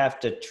basically have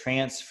to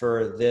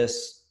transfer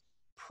this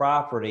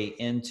property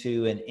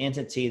into an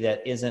entity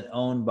that isn't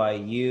owned by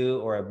you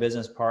or a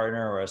business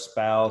partner or a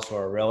spouse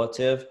or a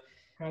relative,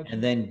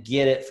 and then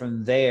get it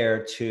from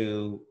there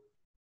to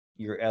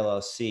your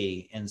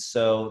LLC. And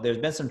so there's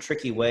been some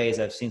tricky ways.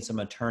 I've seen some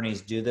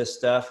attorneys do this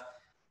stuff.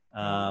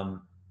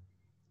 And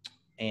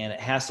it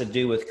has to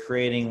do with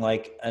creating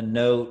like a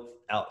note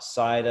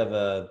outside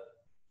of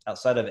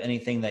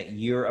anything that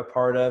you're a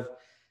part of.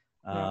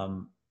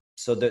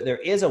 So there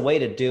is a way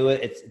to do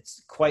it.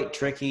 It's quite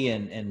tricky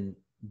and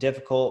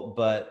difficult,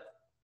 but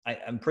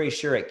I'm pretty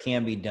sure it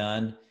can be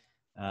done.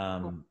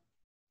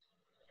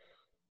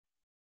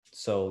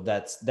 So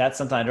that's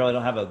something I really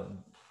don't have a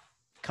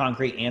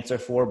concrete answer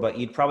for, but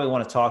you'd probably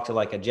want to talk to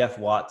like a Jeff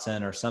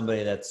Watson or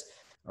somebody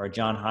or a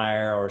John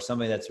Heyer or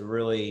somebody that's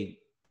really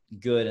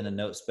good in the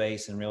note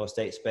space and real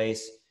estate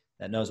space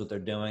that knows what they're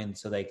doing,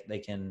 so they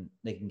can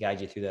guide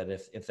you through that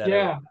if that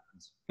ever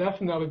happens.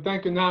 Definitely.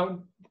 Thank you. Now,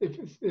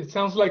 if it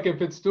sounds like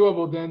if it's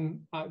doable,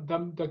 then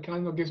that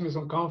kind of gives me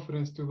some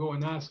confidence to go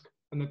and ask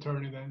an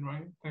attorney then,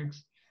 right?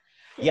 Thanks.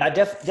 Yeah, I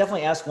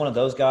definitely ask one of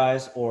those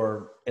guys,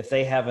 or if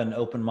they have an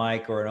open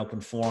mic or an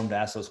open forum to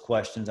ask those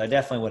questions, I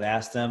definitely would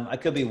ask them. I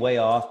could be way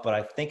off, but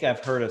I think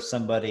I've heard of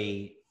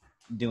somebody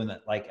doing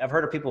that. Like I've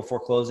heard of people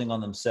foreclosing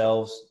on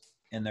themselves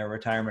in their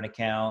retirement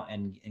account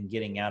and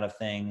getting out of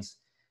things.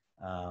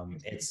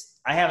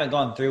 I haven't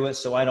gone through it,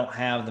 so I don't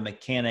have the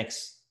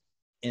mechanics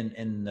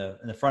in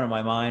the front of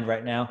my mind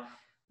right now.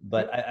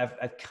 But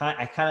I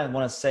kind of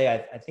want to say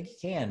I think you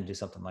can do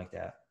something like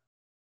that.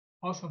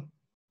 Awesome.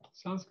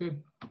 Sounds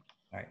good.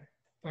 All right.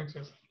 Thanks,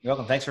 Joseph. You're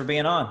welcome. Thanks for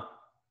being on.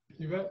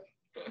 You bet.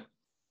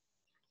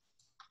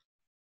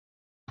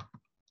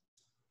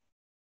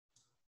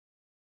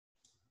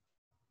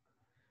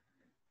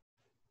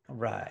 All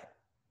right.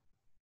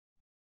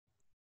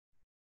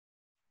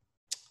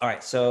 All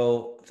right.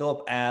 So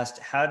Philip asked,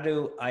 how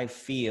do I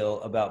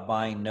feel about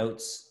buying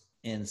notes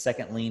in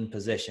second lien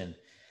position?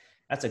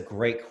 That's a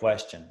great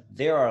question.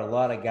 There are a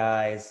lot of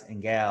guys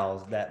and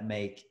gals that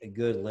make a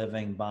good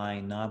living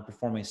buying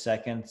non-performing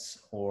seconds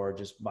or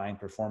just buying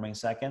performing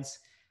seconds.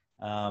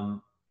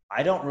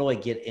 I don't really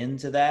get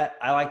into that.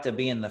 I like to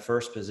be in the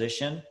first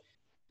position.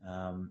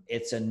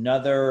 It's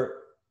another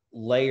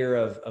layer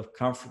of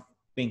comfort,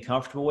 being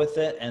comfortable with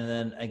it. And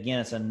then again,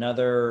 it's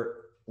another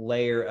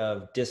layer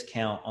of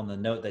discount on the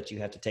note that you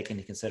have to take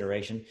into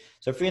consideration.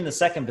 So if you're in the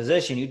second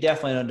position, you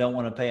definitely don't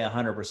want to pay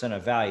 100%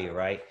 of value,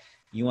 right?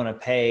 You want to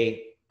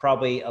pay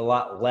probably a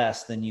lot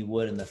less than you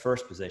would in the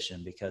first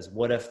position, because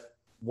what if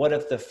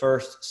the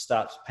first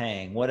stops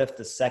paying? What if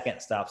the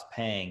second stops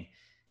paying?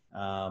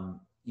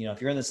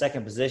 If you're in the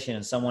second position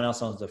and someone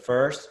else owns the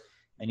first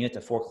and you have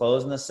to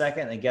foreclose in the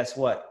second, then guess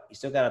what? You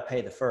still got to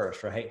pay the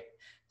first, right?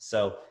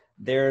 So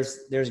there's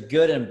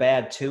good and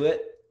bad to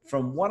it.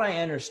 From what I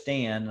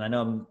understand, and I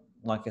know I'm,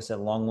 like I said,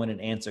 a long-winded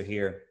answer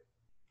here.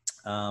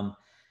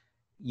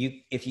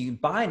 If you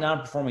buy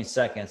non-performing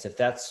seconds, if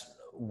that's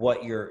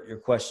what your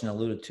question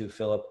alluded to,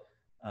 Philip,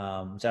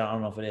 which I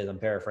don't know if it is, I'm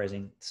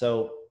paraphrasing.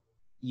 So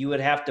you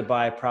would have to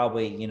buy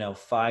probably,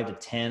 5 to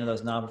 10 of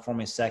those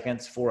non-performing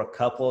seconds for a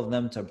couple of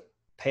them to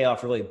pay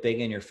off really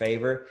big in your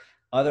favor.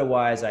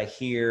 Otherwise, I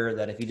hear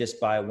that if you just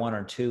buy 1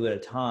 or 2 at a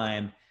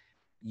time,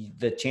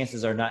 the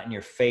chances are not in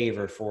your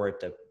favor for it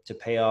to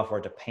pay off or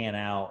to pan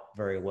out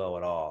very well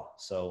at all.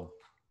 So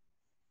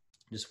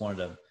just wanted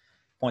to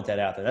point that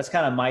out there. That's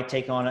kind of my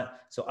take on it.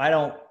 So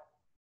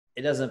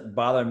it doesn't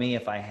bother me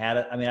if I had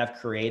it. I mean, I've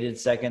created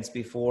seconds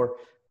before,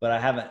 but I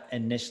haven't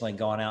initially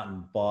gone out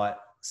and bought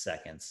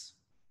seconds.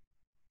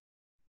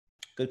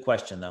 Good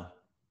question though.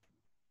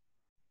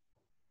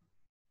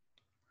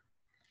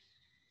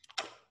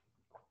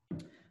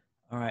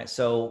 All right.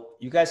 So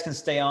you guys can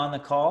stay on the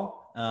call.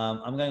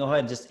 I'm going to go ahead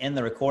and just end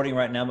the recording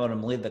right now, but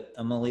I'm going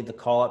to leave the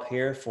call up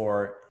here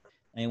for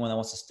anyone that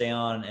wants to stay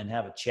on and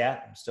have a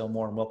chat. I'm still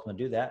more than welcome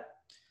to do that.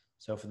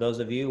 So for those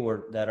of you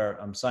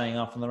I'm signing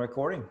off from the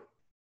recording.